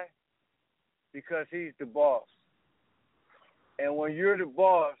why? Because he's the boss. And when you're the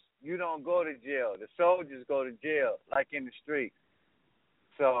boss, you don't go to jail. The soldiers go to jail, like in the streets.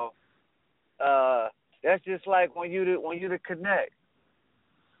 So that's just like when you the connect.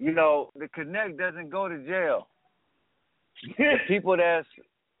 The connect doesn't go to jail. The people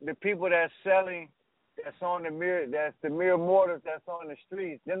that's selling, that's on that's the mere mortals that's on the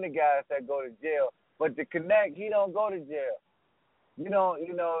streets, them the guys that go to jail. But the connect, he don't go to jail.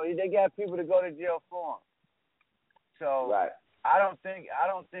 They got people to go to jail for him. So right. I don't think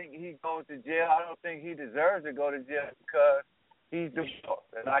he goes to jail. I don't think he deserves to go to jail because he's the boss.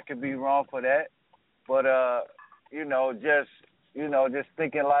 And I could be wrong for that. But just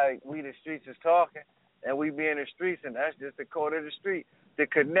thinking like we the streets is talking and we be in the streets, and that's just the code of the street. The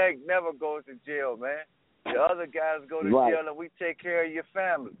connect never goes to jail, man. The other guys go to jail and we take care of your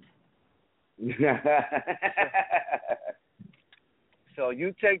family. So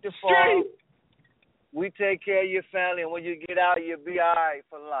you take the fall, we take care of your family, and when you get out, you'll be all right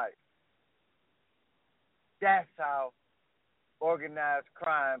for life. that's how organized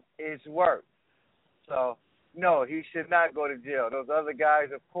crime is worked. So, no, he should not go to jail. Those other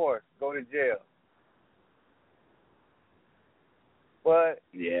guys, of course, go to jail. But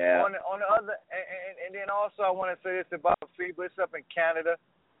yeah, on the other, and then also I want to say this about FIBA. It's up in Canada,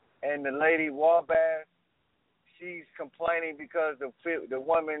 and the lady Wabash, she's complaining because the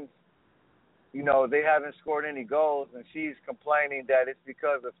women's, you know, they haven't scored any goals, and she's complaining that it's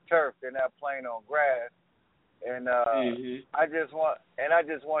because of turf. They're not playing on grass. And I just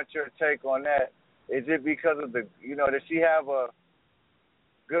want your take on that. Is it because of the, you know, does she have a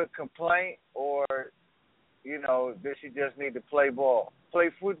good complaint, or, you know, does she just need to play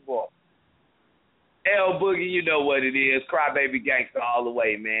football? L Boogie, you know what it is. Crybaby gangster all the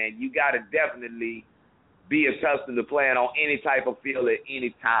way, man. You got to definitely be accustomed to playing on any type of field at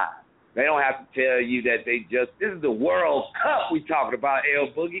any time. They don't have to tell you that this is the World Cup we talking about, L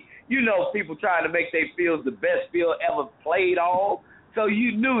Boogie. You know people trying to make their fields the best field ever played on. So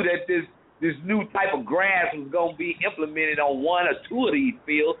you knew that this new type of grass was going to be implemented on one or two of these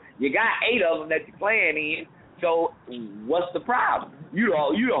fields. You got 8 of them that you're playing in. So what's the problem? You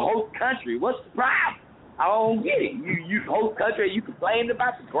the host country. What's the problem? I don't get it. You host country and you complained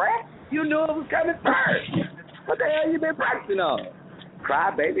about the grass? You knew it was coming first. What the hell you been practicing on?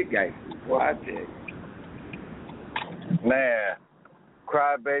 Crybaby gangster. Boy, I tell you. Man,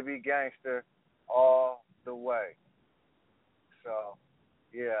 crybaby gangster all the way. So,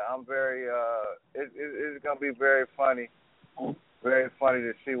 yeah, I'm very, it's going to be very funny. Very funny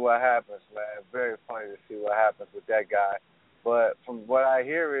to see what happens, man. Very funny to see what happens with that guy. But from what I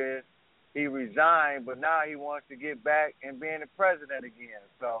hear is he resigned, but now he wants to get back and being the president again.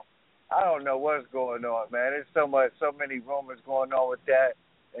 So I don't know what's going on, man. There's so many rumors going on with that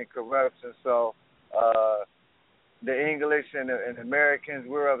and corruption. So the English and the Americans,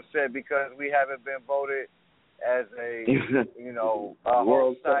 we're upset because we haven't been voted as a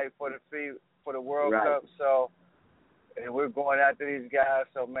host site for the World Cup. So, and we're going after these guys.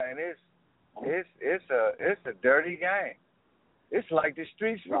 So man, it's a dirty game. It's like the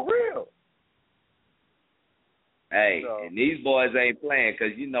streets for real. Hey, and these boys ain't playing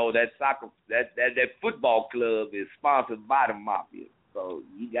because you know that football club is sponsored by the mafia. So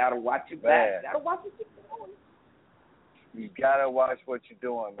you gotta watch your back. You gotta watch what you're doing. You gotta watch what you're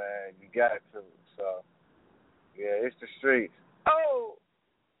doing, man. You got to. So yeah, it's the streets. Oh,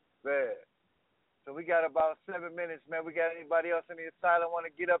 man. So we got about 7 minutes, man. We got anybody else in the asylum want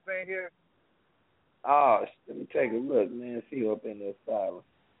to get up in here? Oh, let me take a look, man. See who up in the asylum.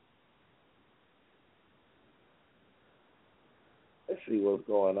 Let's see what's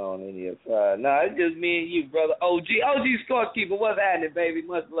going on in the asylum. Nah, it's just me and you, brother. OG scorekeeper, what's happening, baby?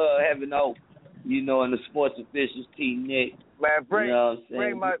 Much love, heaven hope. You know, in the sports officials team, Nick. Man, bring OG in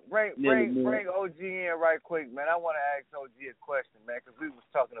Little right quick, man. I want to ask OG a question, man, because we was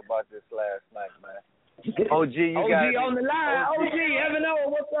talking about this last night, man. OG, OG on the line. OG, heaven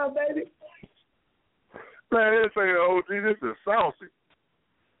hope. What's up, baby? Man, this ain't OG. This is Saucy.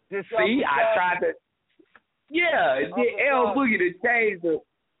 See, I tried to. Yeah, L Boogie to change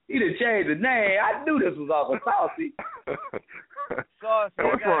the name. I knew this was Uncle Saucy. Saucy, hey,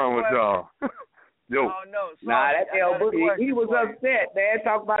 what's wrong with y'all? Yo. Oh, no, Saucy, nah, that's L Boogie. He was upset, man.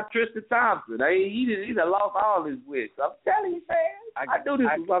 Talking about Tristan Thompson. He done lost all his wits. I'm telling you, man. I knew this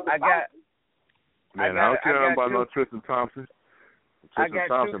was Uncle Saucy. Man, I don't care about no Tristan Thompson. Tristan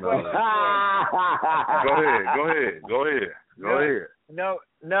Thompson. Go ahead. No,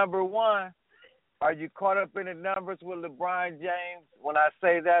 number one. Are you caught up in the numbers with LeBron James? When I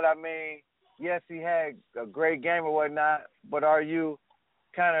say that, I mean, yes, he had a great game or whatnot, but are you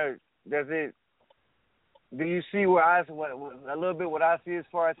kind of, do you see a little bit what I see as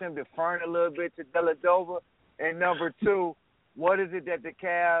far as him deferring a little bit to Dellavedova? And number two, what is it that the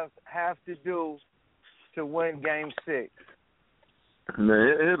Cavs have to do to win Game 6?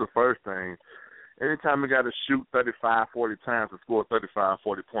 Man, here's the first thing. Anytime you got to shoot 35, 40 times to score 35,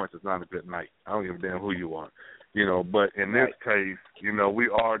 40 points, it's not a good night. I don't give a damn who you are. You know, but in this case, you know, we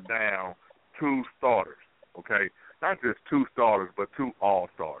are down 2 starters, okay? Not just 2 starters, but 2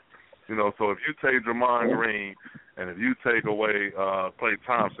 all-stars. You know, so if you take Draymond Green and if you take away Klay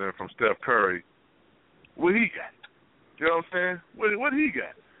Thompson from Steph Curry, what he got? You know what I'm saying? What he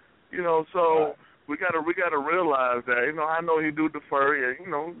got? You know, so we gotta realize that, you know, I know he do defer. You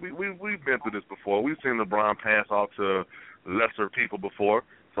know, we've been through this before. We've seen LeBron pass off to lesser people before,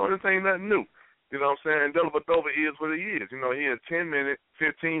 so this ain't nothing new. You know what I'm saying? Dellavedova is what he is. You know, he is 10-minute,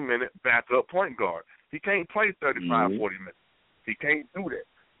 15-minute backup point guard. He can't play 35, 40 minutes. He can't do that.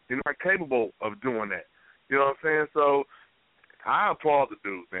 He's not capable of doing that. You know what I'm saying? So I applaud the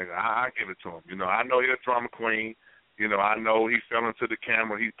dude, man. I give it to him. You know, I know he's a drama queen. You know, I know he fell into the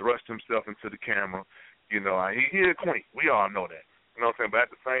camera. He thrust himself into the camera. You know, he a queen. We all know that. You know what I'm saying? But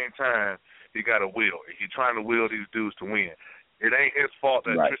at the same time, he got a will. He's trying to will these dudes to win. It ain't his fault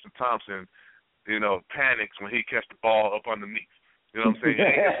that Tristan Thompson, you know, panics when he catch the ball up underneath. You know what I'm saying? It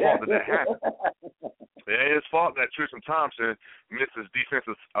ain't his fault that happened. It ain't his fault that Tristan Thompson misses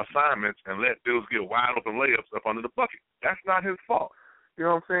defensive assignments and let dudes get wide open layups up under the bucket. That's not his fault. You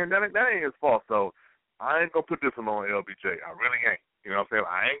know what I'm saying? That ain't his fault. So I ain't going to put this one on LBJ. I really ain't. You know what I'm saying?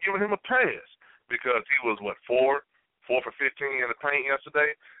 I ain't giving him a pass because he was, 4 for 15 in the paint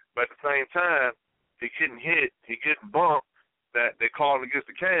yesterday. But at the same time, he getting hit, he getting bumped that they calling against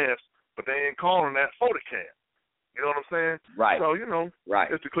the Cavs, but they ain't calling that for the Cavs. You know what I'm saying? Right. So, you know,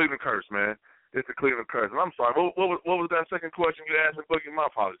 it's the Cleveland curse, man. It's the Cleveland curse. And I'm sorry. What was that second question you asked me, Boogie? My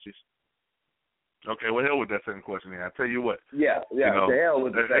apologies. Okay, well, hell with that second question then. I tell you what. Yeah, you know, the hell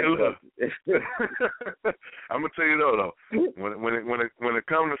with the second question. I'm gonna tell you though, when it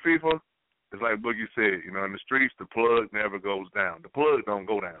comes to FIFA, it's like Boogie said. You know, in the streets, the plug never goes down. The plug don't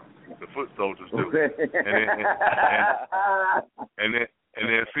go down. The foot soldiers do. and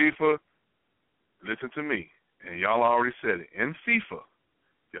then FIFA. Listen to me. And y'all already said it. In FIFA,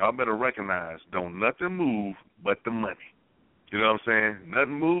 y'all better recognize don't nothing move but the money. You know what I'm saying?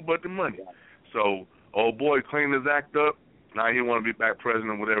 Nothing move but the money. So, old boy cleaned his act up. Now he want to be back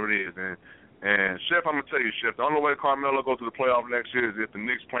president, whatever it is. And Chef, I'm going to tell you, Chef, the only way Carmelo goes to the playoff next year is if the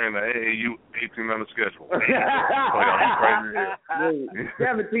Knicks playing the AAU 18 under schedule. He's crazy.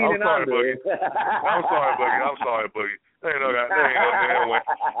 17 and under. I'm sorry, Boogie. There ain't no damn way.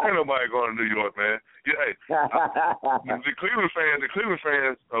 Ain't nobody going to New York, man. Yeah, hey, the Cleveland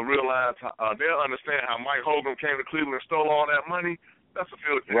fans realize, they'll understand how Mike Hogan came to Cleveland and stole all that money. That's a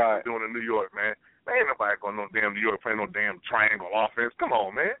field thing they're doing in New York, man. Ain't nobody going to no damn New York playing no damn triangle offense. Come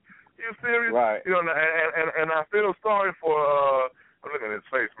on, man. You serious? Right. You know, and I feel sorry for, I'm looking at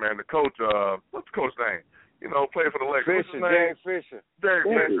his face, man. The coach, what's the coach's name? You know, played for the Lakers. Derek Fisher. Derek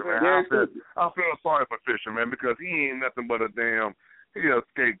Fisher, man. I feel sorry for Fisher, man, because he ain't nothing but a damn, he a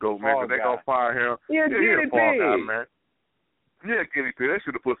scapegoat, man, because they going to fire him. He a fall guy, man. Yeah, guinea pig. They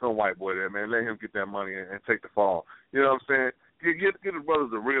should have put some white boy there, man. Let him get that money and take the fall. You know what I'm saying? Get the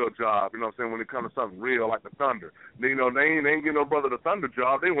brothers a real job, you know what I'm saying, when it comes to something real like the Thunder. You know, they ain't getting no brother the Thunder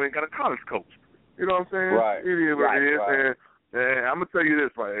job. They ain't got a college coach. You know what I'm saying? Right. It is what it is. And I'm going to tell you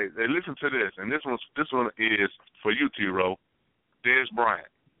this, right? Hey, listen to this, and this one is for you, T-Row. Des Bryant.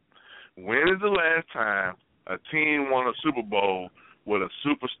 When is the last time a team won a Super Bowl with a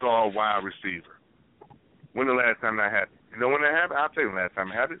superstar wide receiver? When the last time that happened? You know when that happened? I'll tell you the last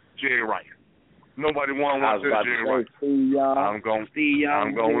time it happened. Jerry Rice. Nobody won one since Jerry Rice. I'm going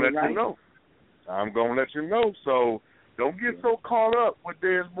to let you know. I'm going to let you know. So don't get so caught up with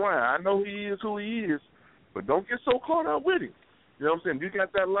Des Bryant. I know he is who he is, but don't get so caught up with him. You know what I'm saying? You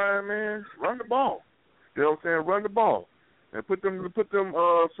got that line, man. Run the ball. You know what I'm saying? Run the ball. And put them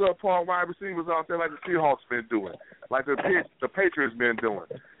subpar wide receivers out there like the Seahawks been doing, like the Patriots been doing.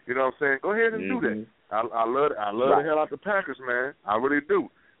 You know what I'm saying? Go ahead and do that. I love the hell out the Packers, man. I really do.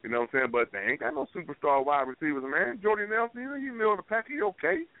 You know what I'm saying? But they ain't got no superstar wide receivers, man. Jordy Nelson, he middle of the pack, he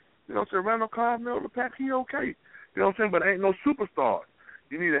okay. You know what I'm saying? Randall Cobb, middle of the pack, he okay. You know what I'm saying? But ain't no superstars.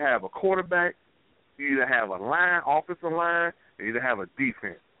 You need to have a quarterback. You need to have a line, offensive line, and you need to have a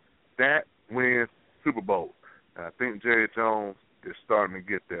defense. That wins Super Bowls. And I think Jerry Jones is starting to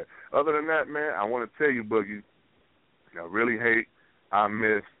get there. Other than that, man, I want to tell you, Boogie, I really I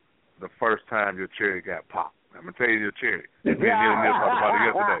missed the first time your cherry got popped. I'm going to tell you your cherry. Me and Neil talked about it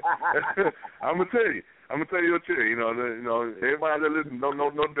yesterday. I'm going to tell you your cherry. You know, everybody that listens,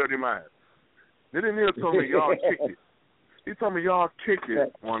 no dirty minds. Then Neil told me y'all kicked it. He told me y'all kicked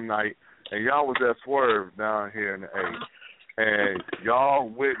it one night, and y'all was at Swerve down here in the A. And y'all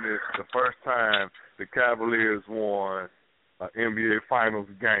witnessed the first time the Cavaliers won an NBA Finals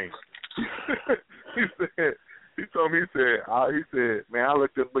game. He said, man, I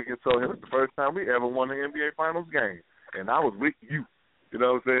looked at Boogie and told him it's the first time we ever won an NBA Finals game. And I was with you. You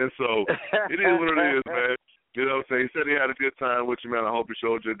know what I'm saying? So it is what it is, man. You know what I'm saying? He said he had a good time with you, man. I hope he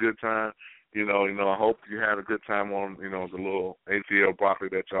showed you a good time. You know, I hope you had a good time on, the little ATL broccoli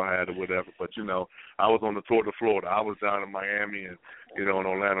that y'all had or whatever. But, I was on the tour to Florida. I was down in Miami and, in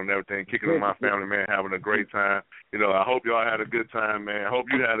Orlando and everything, kicking with my family, man, having a great time. I hope y'all had a good time, man. I hope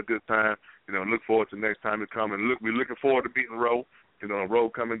you had a good time. Look forward to next time you come. And we're looking forward to beating Roe, Roe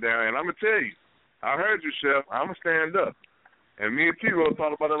coming down. And I'm going to tell you, I heard you, Chef. I'm going to stand up. And me and T-Row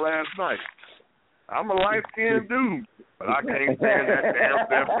talked about it last night. I'm a light-skinned dude, but I can't stand that damn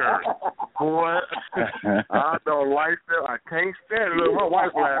Steph Curry. Boy, I don't like Steph. I can't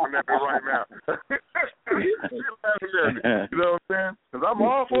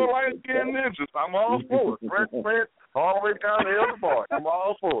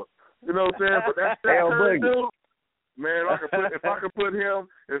for it. You know what I'm saying? But that's dude. Man, if I could put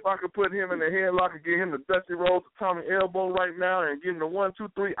him in the headlock and get him the Dusty Rhodes Atomic Elbow right now and give him the 1, 2,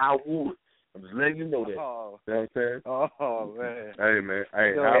 3, I would. I'm just letting you know that. Oh. You know what I'm saying? Oh, man. Hey, man.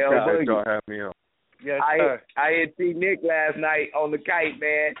 Hey, I appreciate y'all having me on. Yes, sir. I had seen Nick last night on the kite,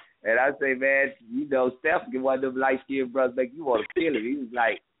 man, and I say, man, you know, Steph get one of them light-skinned brothers make you want to kill him. He was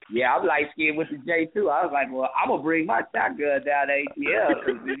like, yeah, I'm light-skinned with the J, too. I was like, well, I'm going to bring my shotgun down to ATL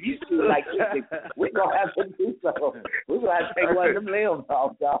because if you shoot like this, we're going to have to do something. We're going to have to take one of them limbs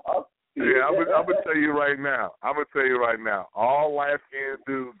off, dog. Yeah, I'm going to tell you right now. All light-skinned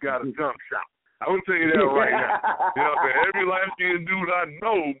dudes got a jump shot. I'm going to tell you that right now. You know what I'm saying? Every light-skinned dude I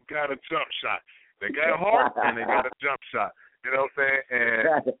know got a jump shot. They got heart and they got a jump shot. You know what I'm saying?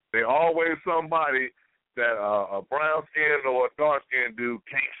 And they always somebody that a brown-skinned or a dark-skinned dude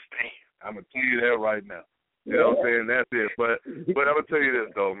can't stand. I'm going to tell you that right now. You know what I'm saying? That's it. But I'm going to tell you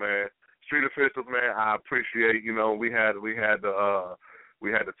this, though, man. Street officials, man, I appreciate, you know, we had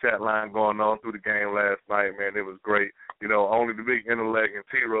the chat line going on through the game last night, man. It was great. You know, only the big intellect and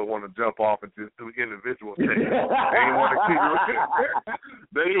T-Row want to jump off and just do individual things. They didn't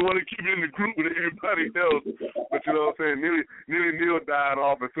want to keep it in the group with everybody else. But you know what I'm saying? Nearly Neil died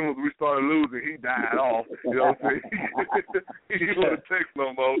off. As soon as we started losing, he died off. You know what I'm saying? He didn't want to text no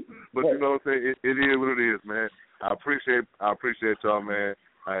more. But you know what I'm saying? It is what it is, man. I appreciate y'all, man.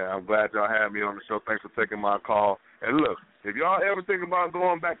 I'm glad y'all had me on the show. Thanks for taking my call. And look, if y'all ever think about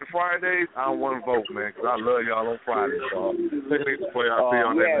going back to Fridays, I don't want to vote, man, because I love y'all on Fridays. So thanks for y'all. See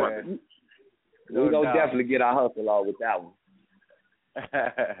y'all next Monday. We're going to definitely get our hustle on with that one.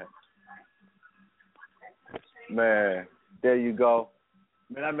 Man, there you go.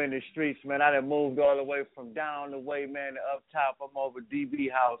 Man, I'm in the streets, man. I done moved all the way from down the way, man, to up top. I'm over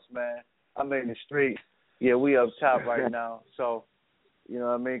DB house, man. I'm in the streets. Yeah, we up top right now. So, you know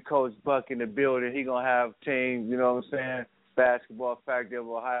what I mean? Coach Buck in the building. He going to have teams, you know what I'm saying? Basketball Factory of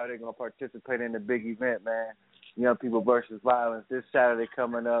Ohio. They're going to participate in the big event, man. Young People versus Violence this Saturday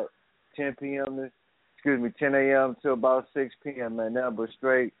coming up, 10 a.m. to about 6 p.m., man. Nothing but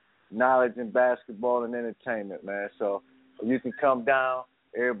straight knowledge in basketball and entertainment, man. So you can come down,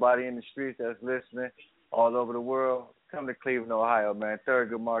 everybody in the streets that's listening all over the world, come to Cleveland, Ohio, man.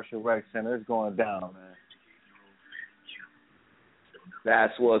 Thurgood Marshall Rec Center. It's going down, man.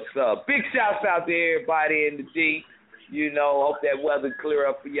 That's what's up. Big shouts out to everybody in the D. You know, hope that weather clear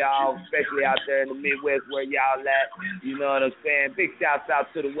up for y'all, especially out there in the Midwest where y'all at. You know what I'm saying? Big shouts out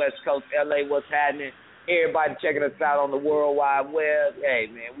to the West Coast, LA, what's happening. Everybody checking us out on the World Wide Web. Hey,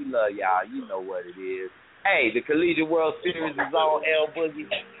 man, we love y'all. You know what it is. Hey, the Collegiate World Series is on, L Boogie.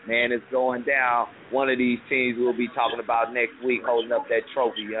 Man, it's going down. One of these teams we'll be talking about next week holding up that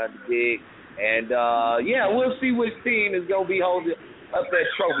trophy, you dig? And, yeah, we'll see which team is going to be holding up that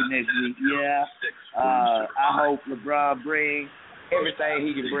trophy next week. Yeah. I hope LeBron brings everything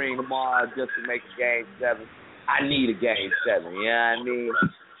he can bring tomorrow just to make a Game 7. I need a Game 7, you know what I mean?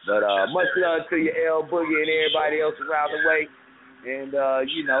 But much love to you, L Boogie, and everybody else around the way. And,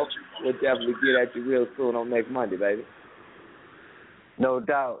 you know, we'll definitely get at you real soon on next Monday, baby. No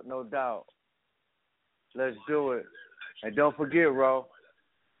doubt, no doubt. Let's do it. And don't forget, Ro,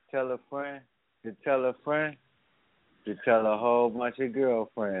 tell a friend to tell a friend to tell a whole bunch of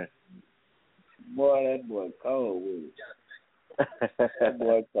girlfriends. Boy, that boy cold with it. That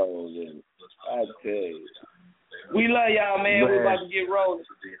boy cold with it. I tell you. We love y'all, man. We're about to get rolling.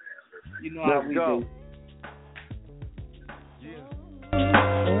 You know how we do.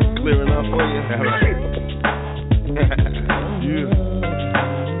 Clear enough for you.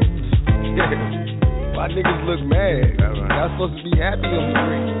 My niggas look mad. Y'all supposed to be happy on the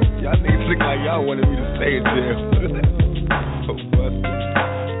street. Y'all niggas look like y'all wanted me to stay in jail. So busted.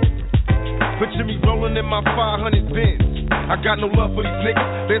 Picture me rolling in my 500 Benz. I got no love for these niggas.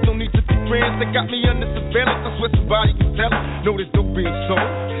 There's no need to be friends. They got me under surveillance. I swear somebody can tell it. Know this dope being sold,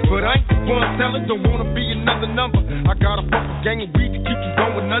 but I ain't the one selling. Don't wanna be another number. I got a fucking gang of weed to keep me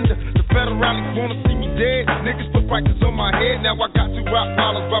going under. The federalists wanna see me dead. Niggas put prices on my head. Now I got 2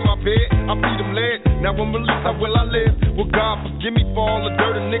 Rottweilers by my bed. I feed them lead. Now I'm released. How will I live? Will God forgive me for all the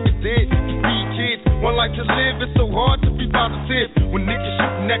dirt a nigga did? To feed kids, one life to live. It's so hard to be positive when niggas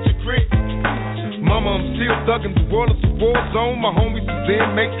shooting at your crib. Mama, I'm still thugging. The world is a war zone. My homies is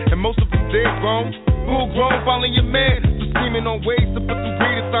inmates, and most of them dead grown. Full grown, following your man. So scheming on ways to put some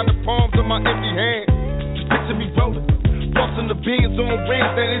greed inside the palms of my empty hand. Just picture me rolling, flossing the beans on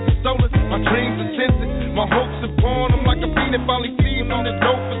ranch that isn't stolen. My dreams are tinted, my hopes are born. I'm like a fiend and finally feeding on the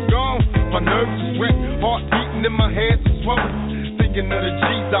dope is gone. My nerves is wet, heart beating in my hands are swollen. Thinking of the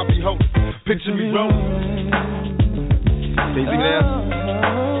G's I be holding. Picture me rolling. Can you see me there?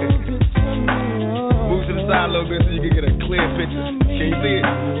 Move to the side a little bit so you can get a clear picture. Can you see it?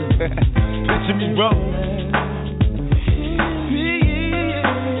 Picture me rolling.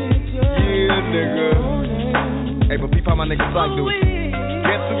 Yeah, nigga. Hey, but peep how my nigga Psych do it.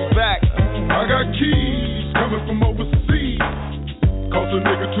 Guess who's back? I got keys coming from overseas. Cost a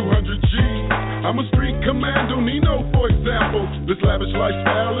nigga 200 G. I'm a street commando, Nino, for example. This lavish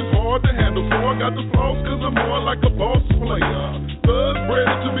lifestyle is hard to handle, so I got the flaws cause I'm more like a boss player. Thug bred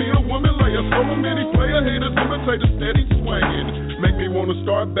to be a woman layer. So many player haters imitate a steady swinging. Make me wanna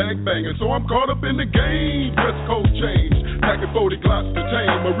start bang banging, so I'm caught up in the game. Dress code change, packing 40 Glocks to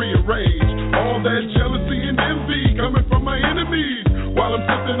tame or rearrange. All that jealousy and envy coming from my enemies. While I'm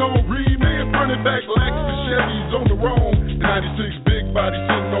sipping on Re-Man, running back Lacks and Chevys on the roam. 96 big body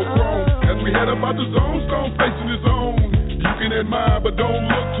sitting no chrome. As we head up out the zone, Stone facing his own. You can admire, but don't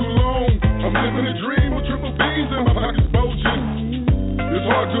look too long. I'm living a dream with triple B's and my pockets bulging. It's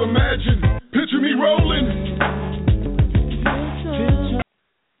hard to imagine. Picture me rolling.